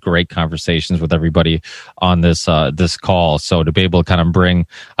 I've had great conversations with everybody on this call. So to be able to kind of bring,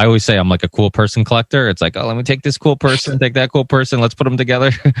 I always say I'm like a cool person collector. It's like, oh, let me take this cool person, take that cool person, let's put them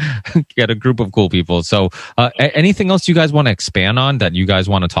together, get a group of cool people. So anything else you guys want to expand on that you guys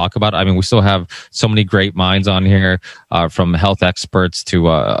want to talk about? I mean, we still have so many great minds on here, from health experts to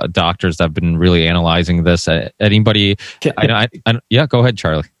doctors that have been really analyzing this. Anybody? Yeah, go ahead,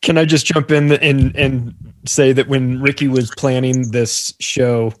 Charlie. Can I just jump in and say that when Ricky was planning this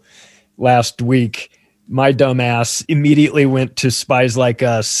show last week, my dumbass immediately went to Spies Like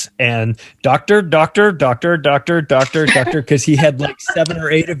Us and doctor, because he had like 7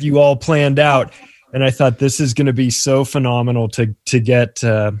 or 8 of you all planned out. And I thought this is going to be so phenomenal to get,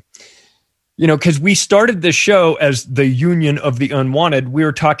 because we started this show as the Union of the Unwanted. We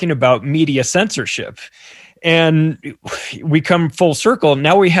were talking about media censorship. And we come full circle.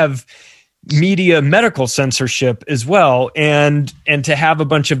 Now we have media medical censorship as well. And to have a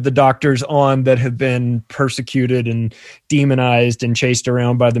bunch of the doctors on that have been persecuted and demonized and chased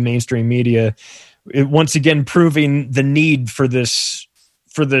around by the mainstream media, once again proving the need for this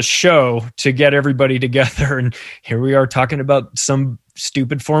show to get everybody together. And here we are talking about some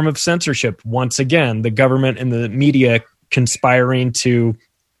stupid form of censorship. Once again, the government and the media conspiring to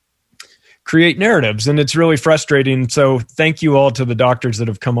create narratives, and it's really frustrating. So thank you all to the doctors that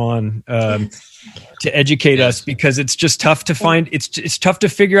have come on to educate us, because it's just tough to find. It's tough to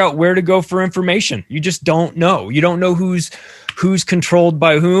figure out where to go for information. You just don't know. You don't know who's controlled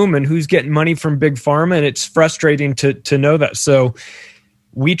by whom and who's getting money from big pharma, and it's frustrating to know that. So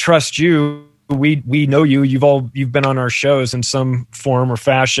we trust you. We know you. You've been on our shows in some form or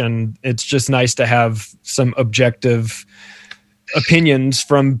fashion. It's just nice to have some objective opinions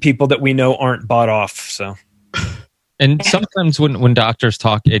from people that we know aren't bought off. So, and sometimes when doctors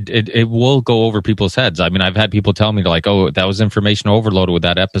talk, it will go over people's heads. I mean, I've had people tell me like, "Oh, that was information overloaded with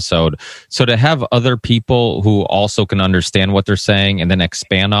that episode." So to have other people who also can understand what they're saying and then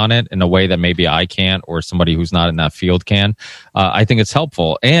expand on it in a way that maybe I can't, or somebody who's not in that field can, I think it's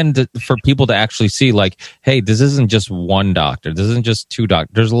helpful. And for people to actually see, like, hey, this isn't just one doctor. This isn't just 2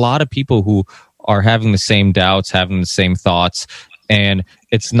 doctors. There's a lot of people who are having the same doubts, having the same thoughts, and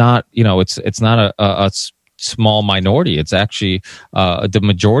it's not, it's not a small minority. It's actually the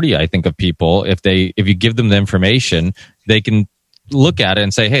majority, I think, of people. If you give them the information, they can look at it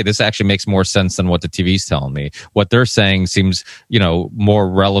and say, hey, this actually makes more sense than what the TV's telling me. What they're saying seems, more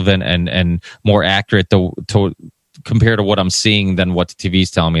relevant and more accurate to compared to what I'm seeing than what the TV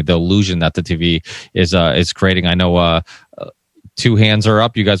is telling me. The illusion that the TV is creating. I know two hands are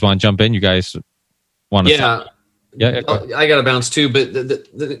up. You guys want to jump in? You guys want to? Yeah. I got to bounce too. But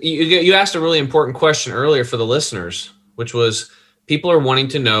you asked a really important question earlier for the listeners, which was people are wanting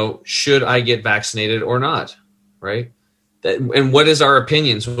to know, should I get vaccinated or not? Right. And what is our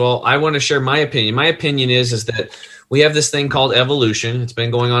opinions? Well, I want to share my opinion. My opinion is that we have this thing called evolution. It's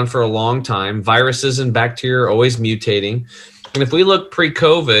been going on for a long time. Viruses and bacteria are always mutating. And if we look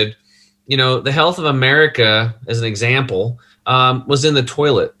pre-COVID, the health of America, as an example, was in the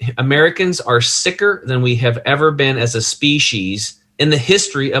toilet. Americans are sicker than we have ever been as a species in the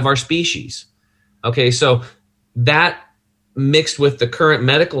history of our species. Okay, so that mixed with the current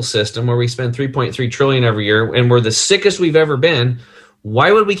medical system where we spend $3.3 trillion every year and we're the sickest we've ever been,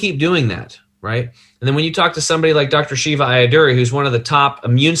 why would we keep doing that, right? And then when you talk to somebody like Dr. Shiva Ayyadurai, who's one of the top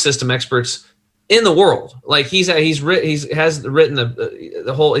immune system experts in the world, like he's written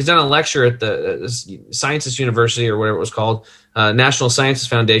the whole, he's done a lecture at the Sciences University or whatever it was called, National Sciences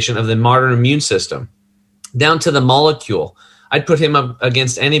Foundation of the modern immune system, down to the molecule. I'd put him up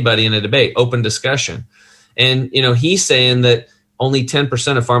against anybody in a debate, open discussion. And, he's saying that only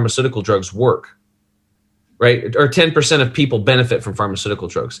 10% of pharmaceutical drugs work, right? Or 10% of people benefit from pharmaceutical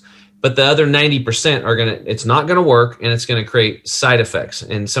drugs. But the other 90% it's not going to work, and it's going to create side effects.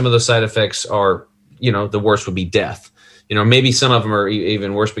 And some of those side effects are, the worst would be death. Maybe some of them are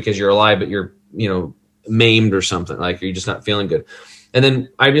even worse because you're alive, but you're, maimed or something, like you're just not feeling good. And then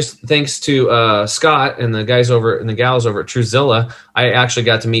thanks to Scott and the guys over and the gals over at Truzilla, I actually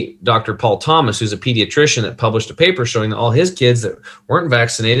got to meet Dr. Paul Thomas, who's a pediatrician that published a paper showing that all his kids that weren't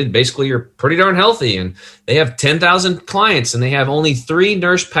vaccinated basically are pretty darn healthy. And they have 10,000 clients and they have only 3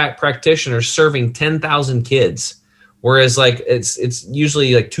 nurse practitioners serving 10,000 kids. Whereas it's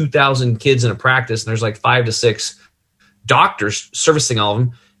usually like 2,000 kids in a practice and there's like 5 to 6 doctors servicing all of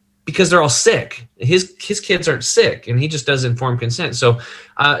them, because they're all sick. His kids aren't sick, and he just does informed consent. So,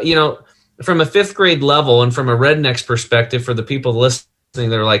 from a 5th grade level and from a redneck's perspective, for the people listening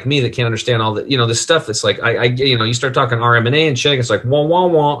that are like me that can't understand all the, this stuff that's like, you start talking RMNA and shit, it's like, wah, wah,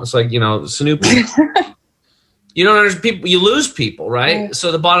 wah. It's like, Snoopy. You don't understand people, you lose people, right? Yeah.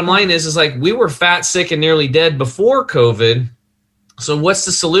 So the bottom line is like, we were fat, sick, and nearly dead before COVID. So what's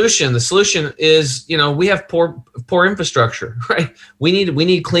the solution? The solution is, we have poor infrastructure, right? We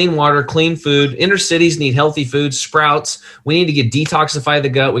need clean water, clean food. Inner cities need healthy food, sprouts. We need to detoxify the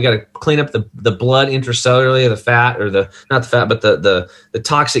gut. We got to clean up the blood intracellularly, the fat, or not the fat, but the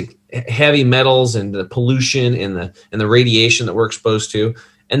toxic heavy metals and the pollution and the radiation that we're exposed to.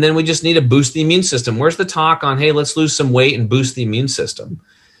 And then we just need to boost the immune system. Where's the talk on, hey, let's lose some weight and boost the immune system?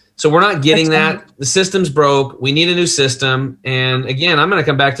 So we're not getting that. The system's broke. We need a new system. And again, I'm going to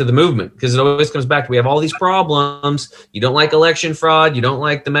come back to the movement because it always comes back to we have all these problems. You don't like election fraud. You don't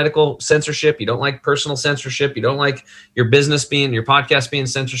like the medical censorship. You don't like personal censorship. You don't like your podcast being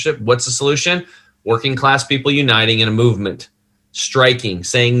censorship. What's the solution? Working class people uniting in a movement, striking,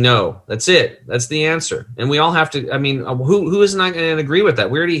 saying no. That's it. That's the answer. And we all have to. I mean, who is not going to agree with that?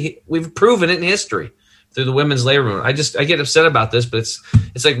 We've proven it in history through the women's labor movement. I get upset about this, but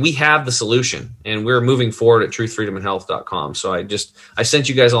it's like we have the solution, and we're moving forward at truthfreedomandhealth.com. So I sent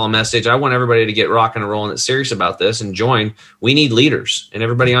you guys all a message. I want everybody to get rocking and rolling that's serious about this and join. We need leaders, and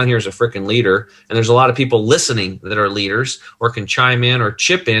everybody on here is a freaking leader. And there's a lot of people listening that are leaders or can chime in or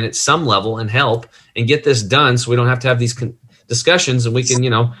chip in at some level and help and get this done, so we don't have to have these discussions, and we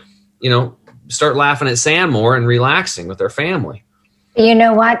can start laughing at Sam more and relaxing with our family. You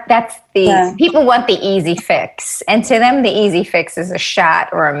know what? People want the easy fix. And to them, the easy fix is a shot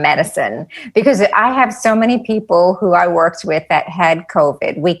or a medicine. Because I have so many people who I worked with that had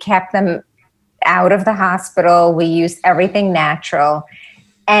COVID. We kept them out of the hospital. We used everything natural.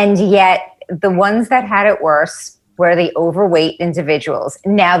 And yet the ones that had it worse were the overweight individuals.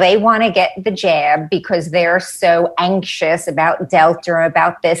 Now they want to get the jab because they're so anxious about Delta or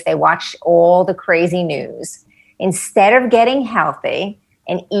about this. They watch all the crazy news. Instead of getting healthy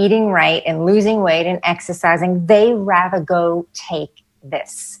and eating right and losing weight and exercising, they rather go take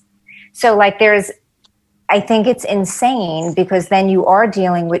this. So I think it's insane because then you are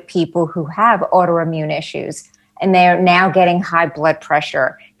dealing with people who have autoimmune issues and they're now getting high blood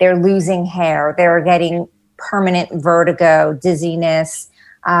pressure. They're losing hair. They're getting permanent vertigo, dizziness,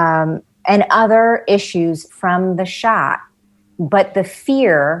 and other issues from the shot. But the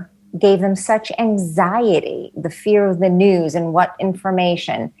fear gave them such anxiety, the fear of the news and what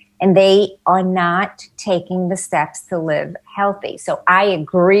information, and they are not taking the steps to live healthy. So I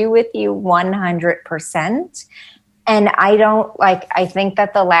agree with you 100%. And I think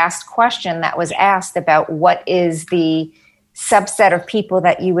that the last question that was asked about what is the subset of people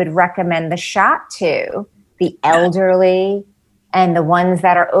that you would recommend the shot to, the elderly and the ones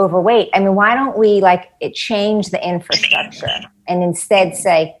that are overweight. I mean, why don't we change the infrastructure and instead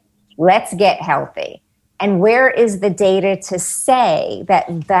say, let's get healthy? And where is the data to say that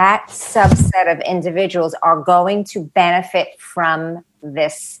subset of individuals are going to benefit from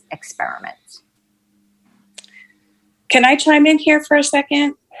this experiment? Can I chime in here for a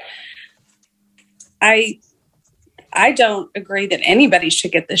second? I don't agree that anybody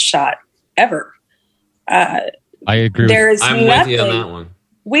should get this shot ever. I agree. I'm with you on that one.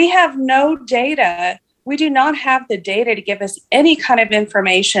 We have no data. We do not have the data to give us any kind of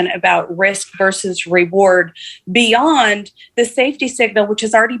information about risk versus reward beyond the safety signal, which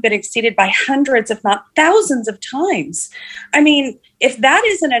has already been exceeded by hundreds, if not thousands of times. I mean, if that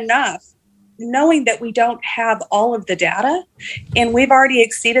isn't enough, knowing that we don't have all of the data and we've already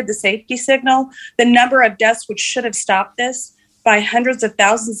exceeded the safety signal, the number of deaths which should have stopped this by hundreds of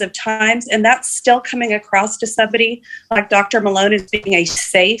thousands of times, and that's still coming across to somebody like Dr. Malone as being a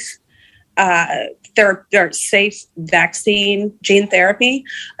safe safe vaccine gene therapy.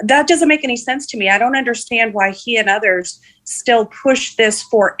 That doesn't make any sense to me. I don't understand why he and others still push this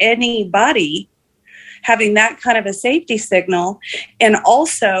for anybody having that kind of a safety signal, and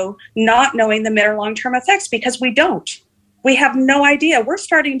also not knowing the mid or long-term effects, because we don't. We have no idea. We're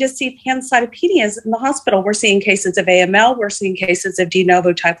starting to see pancytopenias in the hospital. We're seeing cases of AML. We're seeing cases of de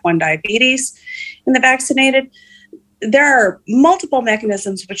novo type 1 diabetes in the vaccinated. There are multiple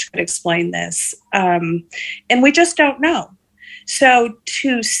mechanisms which could explain this, and we just don't know. So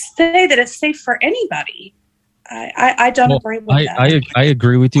to say that it's safe for anybody, I don't agree with that. I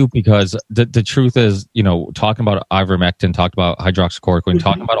agree with you, because the truth is, talking about ivermectin, talking about hydroxychloroquine,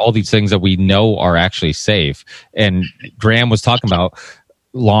 talking about all these things that we know are actually safe. And Graham was talking about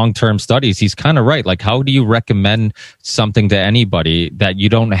long-term studies. He's kind of right. Like, how do you recommend something to anybody that you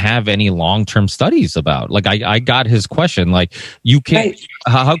don't have any long-term studies about? Like, I got his question. Like, you can't,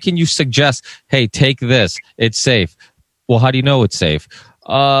 how can you suggest, hey, take this, it's safe? Well, how do you know it's safe?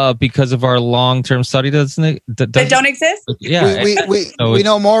 Because of our long-term study that don't exist. Yeah, we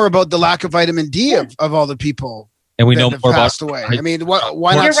know more about the lack of vitamin D of all the people, and we know more passed about. Away. I mean,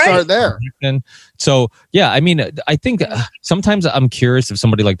 why not start there? And so, yeah, I mean, I think sometimes I'm curious if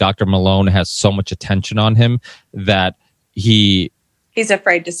somebody like Dr. Malone has so much attention on him that he's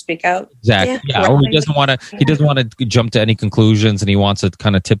afraid to speak out. Exactly. Yeah. Or he doesn't want to jump to any conclusions, and he wants to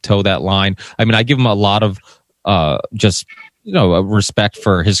kind of tiptoe that line. I mean, I give him a lot of just respect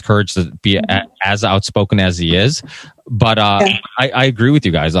for his courage to be as outspoken as he is. But I agree with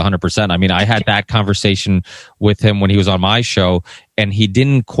you guys 100%. I mean, I had that conversation with him when he was on my show, and he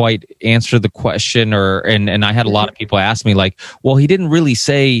didn't quite answer the question, and I had a lot of people ask me like, well, he didn't really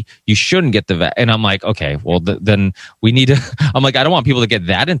say you shouldn't get the vet. And I'm like, okay, well, then we need to, I'm like, I don't want people to get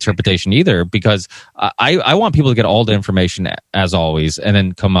that interpretation either, because I want people to get all the information as always, and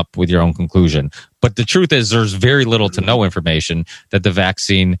then come up with your own conclusion. But the truth is, there's very little to no information that the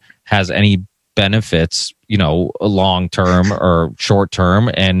vaccine has any benefits, long term or short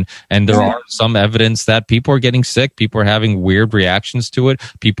term, and there are some evidence that people are getting sick, people are having weird reactions to it,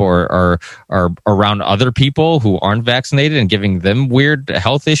 people are around other people who aren't vaccinated and giving them weird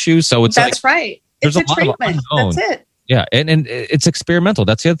health issues. So that's right. It's a treatment. That's it. Yeah, and it's experimental.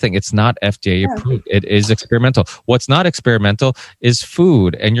 That's the other thing. It's not FDA approved. It is experimental. What's not experimental is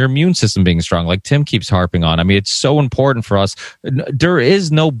food and your immune system being strong, like Tim keeps harping on. I mean, it's so important for us. There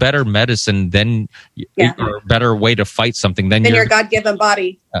is no better medicine than or better way to fight something than your God-given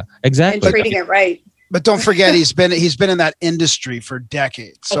body. Exactly. And treating it right. But don't forget, he's been in that industry for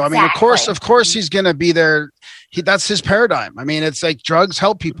decades. So I mean, of course, he's going to be there. That's his paradigm. I mean, it's like drugs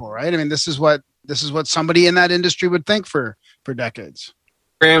help people, right? I mean, this is what somebody in that industry would think for decades.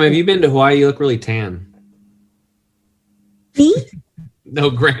 Graham, have you been to Hawaii? You look really tan. Me? No,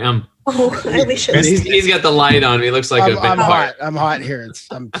 Graham. Oh, I wish I was. He's got the light on. He looks like I'm hot. I'm hot here.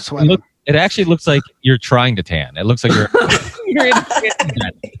 I'm sweating. It actually looks like you're trying to tan. It looks like you're.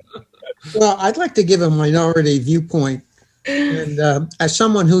 Well, I'd like to give a minority viewpoint. And as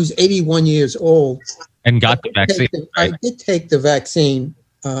someone who's 81 years old. And got the vaccine. I did take the vaccine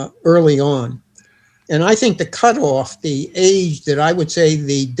early on. And I think the cutoff, the age that I would say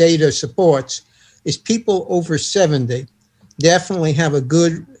the data supports, is people over 70 definitely have a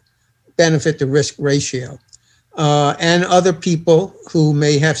good benefit to risk ratio. And other people who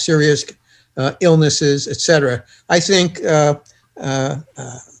may have serious illnesses, et cetera. I think, I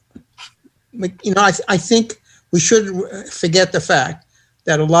think we should forget the fact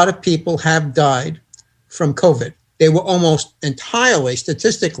that a lot of people have died from COVID. they were almost entirely,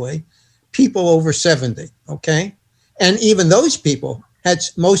 statistically, people over 70, okay? And even those people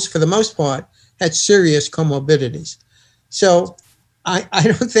for the most part, had serious comorbidities. So I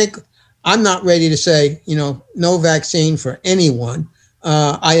don't think, I'm not ready to say, no vaccine for anyone.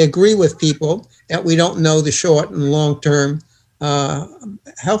 I agree with people that we don't know the short and long-term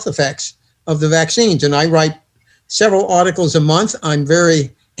health effects of the vaccines. And I write several articles a month. I'm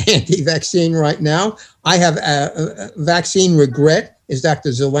very anti-vaccine right now. I have a vaccine regret, as Dr.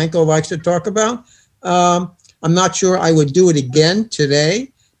 Zelenko likes to talk about. I'm not sure I would do it again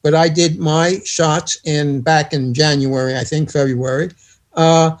today, but I did my shots back in January, I think February.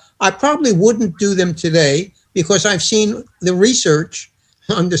 I probably wouldn't do them today because I've seen the research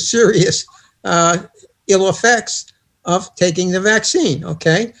on the serious ill effects of taking the vaccine,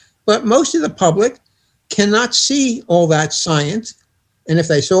 okay? But most of the public cannot see all that science, and if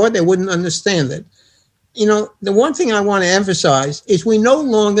they saw it, they wouldn't understand it. The one thing I want to emphasize is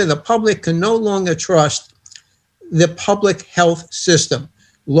the public can no longer trust the public health system,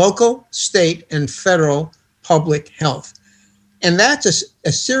 local, state, and federal public health. And that's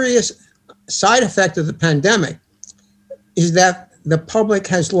a serious side effect of the pandemic, is that the public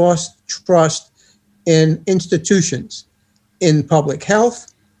has lost trust in institutions, in public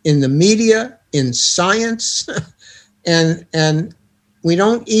health, in the media, in science, and we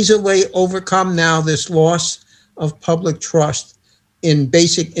don't easily overcome now this loss of public trust in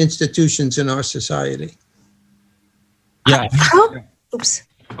basic institutions in our society. Yeah. Oops.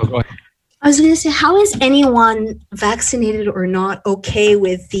 Oh, go ahead. I was going to say, how is anyone vaccinated or not okay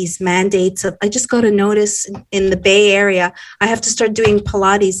with these mandates I just got a notice in the Bay Area, I have to start doing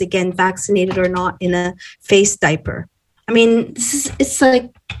Pilates again, vaccinated or not, in a face diaper. I mean, it's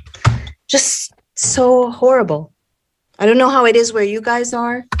like just so horrible. I don't know how it is where you guys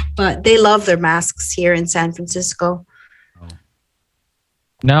are, but they love their masks here in San Francisco.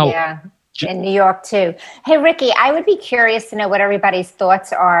 Now, yeah. In New York too. Hey, Ricky, I would be curious to know what everybody's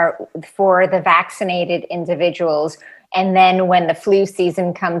thoughts are for the vaccinated individuals. And then when the flu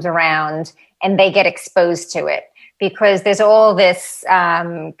season comes around and they get exposed to it, because there's all this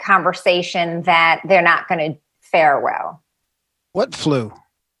conversation that they're not going to fare well. What flu?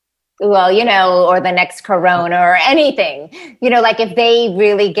 Well, or the next corona or anything, like if they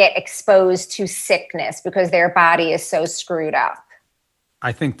really get exposed to sickness because their body is so screwed up.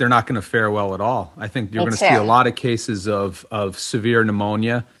 I think they're not going to fare well at all. I think you're going to see a lot of cases of severe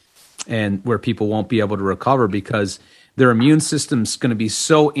pneumonia and where people won't be able to recover because their immune system's going to be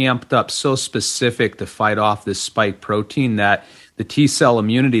so amped up, so specific to fight off this spike protein that the T cell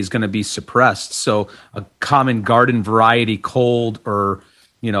immunity is going to be suppressed. So a common garden variety cold or,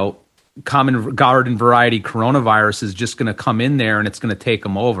 common garden variety coronavirus is just going to come in there and it's going to take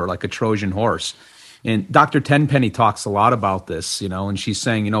them over like a Trojan horse. And Dr. Tenpenny talks a lot about this, and she's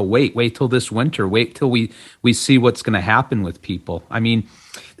saying, wait till this winter, wait till we see what's going to happen with people. I mean,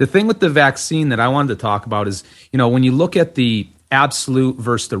 the thing with the vaccine that I wanted to talk about is, when you look at the absolute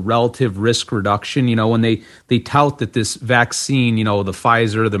versus the relative risk reduction, when they tout that this vaccine, the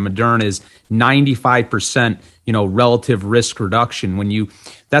Pfizer, the Moderna is 95%, relative risk reduction.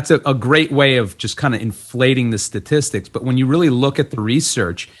 That's a great way of just kind of inflating the statistics. But when you really look at the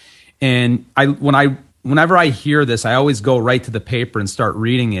research, and whenever I hear this, I always go right to the paper and start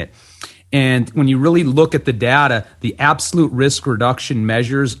reading it. And when you really look at the data, the absolute risk reduction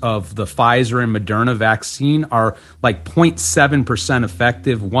measures of the Pfizer and Moderna vaccine are like 0.7%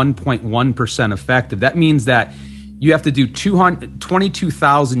 effective, 1.1% effective. That means that you have to do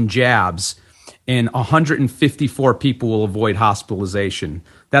 22,000 jabs and 154 people will avoid hospitalization.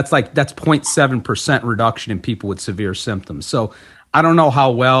 That's 0.7% reduction in people with severe symptoms. So I don't know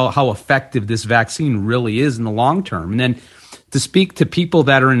how effective this vaccine really is in the long term. And then to speak to people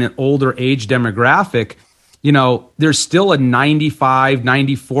that are in an older age demographic, there's still a 95,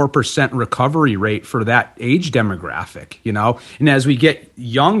 94% recovery rate for that age demographic, and as we get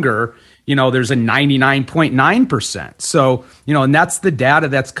younger, there's a 99.9%. So, and that's the data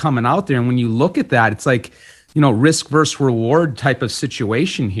that's coming out there. And when you look at that, it's like, risk versus reward type of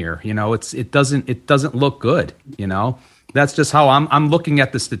situation here. It doesn't look good, That's just how I'm looking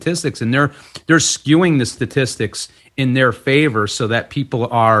at the statistics, and they're skewing the statistics in their favor so that people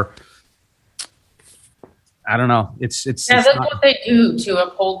are, I don't know. It's that's what they do to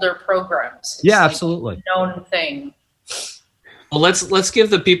uphold their programs. It's absolutely a known thing. Well, let's give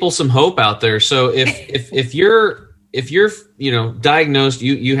the people some hope out there. So if you're diagnosed,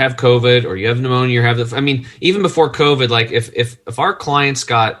 you have COVID or you have pneumonia, even before COVID, like if our clients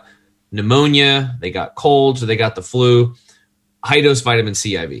got pneumonia, they got colds, or they got the flu, high dose vitamin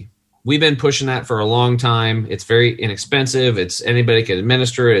C IV. we've been pushing that for a long time. It's very inexpensive. It's anybody can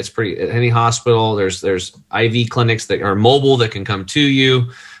administer it. It's pretty at any hospital. There's IV clinics that are mobile that can come to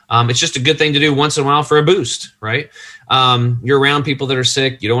you. It's just a good thing to do once in a while for a boost, right? You're around people that are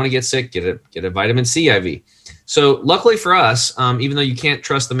sick. You don't want to get sick. Get a vitamin C IV. So luckily for us, even though you can't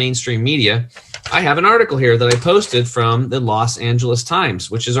trust the mainstream media, I have an article here that I posted from the Los Angeles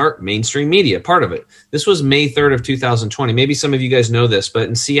Times, which is our mainstream media, part of it. This was May 3rd of 2020. Maybe some of you guys know this, but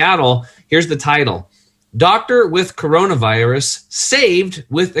in Seattle, here's the title. Doctor with coronavirus saved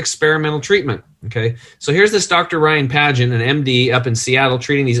with experimental treatment. Okay, so here's this Dr. Ryan Pageant, an MD up in Seattle,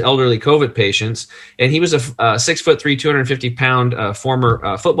 treating these elderly COVID patients. And he was a 6'3", 250-pound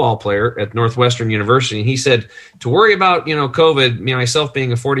former football player at Northwestern University. And he said, to worry about, COVID, myself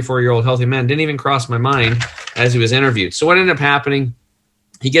being a 44-year-old healthy man, didn't even cross my mind as he was interviewed. So what ended up happening?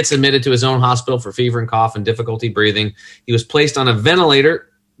 He gets admitted to his own hospital for fever and cough and difficulty breathing. He was placed on a ventilator.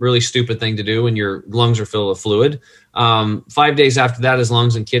 Really stupid thing to do when your lungs are filled with fluid. 5 days after that, his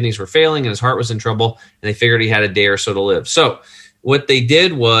lungs and kidneys were failing and his heart was in trouble, and they figured he had a day or so to live. So what they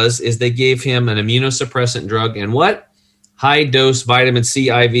did is they gave him an immunosuppressant drug and what? High-dose vitamin C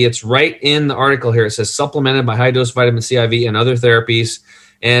IV. It's right in the article here. It says supplemented by high-dose vitamin C IV and other therapies,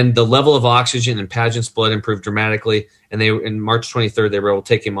 and the level of oxygen in Pageant's blood improved dramatically, and in March 23rd, they were able to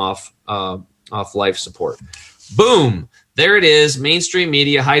take him off life support. Boom! There it is, mainstream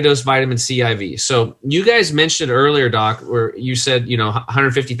media, high-dose vitamin C IV. So you guys mentioned earlier, Doc, where you said,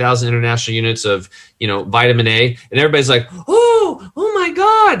 150,000 international units of, vitamin A, and everybody's like, oh my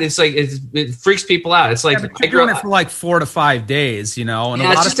God. It's like, it freaks people out. It's like, you're doing it for like 4 to 5 days, and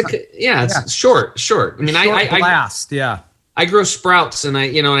it's short. I mean, I grow sprouts, and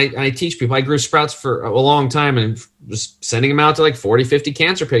I teach people. I grew sprouts for a long time and was sending them out to like 40, 50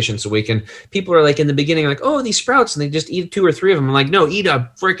 cancer patients a week. And people are like, in the beginning, like, oh, these sprouts, and they just eat 2 or 3 of them. I'm like, no, eat a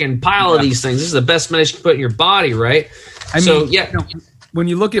freaking pile of these things. This is the best medicine you can put in your body, right? When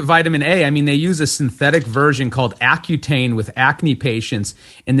you look at vitamin A, they use a synthetic version called Accutane with acne patients.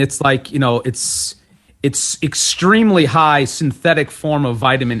 And it's like, it's extremely high synthetic form of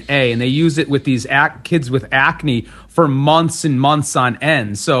vitamin A, and they use it with these kids with acne for months and months on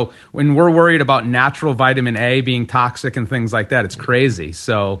end. So when we're worried about natural vitamin A being toxic and things like that, it's crazy.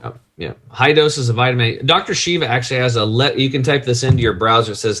 So high doses of vitamin A. Dr. Shiva actually has you can type this into your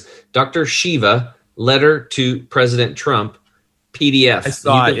browser. It says Dr. Shiva, letter to President Trump, PDF. I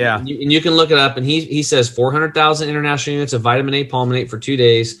saw it, and you can look it up, and he says 400,000 international units of vitamin A palmitate for 2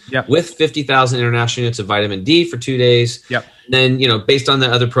 days, with 50,000 international units of vitamin D for 2 days. Yep. Then, based on the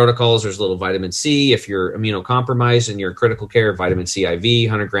other protocols, there's a little vitamin C. If you're immunocompromised and you're in critical care, vitamin C IV,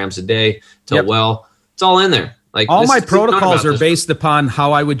 100 grams a day. It's all in there. Like all my protocols are based upon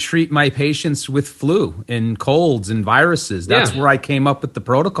how I would treat my patients with flu and colds and viruses. That's where I came up with the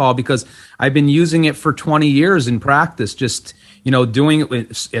protocol, because I've been using it for 20 years in practice, just doing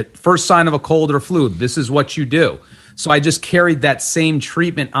it at first sign of a cold or flu. This is what you do. So I just carried that same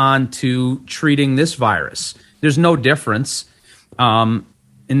treatment on to treating this virus. There's no difference. And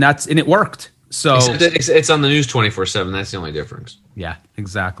it worked. So it's on the news 24/7. That's the only difference. Yeah,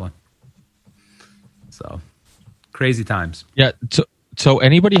 exactly. So crazy times. Yeah. So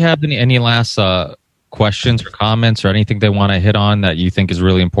anybody have any last questions or comments or anything they want to hit on that you think is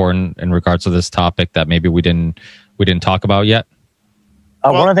really important in regards to this topic that maybe we didn't talk about yet?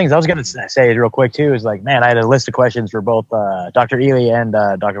 One of the things I was going to say real quick too is like, man, I had a list of questions for both Dr. Ely and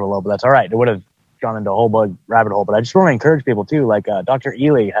Dr. Malone, but that's all right. It would have gone into a whole rabbit hole, but I just want to encourage people too. Like Dr.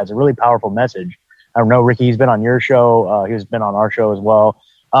 Ely has a really powerful message. I don't know, Ricky, he's been on your show. He's been on our show as well.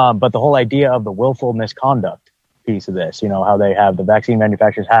 But the whole idea of the willful misconduct piece of this, how they have the vaccine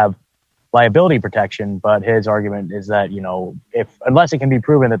manufacturers have liability protection, but his argument is that, unless it can be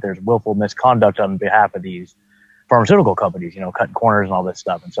proven that there's willful misconduct on behalf of these pharmaceutical companies, cutting corners and all this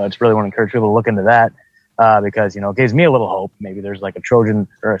stuff. And so I just really want to encourage people to look into that because, it gives me a little hope. Maybe there's like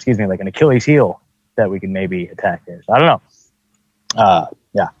like an Achilles heel that we can maybe attack there. So I don't know. I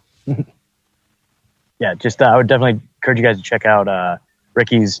would definitely encourage you guys to check out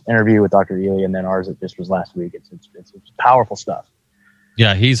Ricky's interview with Dr. Ely and then ours that just was last week. It's powerful stuff.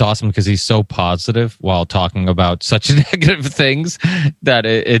 Yeah, he's awesome because he's so positive while talking about such negative things that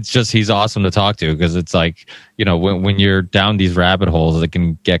he's awesome to talk to, because it's like, when you're down these rabbit holes, it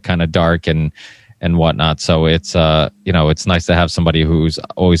can get kind of dark and whatnot. So it's, it's nice to have somebody who's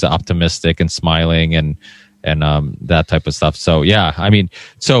always optimistic and smiling and that type of stuff. So, yeah,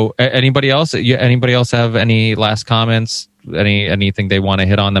 so anybody else have any last comments, anything they want to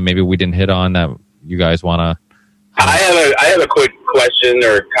hit on that maybe we didn't hit on that you guys want to? I have a quick question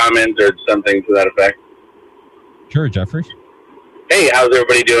or comment or something to that effect. Sure, Jeffrey. Hey, how's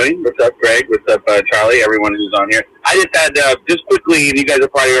everybody doing? What's up, Greg? What's up, Charlie? Everyone who's on here. I just had, just quickly, and you guys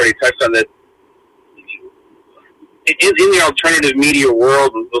have probably already touched on this. In the alternative media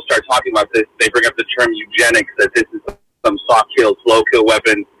world, when we'll start talking about this, they bring up the term eugenics, that this is some soft kill, slow kill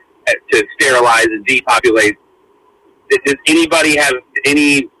weapon to sterilize and depopulate. Does anybody have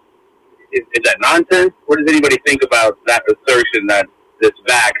any, is that nonsense? What does anybody think about that assertion that this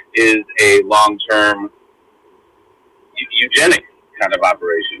vax is a long-term eugenic kind of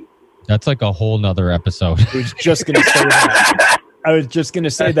operation? That's like a whole nother episode. I was just going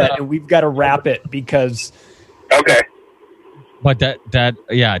to say that. And we've got to wrap it because. Okay. But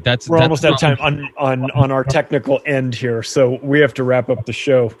that's we're almost out of time on our technical end here, so we have to wrap up the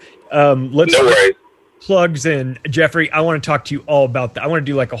show. Let's no worries. Plugs in. Jeffrey, I want to talk to you all about that. I want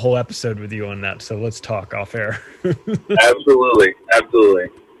to do like a whole episode with you on that, so let's talk off air. Absolutely.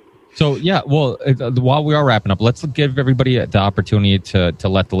 So yeah, well, while we are wrapping up, let's give everybody the opportunity to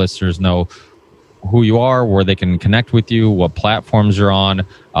let the listeners know who you are, where they can connect with you, what platforms you're on,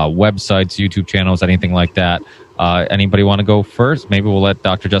 websites, YouTube channels, anything like that. Anybody want to go first? Maybe we'll let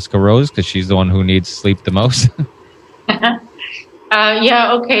Dr. Jessica Rose, because she's the one who needs sleep the most.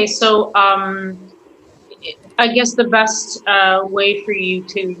 Yeah, okay. So I guess the best way for you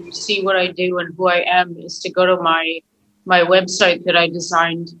to see what I do and who I am is to go to my website that I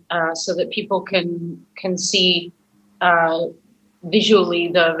designed so that people can see visually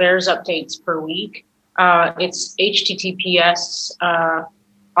the VAERS updates per week. It's https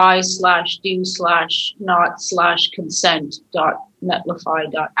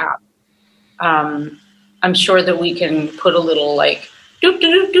i/do/not/consent.netlify.app. I'm sure that we can put a little like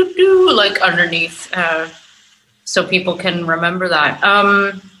like underneath so people can remember that.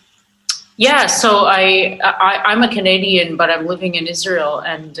 Yeah, so I'm a Canadian, but I'm living in Israel,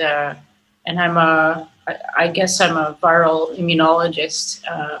 and I guess I'm a viral immunologist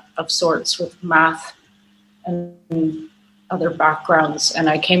of sorts with math and other backgrounds. And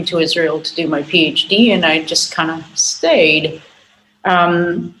I came to Israel to do my PhD, and I just kind of stayed.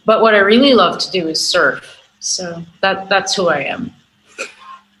 But what I really love to do is surf. So that's who I am.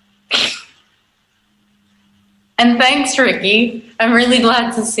 And thanks, Ricky. I'm really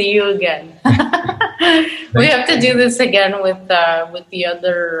glad to see you again. We have to do this again with the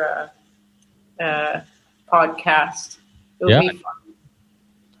other podcast. It would be fun.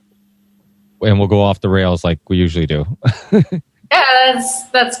 And we'll go off the rails like we usually do. Yeah,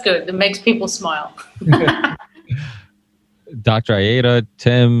 that's good. It makes people smile. Dr. Aida,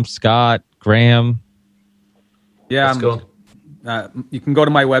 Tim, Scott, Graham. Yeah, Let's go. You can go to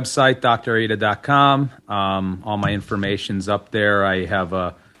my website, draida.com. All my information's up there. I have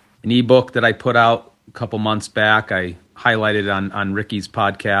an ebook that I put out a couple months back. I highlighted on Ricky's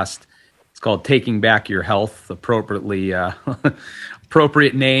podcast. It's called Taking Back Your Health, appropriate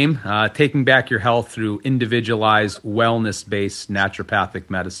name, Taking Back Your Health Through Individualized Wellness-Based Naturopathic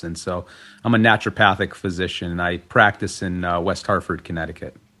Medicine. So I'm a naturopathic physician, and I practice in West Hartford,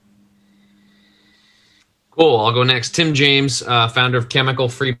 Connecticut. Cool. I'll go next. Tim James, founder of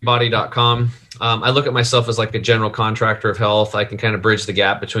chemicalfreebody.com. I look at myself as like a general contractor of health. I can kind of bridge the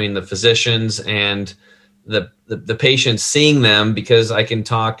gap between the physicians and the patients, seeing them, because I can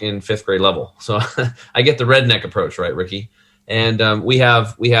talk in fifth grade level. So I get the redneck approach, right, Ricky? And we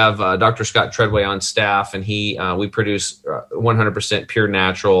have Dr. Scott Treadway on staff, and we produce 100% pure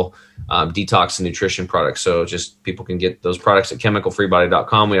natural detox and nutrition products. So just people can get those products at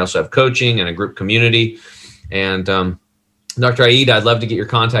chemicalfreebody.com. We also have coaching and a group community. And Dr. Aida, I'd love to get your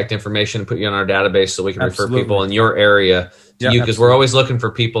contact information and put you on our database so we can refer people in your area to you, because we're always looking for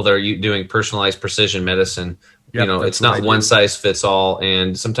people that are doing personalized precision medicine. Yep, it's not one size fits all.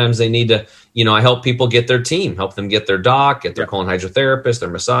 And sometimes they need to, I help people get their team, help them get their doc, get their colon hydrotherapist, their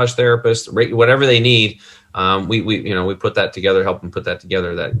massage therapist, whatever they need. We put that together, help them put that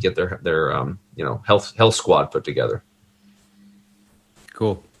together, that get their health squad put together.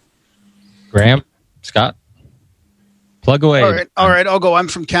 Cool. Graham, Scott, plug away. All right. I'll go. I'm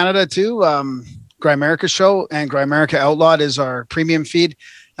from Canada too. Grimerica Show and Grimerica Outlawed is our premium feed.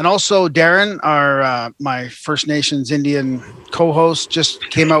 And also Darren, my First Nations Indian co-host, just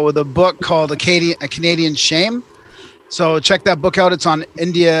came out with a book called A Canadian Shame. So check that book out. It's on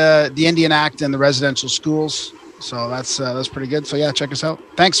the Indian Act and the residential schools. So that's pretty good. So yeah, check us out.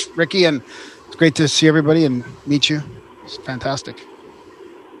 Thanks, Ricky, and it's great to see everybody and meet you. It's fantastic.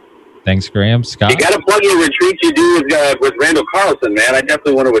 Thanks, Graham. Scott, you got to plug your retreats you do with Randall Carlson, man. I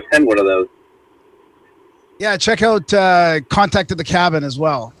definitely want to attend one of those. Yeah, check out Contact at the Cabin as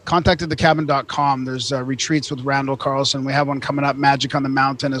well. Contactatthecabin.com. There's retreats with Randall Carlson. We have one coming up, Magic on the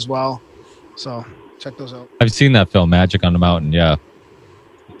Mountain as well. So Check those out. I've seen that film, Magic on the Mountain. Yeah.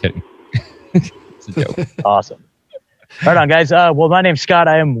 Kidding. It's a joke. Awesome. Right on, guys. Well, my name's Scott.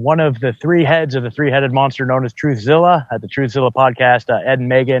 I am one of the three heads of the three-headed monster known as Truthzilla at the Truthzilla podcast. Ed and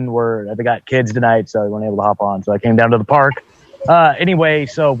Megan they got kids tonight, so they weren't able to hop on. So I came down to the park. Anyway,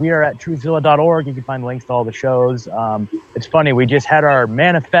 so we are at truthzilla.org. You can find links to all the shows. It's funny. We just had our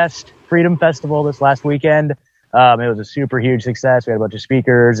Manifest Freedom Festival this last weekend. It was a super huge success. We had a bunch of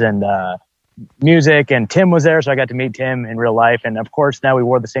speakers and music, and Tim was there, so I got to meet Tim in real life. And of course, now we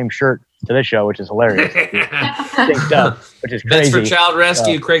wore the same shirt to this show, which is hilarious. Synced up, which is crazy. That's for Child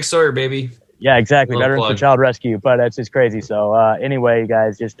Rescue, Craig Sawyer, baby. Yeah, exactly. Little Veterans plug. for Child Rescue, but that's just crazy. So anyway, you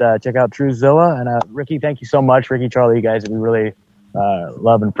guys, just check out Truthzilla. And Ricky, thank you so much. Ricky, Charlie, you guys, we really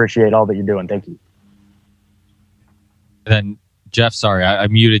love and appreciate all that you're doing. Thank you. And then, Jeff, sorry, I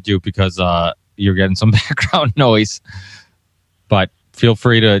muted you because you're getting some background noise. But feel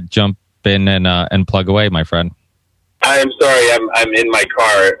free to jump in and plug away, my friend. I am sorry, I'm in my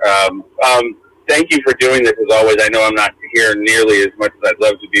car. Thank you for doing this as always. I know I'm not here nearly as much as I'd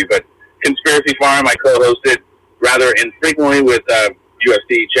love to be, but Conspiracy Farm, I co-hosted rather infrequently with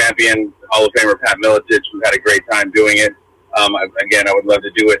UFC champion, Hall of Famer Pat Miletich. We've had a great time doing it. Again, I would love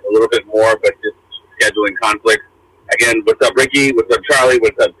to do it a little bit more, but just scheduling conflicts. Again, what's up, Ricky? What's up, Charlie?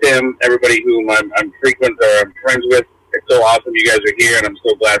 What's up, Tim? Everybody whom I'm frequent or I'm friends with. It's so awesome you guys are here, and I'm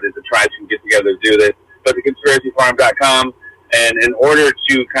so glad that the tribes can get together to do this. But the conspiracyfarm.com, and in order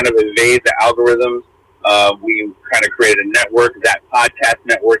to kind of evade the algorithms, we kind of created a network, that podcast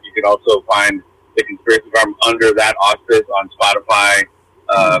network. You can also find the Conspiracy Farm under that auspice on Spotify,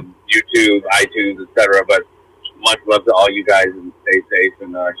 YouTube, iTunes, etc. But much love to all you guys, and stay safe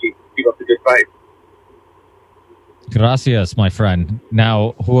and keep up the good fight. Gracias, my friend.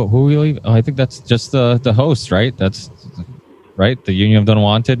 Now, who will you? Oh, I think that's just the host, right? That's right. The Union of the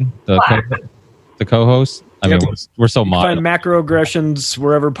Unwanted, the co-host. I mean, we're so modern. Find macroaggressions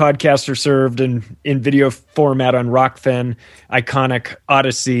wherever podcasts are served and in video format on Rockfin, Iconic,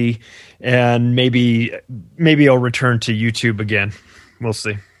 Odyssey, and maybe I'll return to YouTube again. We'll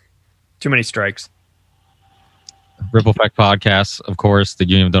see. Too many strikes. Ripple Effect Podcasts, of course. The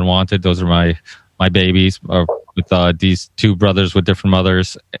Union of the Unwanted. Those are my babies. With these two brothers with different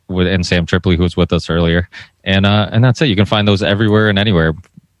mothers, and Sam Tripoli, who was with us earlier, and that's it. You can find those everywhere and anywhere.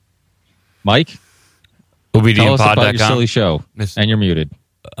 Mike, tell us about your silly show, and you're muted.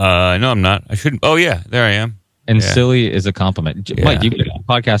 No, I'm not. I shouldn't. Oh yeah, there I am. And silly is a compliment. Yeah. Mike, you've been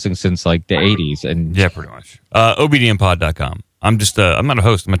podcasting since like the 80s, and yeah, pretty much. obdmpod.com. I'm not a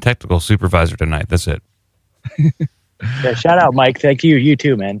host. I'm a technical supervisor tonight. That's it. Yeah, shout out, Mike. Thank you. You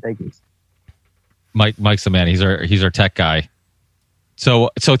too, man. Thank you. Mike's the man. He's our tech guy. So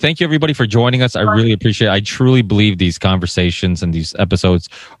thank you everybody for joining us. I really appreciate it. I truly believe these conversations and these episodes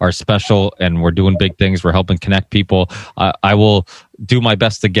are special, and we're doing big things. We're helping connect people. I will do my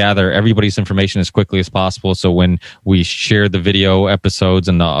best to gather everybody's information as quickly as possible. So when we share the video episodes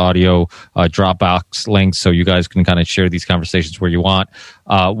and the audio Dropbox links, so you guys can kind of share these conversations where you want,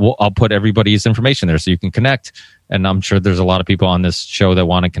 I'll put everybody's information there so you can connect. And I'm sure there's a lot of people on this show that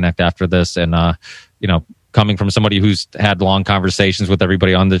want to connect after this. And, coming from somebody who's had long conversations with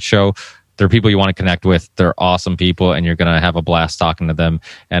everybody on the show, they're people you want to connect with. They're awesome people, and you're going to have a blast talking to them.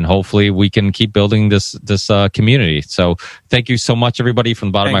 And hopefully we can keep building this community. So thank you so much, everybody, from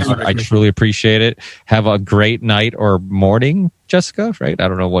the bottom of my heart. I truly appreciate it. Have a great night or morning, Jessica, right? I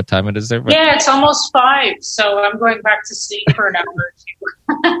don't know what time it is there. But Yeah, it's almost 5, so I'm going back to sleep for an hour or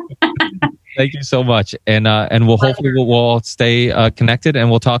 2. Thank you so much. And we'll all stay connected, and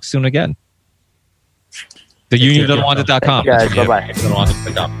we'll talk soon again. The UnionOfTheUnwanted.com. Guys, bye-bye.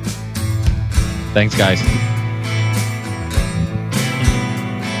 Thanks, guys.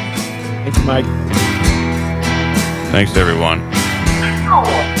 Thank you, Mike. Thanks, everyone.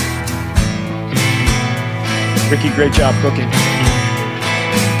 Ricky, great job cooking.